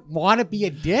 I don't want to be a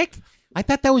dick? I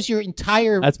thought that was your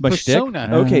entire That's my shtick. persona.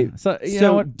 Okay, So, you know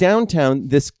so what? Downtown,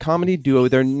 this comedy duo,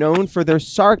 they're known for their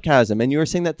sarcasm, and you were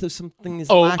saying that there's something is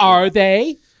Oh, lacking. are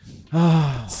they?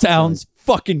 Sounds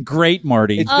fucking great,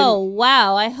 Marty. It's Oh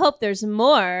wow! I hope there's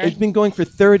more. It's been going for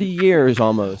 30 years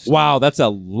almost. Wow, that's a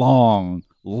long,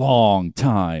 long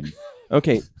time.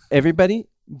 Okay, everybody,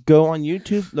 go on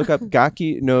YouTube, look up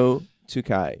Gaki no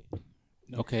Tsukai.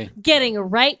 Okay. Getting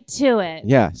right to it.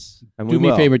 Yes, and we Do me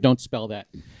a will. favor. Don't spell that.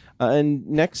 And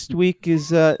next week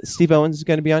is Steve Owens is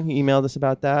going to be on. He emailed us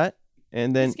about that,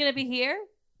 and then He's gonna be here.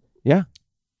 yeah.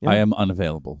 I am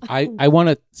unavailable. I want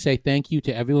to say thank you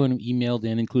to everyone who emailed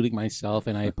in, including myself,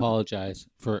 and I apologize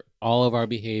for all of our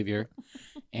behavior.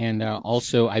 And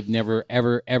also, I've never,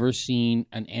 ever seen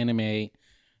an anime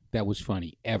that was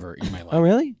funny, ever in my life. Oh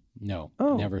really? No.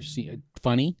 Oh. Never seen it.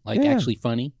 Funny? Like Yeah. actually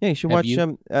funny? Yeah, you should Have watch.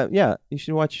 you? You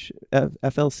should watch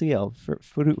FLCL for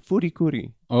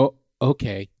Furikuri. Oh,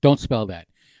 okay. Don't spell that.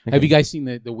 Okay. Have you guys seen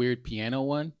the weird piano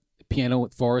one? The piano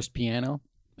with forest piano?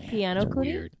 Man, Piano it's Kuri?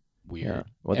 weird. Yeah.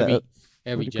 Well, Well,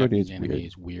 every Furikuri Japanese is anime weird.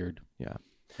 is weird.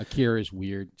 Akira is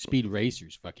weird. Speed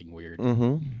Racer's fucking weird.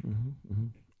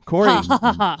 Corey.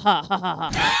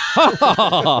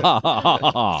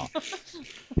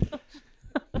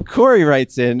 Corey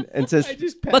writes in and says,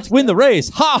 Let's win the race.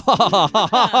 Ha ha ha ha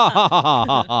ha ha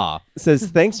ha ha. says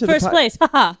thanks for First the place. Ha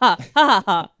ha ha ha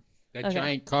ha. That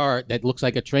giant car that looks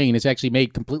like a train is actually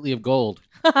made completely of gold.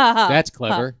 That's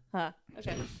clever.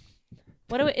 Okay.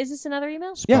 Is this another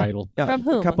email? Bridal. Yeah, From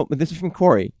whom? This is from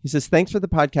Corey. He says, thanks for the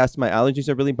podcast. My allergies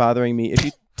are really bothering me. If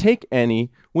you take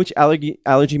any, which allergy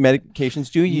medications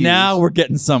do you use? Now we're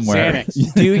getting somewhere.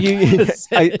 Xanax. Do you?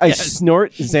 I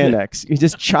snort Xanax. You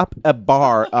just chop a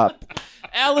bar up.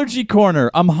 Allergy corner.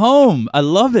 I'm home. I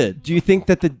love it. Do you think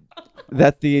that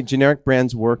the generic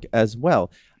brands work as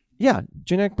well? Yeah,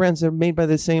 generic brands are made by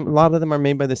the same. A lot of them are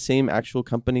made by the same actual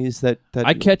companies that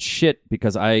I catch shit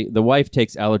because the wife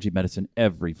takes allergy medicine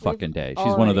every fucking day.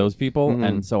 She's one of those people,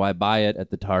 and so I buy it at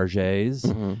the Targets,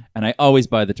 and I always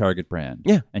buy the Target brand.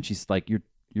 Yeah, and she's like,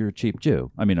 "You're a cheap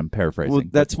Jew." I mean, I'm paraphrasing. Well,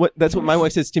 that's what my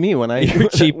wife says to me when I. You're a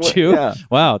cheap Jew. Yeah.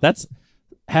 Wow, that's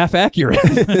half accurate.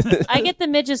 I get the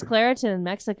Midges Claritin in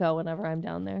Mexico whenever I'm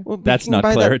down there. Well, That's not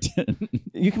Claritin.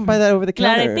 You can buy that over the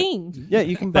counter. Claritin. Yeah,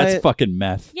 you can buy That's it. fucking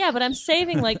meth. Yeah, but I'm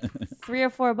saving like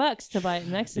 $3 or $4 to buy it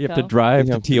in Mexico. You have to drive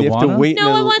to You have to Tijuana. wait. No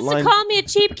in one a wants line. to call me a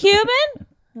cheap Cuban?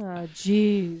 Oh,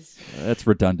 jeez. That's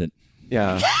redundant.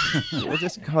 Yeah, we'll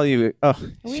just call you. Oh,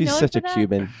 we she's known such for a that?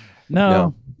 Cuban.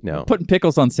 No, No. putting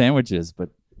pickles on sandwiches, but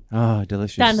Oh,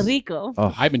 delicious. Tan rico.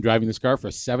 I've been driving this car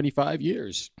for 75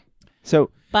 years.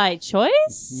 So By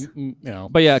choice? You know,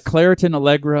 but yeah, Claritin,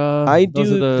 Allegra. I those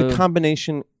do are the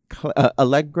combination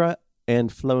Allegra and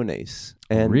Flonase.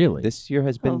 And Really? this year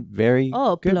has been very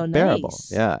good, Flonase. bearable.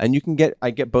 Yeah, and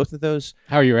I get both of those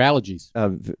how are your allergies?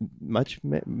 much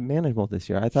manageable this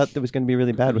year. I thought it was going to be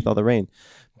really bad with all the rain,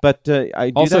 but I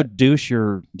do also that, do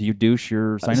you douche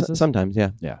your sinuses? sometimes.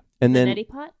 Yeah, Yeah. and An then neti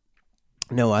pot?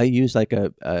 no, I use like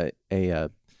a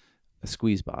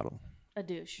squeeze bottle, A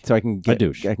douche. so I can get A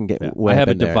douche. I can get. Yeah. wet I have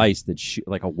a in there. device that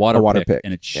like a water water pick, pick,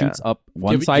 and it shoots up Do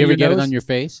one you, side do you ever of your get it nose. on your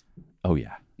face? Oh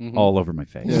yeah, all over my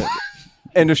face. Yeah.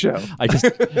 End of show. I just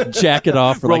jack it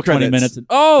off for Roll like 20 credits. minutes and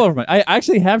all over my. I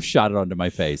actually have shot it onto my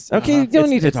face. Okay, you don't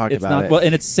need to It's talk it's about not, it. Well,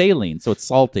 and it's saline, so it's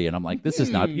salty, and I'm like, this is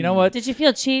not. You know what? Did you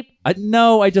feel cheap?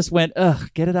 No, I just went. Ugh,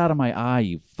 get it out of my eye,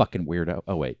 you fucking weirdo.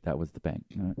 Oh wait, that was the bank.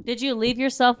 Did you leave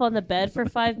yourself on the bed for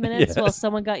 5 minutes Yes. while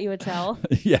someone got you a towel?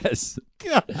 Yes.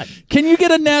 Can you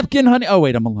get a napkin, honey? Oh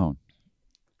wait, I'm alone.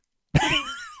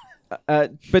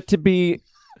 But to be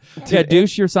Yeah,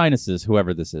 douche your sinuses,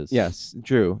 whoever this is. yes,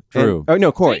 Drew. Drew. And,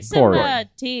 no, Corey. Drink some Corey.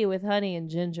 tea with honey and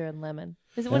ginger and lemon.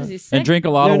 What is he sick? And drink a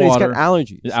lot No, of no, he's water. got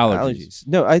allergies. Allergies.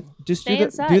 No, I just Stay do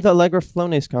inside. the Allegra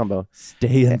Flonase combo.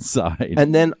 Stay inside.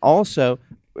 And then also,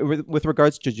 with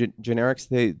regards to generics,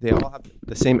 they all have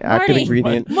the same active Marty.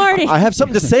 ingredient. Marty. I have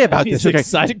something to say about He's this. Okay.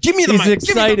 excited. Give me the He's mic.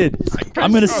 Give me the- excited.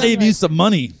 I'm going to save you some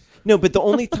money. No, but the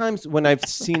only times when I've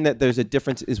seen that there's a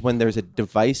difference is when there's a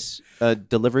device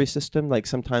delivery system. Like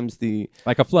sometimes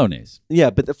Like a Flonase.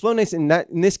 but the Flonase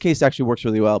in this case actually works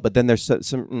really well. But then there's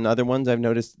some other ones I've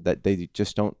noticed that they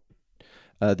just don't.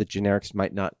 The generics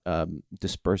might not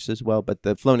disperse as well, but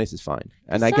the Flonase is fine.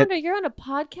 And Sandra, you're on a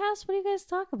podcast? What do you guys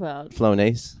talk about?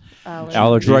 Flonase,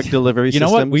 Allergies. drug delivery You know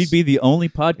systems. what? We'd be the only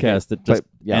podcast that just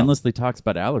yeah. endlessly talks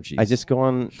about allergies. I just go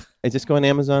on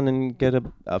Amazon and get a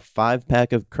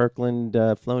 5-pack of Kirkland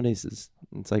Flonases.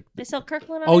 It's like They sell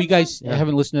Kirkland on Oh, you Amazon? guys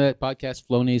haven't listened to that podcast,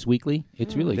 Flonase Weekly?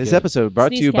 It's really this good. episode brought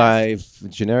to you Sneezecast. by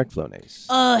generic Flonase.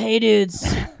 Oh, hey,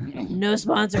 dudes. No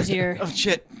sponsors here. Oh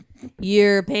shit.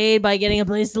 You're paid by getting a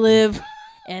place to live,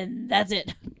 and that's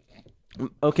it.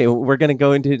 Okay, we're gonna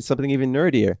go into something even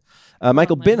nerdier.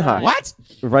 Michael my Binhart God.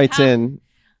 writes How? in.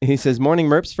 He says, "Morning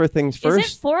Merps for things Is it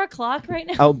first. 4 o'clock right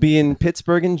now? I'll be in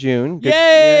Pittsburgh in June. Good-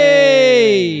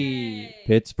 Yay!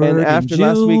 Pittsburgh. And after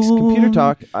last week's computer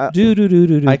talk, I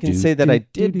can say that I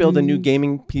did build a new game.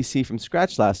 gaming PC from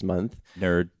scratch last month.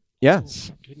 Nerd.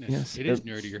 Yes, Goodness, Yes. it is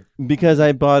nerdier. because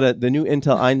I bought the new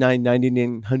Intel i9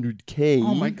 9900K.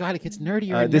 Oh my God, it gets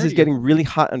nerdier. And This is nerdier. getting really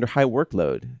hot under high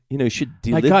workload. You should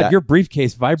My delete God, that. your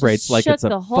briefcase vibrates Just like shook it's a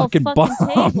the whole fucking fucking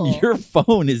bomb. table. Your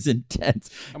phone is intense.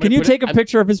 I'm Can gonna you put take it- a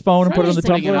picture of his phone and put it on the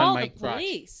Putting it Tumblr? on Call my the crotch.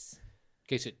 police. In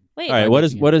case it. Wait, All right, what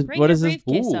is bring this? your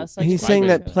briefcase Ooh. out so I He's can saying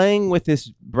vibrate that it. playing with this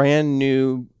brand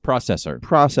new Processor.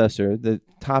 processor, the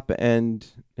top end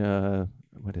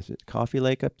what is it, Coffee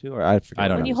Lake up to? Or I forget. I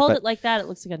don't When know. you hold But- it like that, it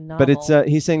looks like a novel. But it's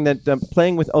he's saying that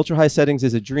playing with ultra high settings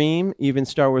is a dream. Even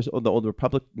Star Wars: The Old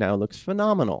Republic now looks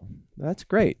phenomenal. That's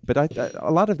great. But a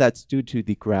lot of that's due to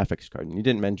the graphics card. And you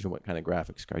didn't mention what kind of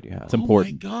graphics card you have. It's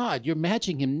important. Oh my God, you're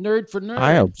matching him nerd for nerd.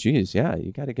 Oh, geez, yeah.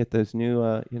 You got to get those new,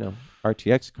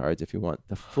 RTX cards if you want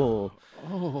the full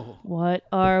What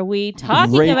are we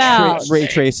talking ray, about? ray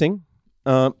tracing.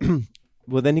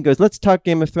 Well, then he goes, let's talk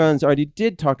Game of Thrones. Already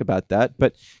did talk about that,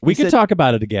 but We he could said- talk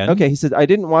about it again. Okay, he says, I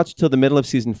didn't watch till the middle of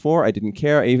season 4. I didn't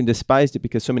care. I even despised it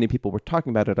because so many people were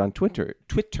talking about it on Twitter.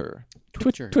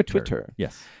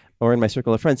 Yes. Or in my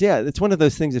circle of friends. Yeah, it's one of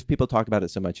those things. If people talk about it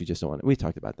so much, you just don't want it. We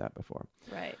talked about that before.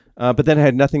 Right. But then I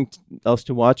had nothing else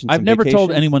to watch. And I've some never told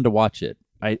vacation. anyone to watch it.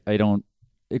 I don't,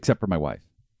 except for my wife.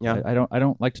 Yeah. I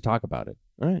don't like to talk about it.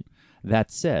 All right.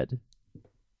 That said,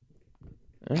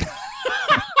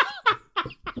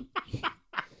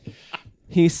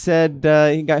 He said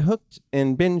he got hooked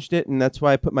and binged it, and that's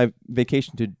why I put my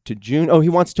vacation to June. Oh, he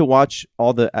wants to watch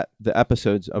all the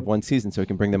episodes of one season so he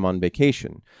can bring them on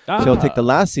vacation. So he'll take the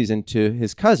last season to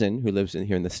his cousin who lives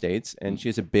here in the States, and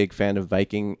she's a big fan of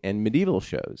Viking and medieval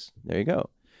shows. There you go.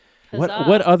 what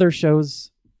other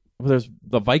shows? Well, there's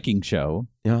the Viking show.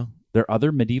 Yeah. There are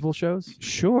other medieval shows?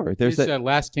 Sure. There's There's that.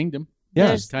 Last Kingdom.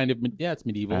 Yeah. It's kind of it's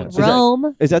medieval. Is It's-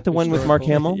 Rome, Is that the one with Mark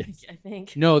Historical. Hamill? I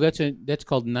think. No, that's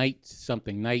called Night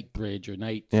something, Night Bridge or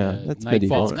Night. Yeah, that's Nightfall.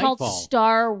 medieval. It's called Nightfall.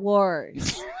 Star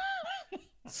Wars.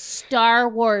 Star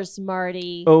Wars,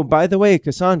 Marty. Oh, by the way,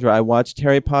 Cassandra, I watched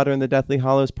Harry Potter and the Deathly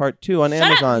Hallows Part 2 on Shut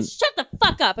Amazon. up! Shut the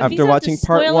fuck up! If he's After about watching to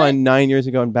Part spoil 1 it, 9 years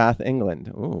ago in Bath,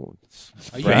 England. Oh,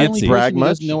 Are you Brag- the only brag person who much?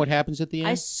 doesn't know what happens at the end?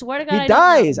 I swear to God, He I don't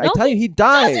dies. know. I No, tell you, he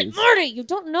doesn't, dies. Marty, you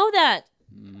don't know that.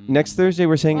 Next Thursday,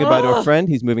 we're saying goodbye to a Ugh. friend.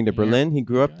 He's moving to Berlin. He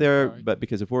grew up there, sorry. but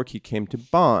because of work, he came to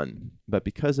Bonn. But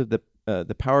because of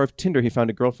the power of Tinder, he found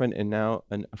a girlfriend and now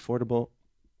an affordable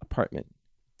apartment.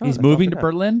 Oh, He's that's all moving for to now.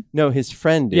 Berlin? No, his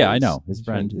friend is. Yeah, I know. His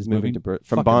friend is is moving moving.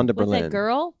 from Fucking- Bonn to With Berlin. that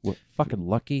girl? Fucking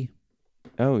lucky.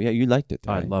 Oh, yeah, you liked it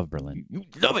there. I right? love Berlin. You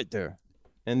love it there.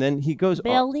 And then he goes.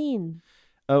 Berlin.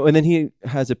 Oh, and then he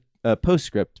has a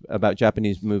postscript about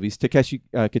Japanese movies. Takeshi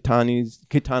Kitano's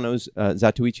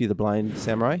Zatoichi the Blind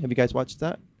Samurai. Have you guys watched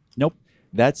that? Nope.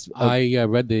 That's I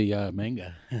read the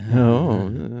manga.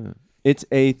 It's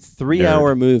a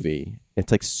 3-hour movie.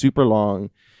 It's like super long.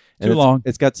 And Too long.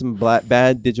 It's got some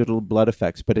bad digital blood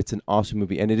effects, but it's an awesome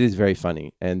movie, and it is very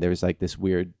funny. And there's like this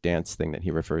weird dance thing that he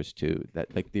refers to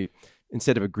that like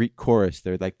instead of a Greek chorus,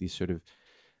 they're like these sort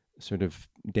of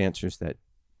dancers that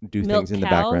do Milk things in the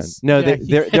cows? background. No,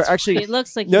 Yeah, they're actually It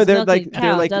looks like no, he's they're milking like cow,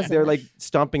 they're like doesn't they're it? like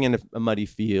stomping in a muddy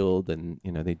field, and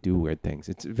they do weird things.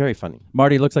 It's very funny.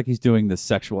 Marty looks like he's doing the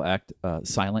sexual act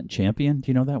Silent Champion. Do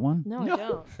you know that one? No, I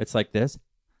don't. It's like this.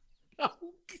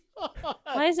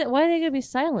 Why is it? Why are they gonna be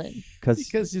silent? Because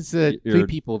it's You're- 3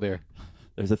 people there.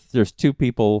 There's two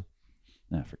people.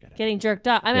 No, forget it. Getting jerked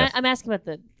off. Yes. I'm asking about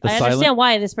the. The I understand silent-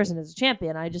 why this person is a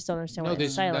champion. I just don't understand why No, it's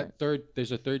there's silent. that third.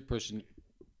 There's a third person.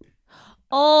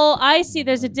 Oh, I see.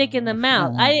 There's a dick in the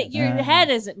mouth. Your head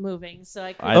isn't moving, so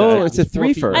I. I- Oh, I- it's a there's 4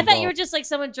 people threefer. I thought you were involved. just like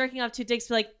someone jerking off 2 dicks,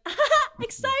 be like,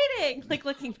 exciting, like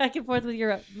looking back and forth with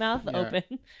your mouth Yeah. open.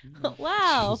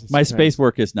 Wow. My space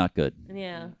work is not good.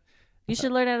 Yeah. You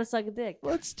should learn how to suck a dick.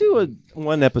 Let's do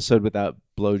one episode without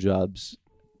blowjobs,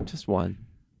 just one.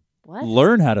 What?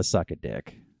 Learn how to suck a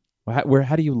dick.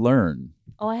 How do you learn?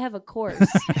 Oh, I have a course.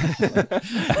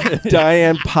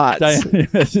 Diane Potts.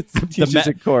 it's the Teaches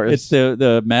a course. It's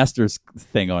the Masters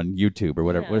thing on YouTube or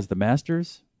whatever. Yeah. What is the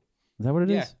Masters? Is that what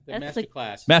it is? Yeah, the That's master the-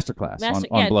 class. Master class on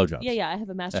yeah, blowjobs. Yeah, I have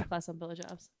a master class on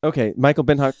blowjobs. Okay, Michael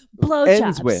Benhock Blowjobs.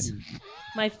 ends with,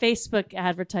 My Facebook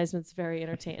advertisement's very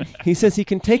entertaining. he says he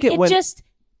can take it It when just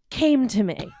came to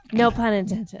me. No pun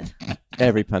intended.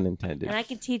 every pun intended. And I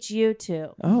can teach you too.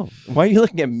 Oh, why are you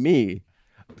looking at me?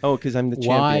 Oh, because I'm the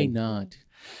champion. Why not?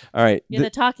 All right. You're the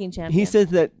talking champion. He says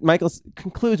that Michael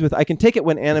concludes with, I can take it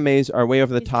when animes are way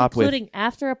over the He's top with, concluding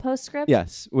after a postscript?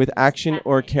 yes, with action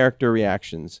or happening? character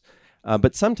reactions.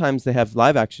 But sometimes they have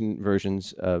live action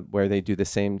versions where they do the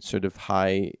same sort of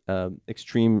high,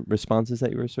 extreme responses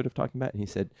that you were sort of talking about. And he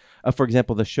said, for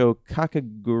example, the show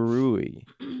Kakagurui.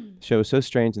 The show is so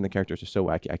strange and the characters are so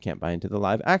wacky, I can't buy into the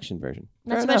live action version.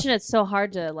 Not Fair to mention mention it's so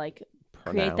hard to like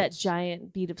create that Pronounce.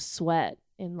 giant bead of sweat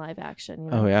in live action. You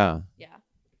know? Oh, yeah. Yeah.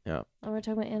 Yeah. Oh, we're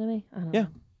talking about anime? I don't Yeah.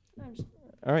 know. I'm just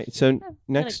All right. So gonna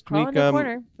next crawl week, in the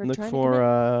corner for look trying to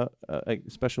for a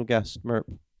special guest, Merp,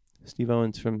 Steve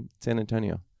Owens from San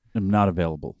Antonio. I'm not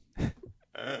available.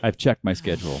 I've checked my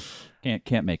schedule.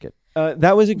 Can't make it.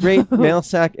 That was a great mail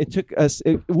sack. It took us.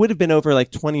 It would have been over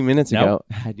like 20 minutes ago Nope.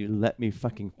 had you let me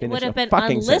fucking It finish. would have a been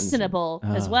fucking sentence. unlistenable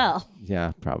as well.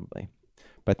 Yeah, probably.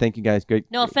 But thank you guys. Great.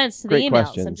 No offense to the great emails.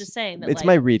 questions. I'm just saying that It's like,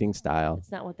 my reading style.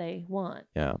 it's not what they want.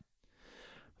 Yeah.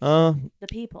 The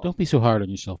people. Don't be so hard on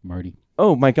yourself, Marty.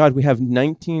 Oh my God, we have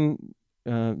 19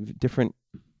 different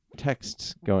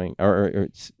texts going or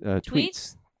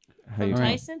tweets. How From you-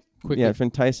 Tyson? Quickly. Yeah, from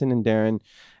Tyson and Darren,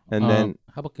 and then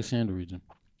how about Cassandra region?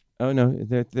 oh no,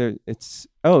 there it's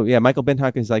oh yeah, Michael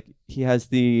Benhock is like he has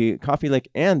the Coffee Lake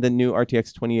and the new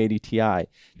RTX 2080 Ti.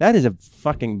 That is a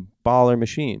fucking baller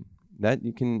machine.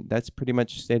 That's pretty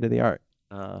much state of the art.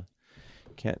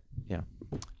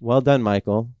 Well done,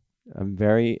 Michael. I'm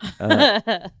very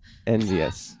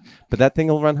envious. But that thing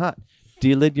will run hot.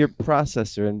 Delid your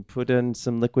processor and put in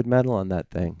some liquid metal on that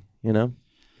thing, you know?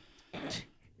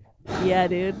 Yeah,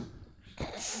 dude.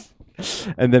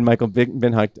 And then Michael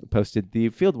Benhock posted the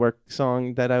Fieldwork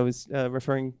song that I was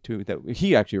referring to, that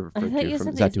he actually I referred thought to you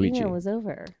from said his email Zatoichi. was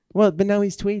over. Well, but now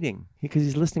he's tweeting because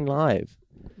he's listening live.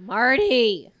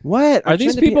 Marty. What? Are I'm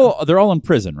these trying to be- people? They're all in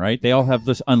prison, right? They all have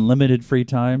this unlimited free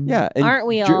time. Yeah. And Aren't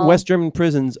we all? West German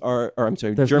prisons are, or I'm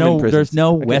sorry, There's German no. prisons. There's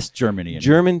no Okay. West Germany. In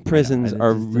German it. prisons I know.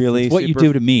 are It's really what you super-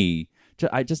 do to me.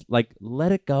 I just like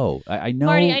let it go. I know.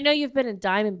 Marty, I know you've been in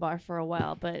Diamond Bar for a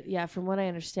while, but yeah, from what I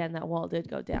understand, that wall did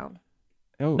go down.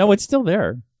 Oh. No, it's still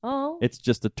there. Oh. It's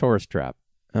just a tourist trap.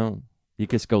 Oh. You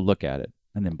just go look at it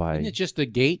and then buy. Isn't it just the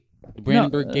gate, the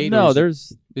Brandenburg Gate? or No,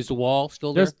 is the wall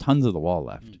still there? Mm. there's tons of the wall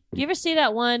left. Do you ever see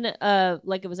that one,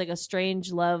 like it was like a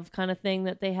strange love kind of thing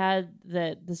that they had,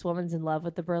 that this woman's in love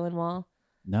with the Berlin Wall?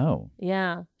 No.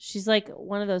 Yeah. She's like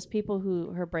one of those people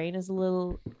who her brain is a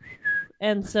little,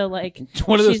 and so like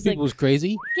One of those she's like- people who's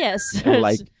crazy. yes.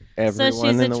 Like so everyone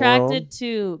she's in the attracted world.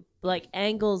 to like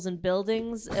angles and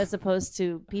buildings as opposed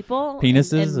to people,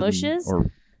 Penises and mushes. or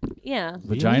Yeah.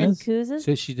 vaginas? And koozes.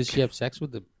 So does she have sex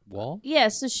with the wall? Yeah,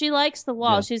 so she likes the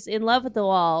wall. Yeah. She's in love with the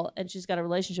wall, and she's got a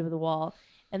relationship with the wall.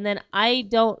 And then I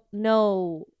don't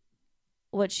know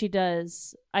what she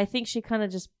does. I think she kind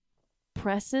of just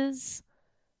presses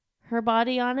her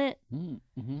body on it.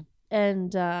 Mm-hmm.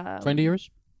 And Friend of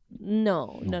yours?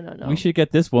 no. We should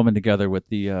get this woman together with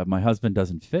the my husband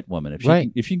doesn't fit woman. If she Right.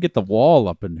 can, if she can get the wall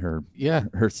up in her Yeah.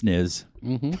 sniz.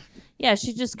 Mm-hmm. Yeah,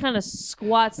 she just kind of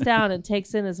squats down and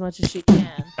takes in as much as she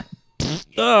can.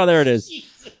 Oh, there it is.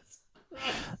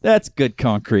 That's good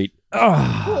concrete.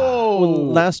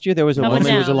 Well, last year there was a Coming woman.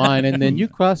 There was a down. line, and then you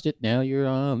crossed it. Now you're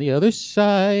on the other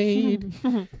side.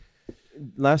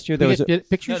 Last year Can there we was a, get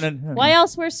pictures. Why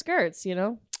else wear skirts, you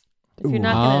know? If you're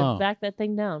not Wow. going to back that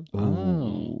thing down.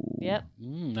 Oh. Yep.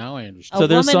 Now I A understand. So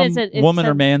there's woman some is a- woman it's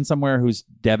or a- man somewhere who's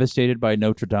devastated by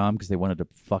Notre Dame because they wanted to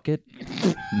fuck it.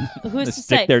 Who's to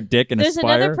Stick say? their dick in a There's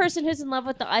spire. another person who's in love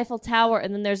with the Eiffel Tower,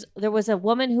 and then there was a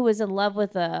woman who was in love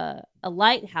with a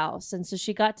lighthouse, and so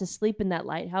she got to sleep in that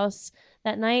lighthouse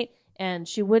that night, and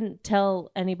she wouldn't tell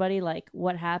anybody like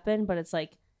what happened, but it's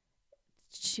like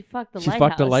she fucked the She lighthouse.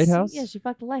 fucked a lighthouse? Yeah, she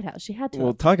fucked the lighthouse. She had to.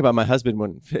 Well, talk about my husband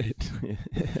wouldn't fit.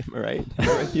 Am I right? Am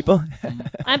I right, people?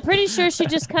 I'm pretty sure she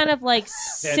just kind of like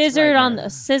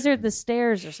scissored the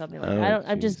stairs or something like that. Oh, I don't.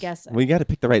 I'm just jeez. guessing. Well, you got to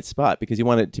pick the right spot because you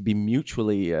want it to be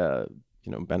mutually,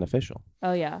 beneficial.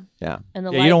 Oh yeah. Yeah. And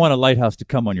the Yeah, you don't want a lighthouse to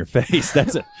come on your face.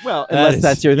 That's a Well, that unless is-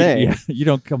 that's your thing. Yeah, you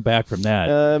don't come back from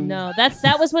that. No,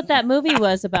 that was what that movie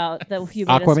was about that you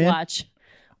made us Aquaman? watch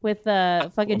with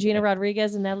fucking Gina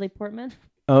Rodriguez and Natalie Portman.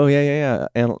 Oh yeah.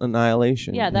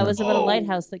 Annihilation. Yeah, that was about a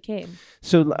lighthouse that came.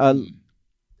 So.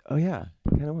 Oh yeah,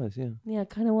 it kind of was. Yeah. Yeah, it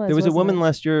kind of was. There was a wasn't woman it?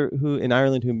 last year in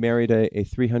Ireland who married a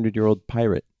 300-year-old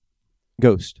pirate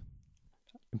ghost.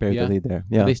 Buried Yeah. the lead there. Are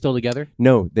Yeah. they still together?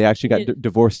 No, they actually got It-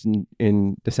 divorced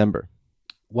in December.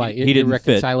 Why? He didn't fit.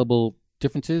 Irreconcilable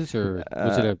differences, or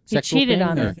was it a He sexual cheated thing,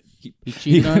 on or her. He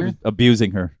cheated on her.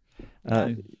 Abusing her.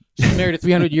 She married a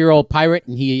 300-year-old pirate,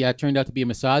 and he turned out to be a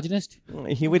misogynist.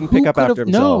 He wouldn't Who pick up could after have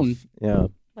himself. known? Yeah.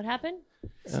 What happened?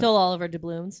 Stole all of her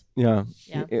doubloons. Yeah.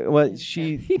 Yeah. Well,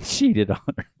 she He cheated on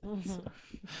her.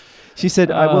 she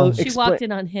said I will. She walked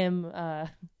in on him.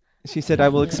 She said I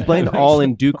will explain all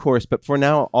in due course, but for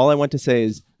now, all I want to say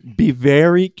is be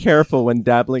very careful when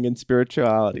dabbling in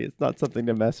spirituality. It's not something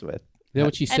to mess with. Is that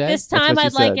what she At said? this That's time, what she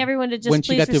I'd like said. everyone to When just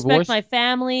she please got respect divorced? my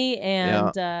family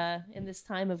and in this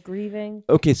time of grieving.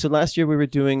 Okay, so last year we were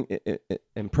doing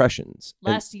impressions.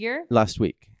 And Last year, last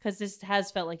week. because this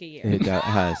has felt like a year. It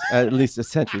has at least a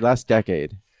century, last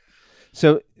decade.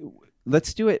 So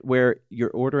let's do it where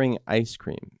you're ordering ice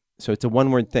cream. So it's a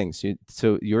one-word thing.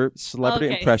 So your celebrity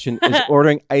Okay. impression is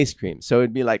ordering ice cream. So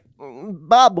it'd be like,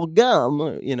 bubble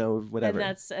gum, you know, whatever.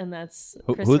 And that's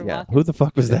Who, Christopher who, Walken. who the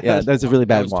fuck was that? Yeah, that's a really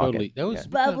That bad was walk. totally. That was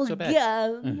Bubble not so bad.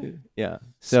 gum. Yeah.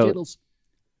 So, Skittles.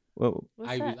 well,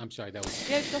 What's I, that? I'm sorry. That was.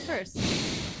 You have to go first.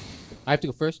 I have to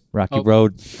go first. Rocky Oh.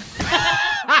 Road.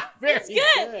 It's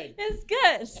good.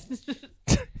 It's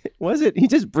good. was it? He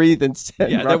just breathed and said,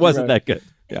 Yeah, Rocky that wasn't Road. that good.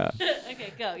 Yeah.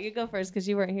 Okay, go. You go first because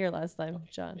you weren't here last time,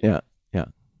 John. Yeah.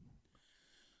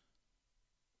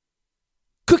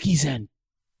 Cookies and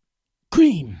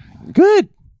cream. Good.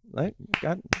 Like,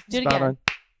 got Do it spot again. on.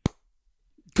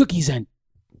 Cookies and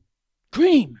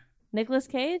cream. Nicolas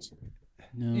Cage?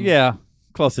 No. Yeah,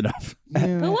 close enough.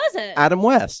 Who was it? Adam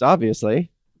West,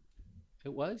 obviously.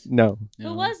 It was. No.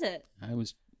 Who was it? I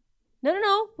was. No.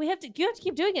 You have to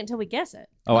keep doing it until we guess it.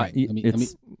 Oh, All right, let me-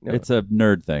 it's a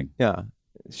nerd thing. Yeah.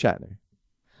 Shatner.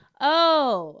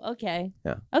 Oh, okay.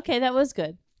 Yeah. Okay, that was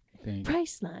good. Thank-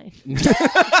 Price 9.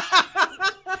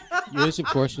 Yours, of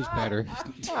course, was better.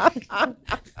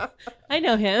 I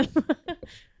know him.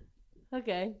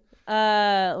 Okay.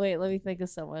 Wait, let me think of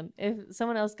someone. If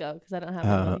someone else go, because I don't have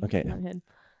any okay. in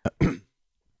my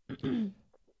head.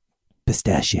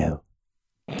 Pistachio.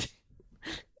 Is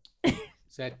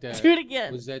that, Do it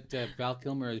again. Was that Val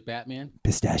Kilmer as Batman?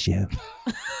 Pistachio.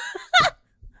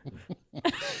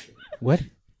 What?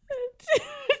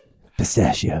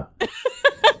 Pistachio.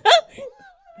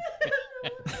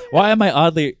 Why am I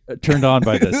oddly turned on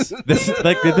by this? This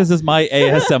is my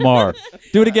ASMR.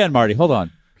 Do it again, Marty. Hold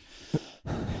on.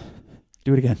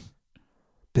 Do it again.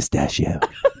 Pistachio.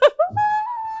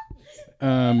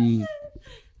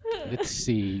 Let's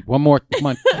see. One more. Come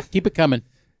on. Keep it coming.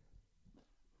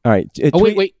 All right. Oh,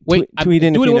 wait. Tweet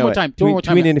in Do if it you one know more it. time. Do it one more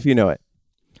time. Tweet in if you know it.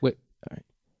 Wait. All right.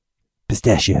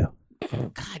 Pistachio.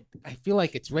 God, I feel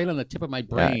like it's right on the tip of my Yeah,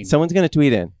 brain. someone's going to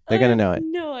tweet in. They're going to know it.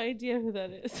 No idea who that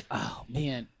is. Oh,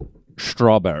 man.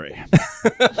 Strawberry.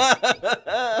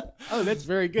 Oh, that's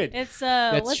very good. It's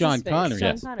That's what's Sean his face? Connery. Sean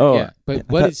Yes. Connery. Oh, Yeah, but I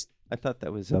what thought- is... I thought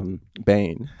that was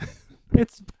Bane.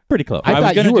 It's pretty close. I was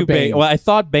thought gonna you were do Bane. Bane. Well, I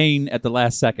thought Bane at the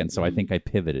last second, so I think I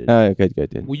pivoted.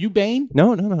 Good. Were you Bane?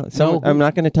 No. who- I'm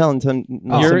not going to tell until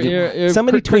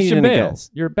somebody tweeted Christian in a Bale. guess.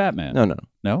 You're Batman. No.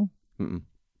 No? Mm-mm.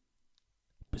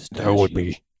 That would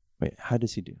be. Wait, how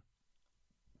does he do?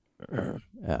 I don't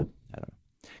know.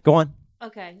 Go on.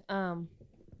 Okay.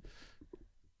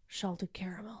 Salted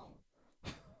caramel.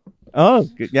 Oh,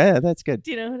 good. Yeah, that's good.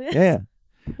 Do you know who it is? Yeah.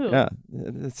 Who? Yeah.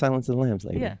 The Silence of the Lambs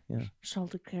lady. Yeah. Yeah.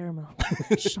 Salted caramel.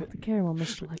 Salted caramel,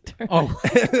 Mr. Lecter. Oh.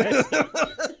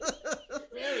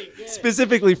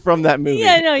 Specifically from that movie.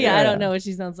 Yeah, no, yeah. I don't know what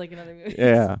she sounds like in other movies.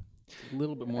 Yeah. A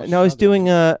little bit more. No, I was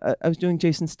southern. doing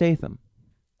Jason Statham.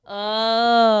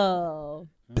 Oh.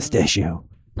 Pistachio.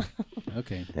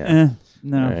 Okay. Yeah.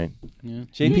 No. All right. Yeah.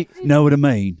 JP. Know what I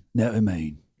mean. Know what I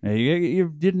mean. You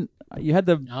didn't. You had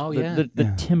the Oh, the, yeah.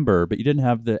 the timbre, but you didn't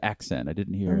have the accent. I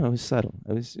didn't hear. Oh, it was subtle.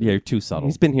 It was. Yeah, you're too subtle.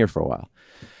 He's been here for a while.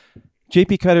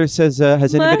 JP Cutter says,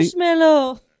 "Has anybody?"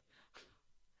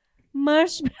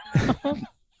 Marshmallow.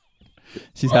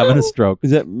 She's having a stroke.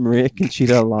 Is that Maria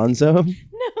Conchita Alonso?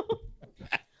 No.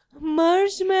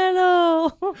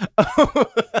 Marshmallow.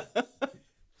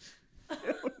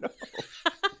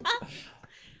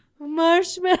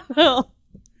 Marshmallow.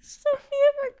 Sofia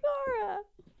Vergara.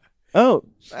 Oh,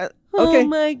 okay. Oh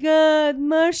my God,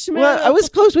 marshmallow. Well, I was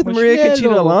close with Maria Conchita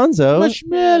Marshmallow. Alonso.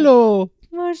 Marshmallow.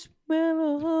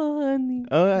 Marshmallow, honey.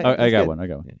 Oh, I got one. I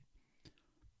got one.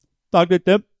 Dr.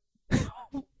 Tip.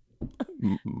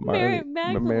 Mary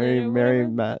Magdalene or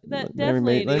whatever. That deaf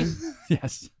lady. Maitland.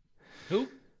 Yes. Who?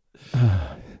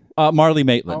 Marley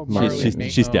Maitland. Oh, Marley she's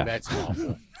Maitland. deaf. That's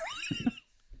awful.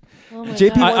 Oh my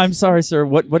JP God. I'm sorry, sir.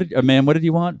 What did ma'am? What did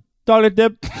you want? Toilet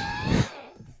dip.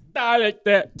 Toilet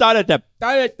dip. Toilet dip.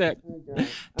 Toilet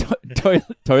dip.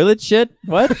 Toilet shit.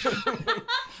 What?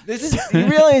 This is. You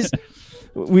realize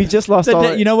we just lost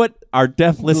all. You know what? Our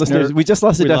deaf listeners. We just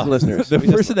lost the we deaf lost- listeners. The We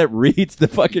just- person that reads the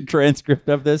fucking transcript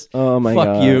of this. Oh my fuck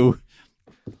God. you.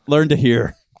 Learn to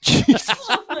hear.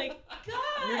 Oh my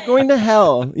God. Going to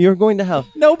hell. You're going to hell.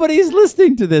 Nobody's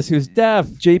listening to this who's deaf.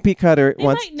 JP Cutter They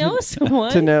wants might know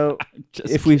someone. to know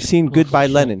if we've seen Goodbye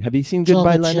Lenin. Have you seen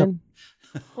Goodbye Lenin?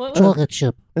 What was it?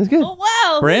 chip. That's good. Oh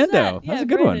wow. who's Brando. that? That's Yeah, a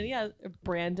good one.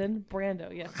 Brandon, Yeah,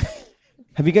 Brando. Yeah.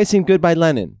 Have you guys seen Goodbye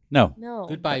Lenin? No. No.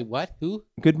 Goodbye. What? Who?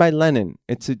 Goodbye Lenin.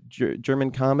 It's a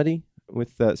German comedy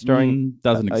with starring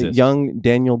Doesn't a exist. young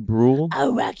Daniel Bruhl. A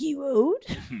Rocky Road?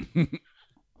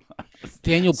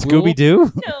 Daniel Scooby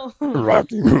Doo. No.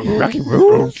 Rocky Road. Rocky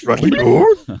Road. Rocky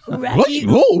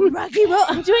Road.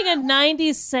 I'm doing a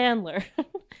 90s Sandler.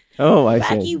 Oh, I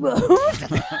Rocky see. Road.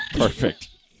 Perfect.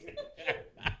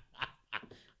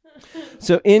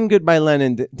 So in Goodbye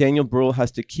Lenin, Daniel Bruhl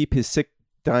has to keep his sick,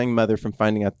 dying mother from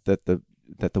finding out that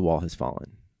the wall has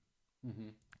fallen.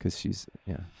 Because she's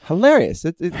hilarious.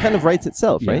 It kind of writes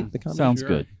itself, Yeah. right? The comedy. Sounds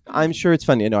good. I'm sure it's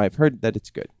funny. I know I've heard that it's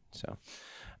good. So,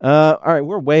 all right,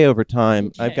 we're way over time.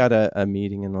 Okay. I've got a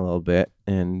meeting in a little bit,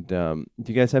 and do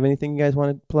you guys have anything you guys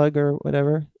want to plug or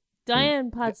whatever? Diane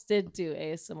Potts did do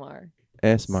ASMR.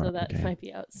 ASMR. So that okay. might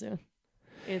be out soon.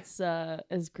 It's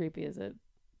as creepy as it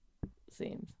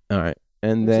seems. All right,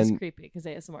 and Which is then creepy because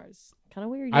ASMR is kind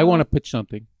of weird. I want to pitch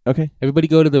something. okay, Everybody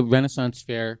go to the Renaissance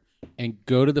Fair and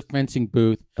go to the fencing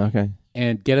booth okay,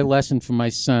 and get a lesson from my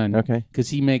son. okay. Because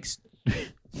he makes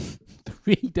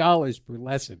 $3 per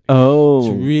lesson. Oh,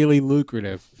 It's really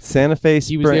lucrative. Santa Fe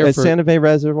He was there for- Santa Fe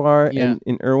Reservoir Yeah.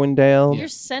 in Irwindale. You're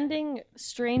sending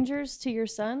strangers to your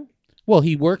son? Well,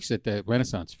 he works at the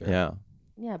Renaissance Fair. Yeah.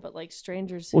 Yeah, but like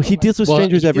strangers. Well, who he are, like, deals with Well,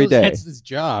 strangers he every feels day. That's his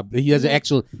job. He has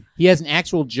an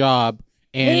actual job.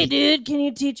 And Hey, dude, can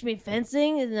you teach me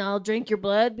fencing and I'll drink your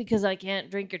blood because I can't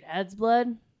drink your dad's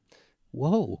blood?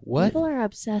 whoa, what? People are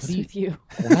obsessed What do you- with you.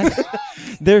 What?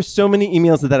 There's so many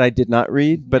emails that I did not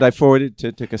read, but I forwarded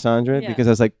to Cassandra Yeah. because I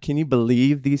was like, can you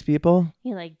believe these people?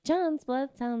 You're like, John's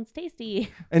blood sounds tasty.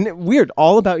 Weird,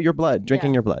 all about your blood, drinking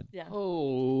Yeah. your blood. Yeah.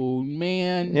 Oh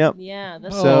man. Yep. Yeah,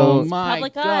 that's So- Oh my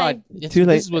public God! eye. Too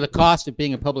late. This is what the cost of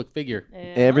being a public figure. Yeah.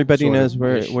 Everybody Sort of knows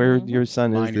where Mhm. your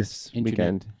son is Minor this internet.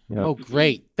 weekend. Yep. Oh,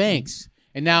 great! Thanks.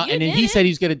 And now, You and then did he it. said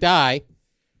he was going to die.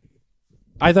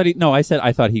 I thought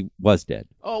he was dead.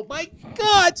 Oh my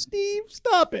God, Steve!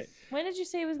 Stop it! When did you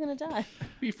say he was going to die?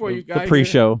 Before you got The here.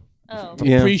 pre-show. Oh. The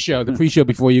Yeah. pre-show, the pre-show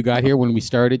before you got here when we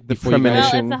started. Before you got Well, here.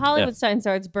 premonition. if the Hollywood sign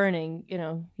starts burning, you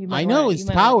know, you might I know wanna- it's you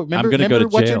might power. wanna- Remember, gonna go to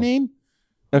what's her jail. name?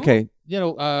 Okay, You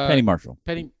know, Penny Marshall.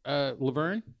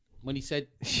 Laverne. When he said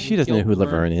she doesn't know who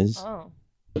Laverne is. Oh.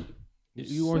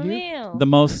 You weren't here. Sunil. The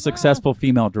most successful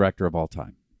female director of all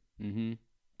time Mm-hmm.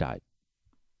 died.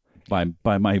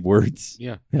 By my words.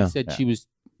 Yeah. Yeah. He said she was.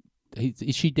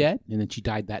 Is she dead? And then she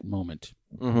died that moment.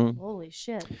 Mm-hmm. Holy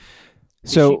shit.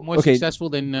 Is So, she more okay, successful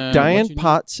than Diane what's her name?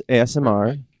 Potts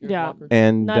ASMR Yeah.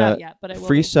 and Not out yet, but I will.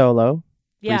 Free Solo.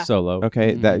 Yeah. Free solo.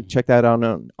 Okay, that check that out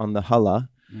on the Hulla,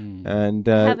 Mm. and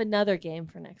I have another game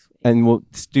for next week. and we'll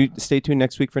stay tuned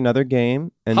next week for another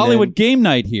game. And Hollywood then, Game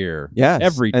Night here. yes,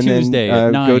 Every and Tuesday then,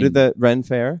 at 9. Go to the Ren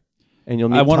Fair, and you'll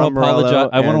meet I want to Tom Morello apologize.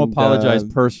 I want to and, apologize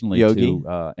personally Yogi.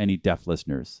 to any deaf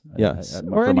listeners. Yes,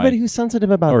 for or anybody who's sensitive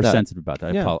about or that. sensitive about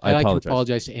that. Yeah. I like apologize. to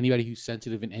apologize to anybody who's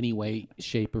sensitive in any way,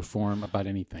 shape, or form about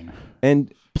anything. And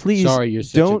please Sorry, you're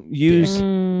such don't a use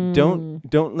Mm.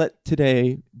 don't let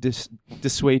today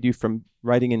dissuade you from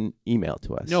writing an email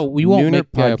to us. No, we won't Nooner make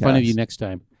fun of Podcast. you next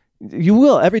time. You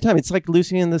will every time. It's like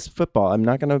Lucy in this football. I'm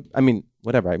not gonna. I mean,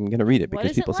 whatever. I'm gonna read it What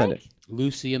because is it people send like? it.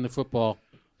 Lucy and the football.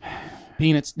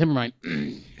 Peanuts. Never mind.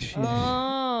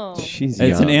 Oh. She's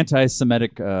It's an young.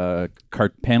 anti-Semitic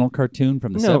panel cartoon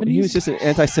from the No, 70s. he was just an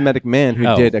anti-Semitic man who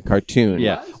Oh. did a cartoon.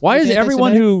 Yeah. Why is He's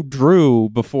everyone anti-Semitic? who drew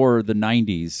before the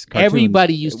 90s cartoons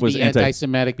Everybody used to was be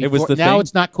anti-Semitic It before. was the now thing?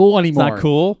 it's not cool It's anymore. not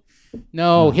cool.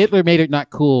 No, Hitler made it not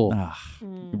cool.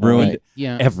 Ruined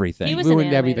Yeah. everything. He was an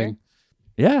Ruined animator. everything.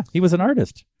 Yeah, he was an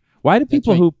artist. Why do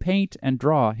people right. who paint and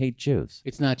draw hate Jews?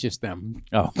 It's not just them.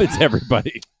 Oh, it's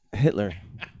everybody. Hitler.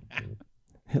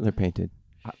 Hitler painted.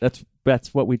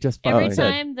 That's what we just Every fucking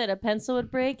said. time that a pencil would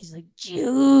break, he's like,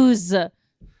 Jews.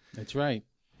 That's right.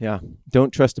 Yeah.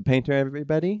 Don't trust a painter,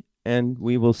 everybody. And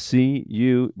we will see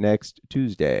you next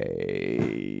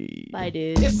Tuesday. Bye,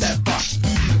 dude. Hit that fuck.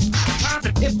 Time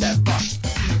to hit that fuck.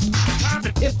 Time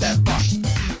to hit that fuck.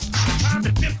 Time to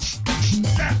hit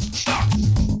that fuck.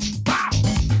 Bow.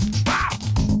 Bow.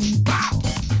 Bow. Bow.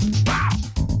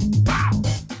 Bow.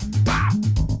 Bow.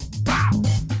 Bow.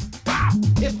 Bow.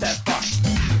 Hit that fuck.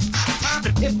 Time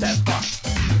to hit that fuck.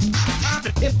 Time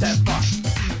to hit that fuck.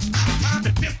 Time to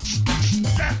hit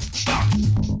that fuck.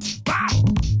 Bow.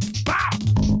 Bow.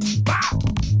 Bow.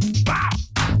 Bow.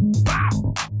 Bow.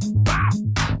 Bow.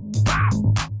 Bow.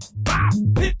 Bow.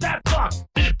 Hit that fuck.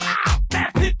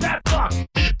 That hit that fuck.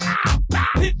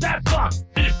 Hit that fuck.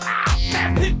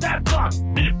 That hit that fuck.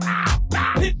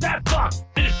 Hit that fuck.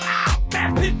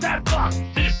 That hit that fuck.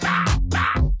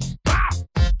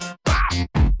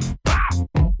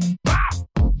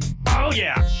 Oh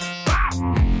yeah.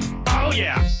 Oh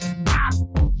yeah.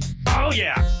 Oh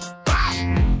yeah.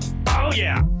 Oh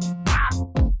yeah.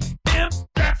 Imp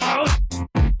that out.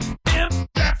 Imp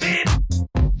that fit.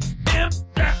 Imp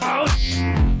that out.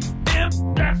 Imp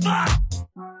that fuck.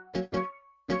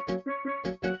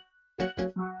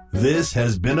 This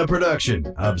has been a production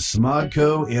of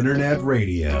Smodco Internet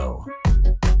Radio.